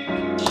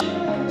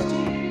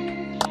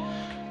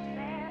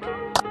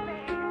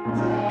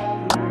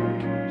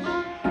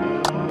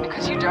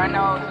 Because you don't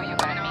know who you're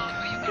going to be,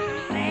 who you're going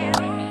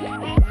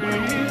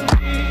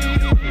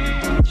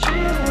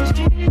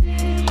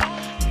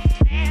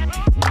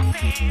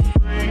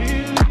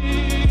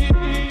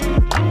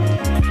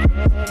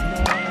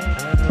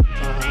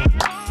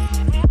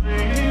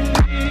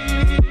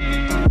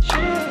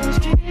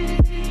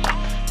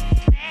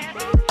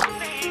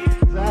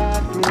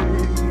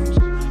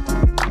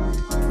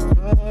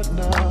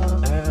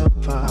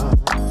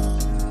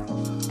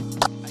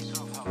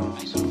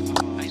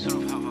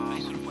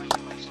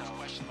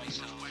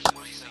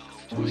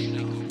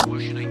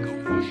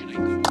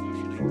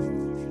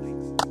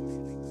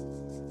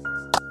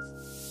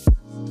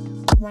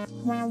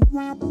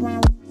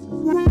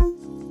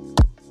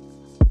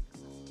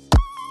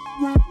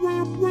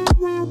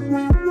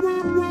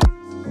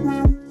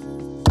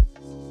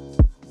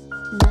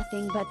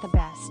Nothing but the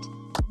best.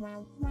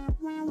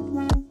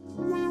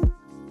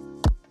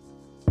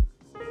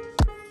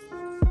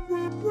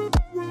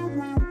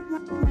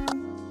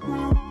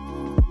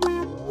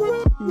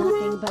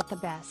 Nothing but the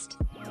best.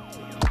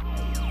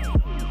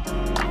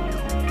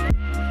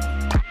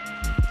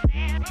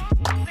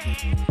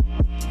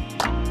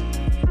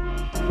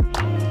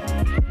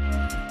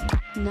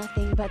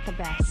 Nothing but the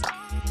best.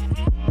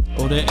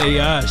 Oh, that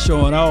AI is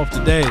showing off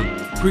today.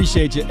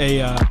 Appreciate your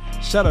AI.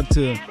 Shout out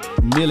to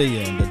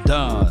Millie and the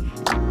Don.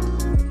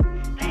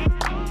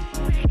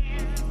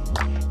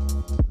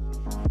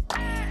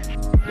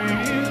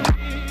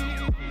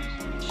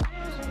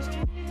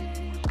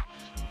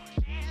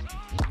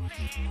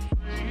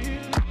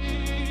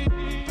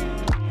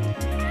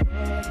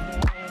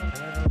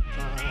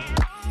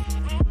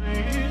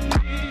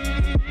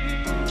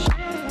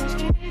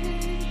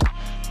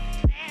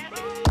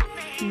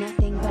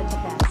 Nothing but the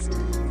best.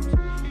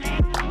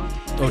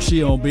 Oh,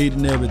 she on beat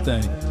and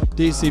everything.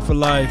 DC for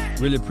life.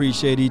 Really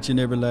appreciate each and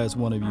every last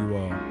one of you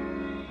all.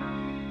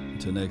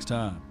 Until next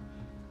time.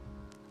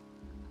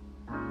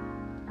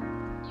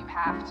 You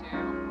have to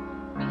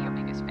be your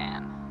biggest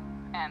fan.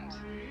 And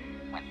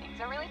when things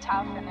are really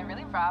tough and they're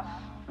really rough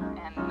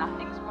and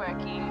nothing's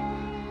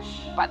working,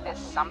 but there's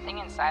something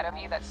inside of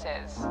you that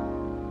says,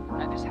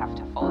 I just have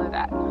to follow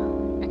that.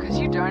 Because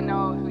you don't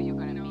know who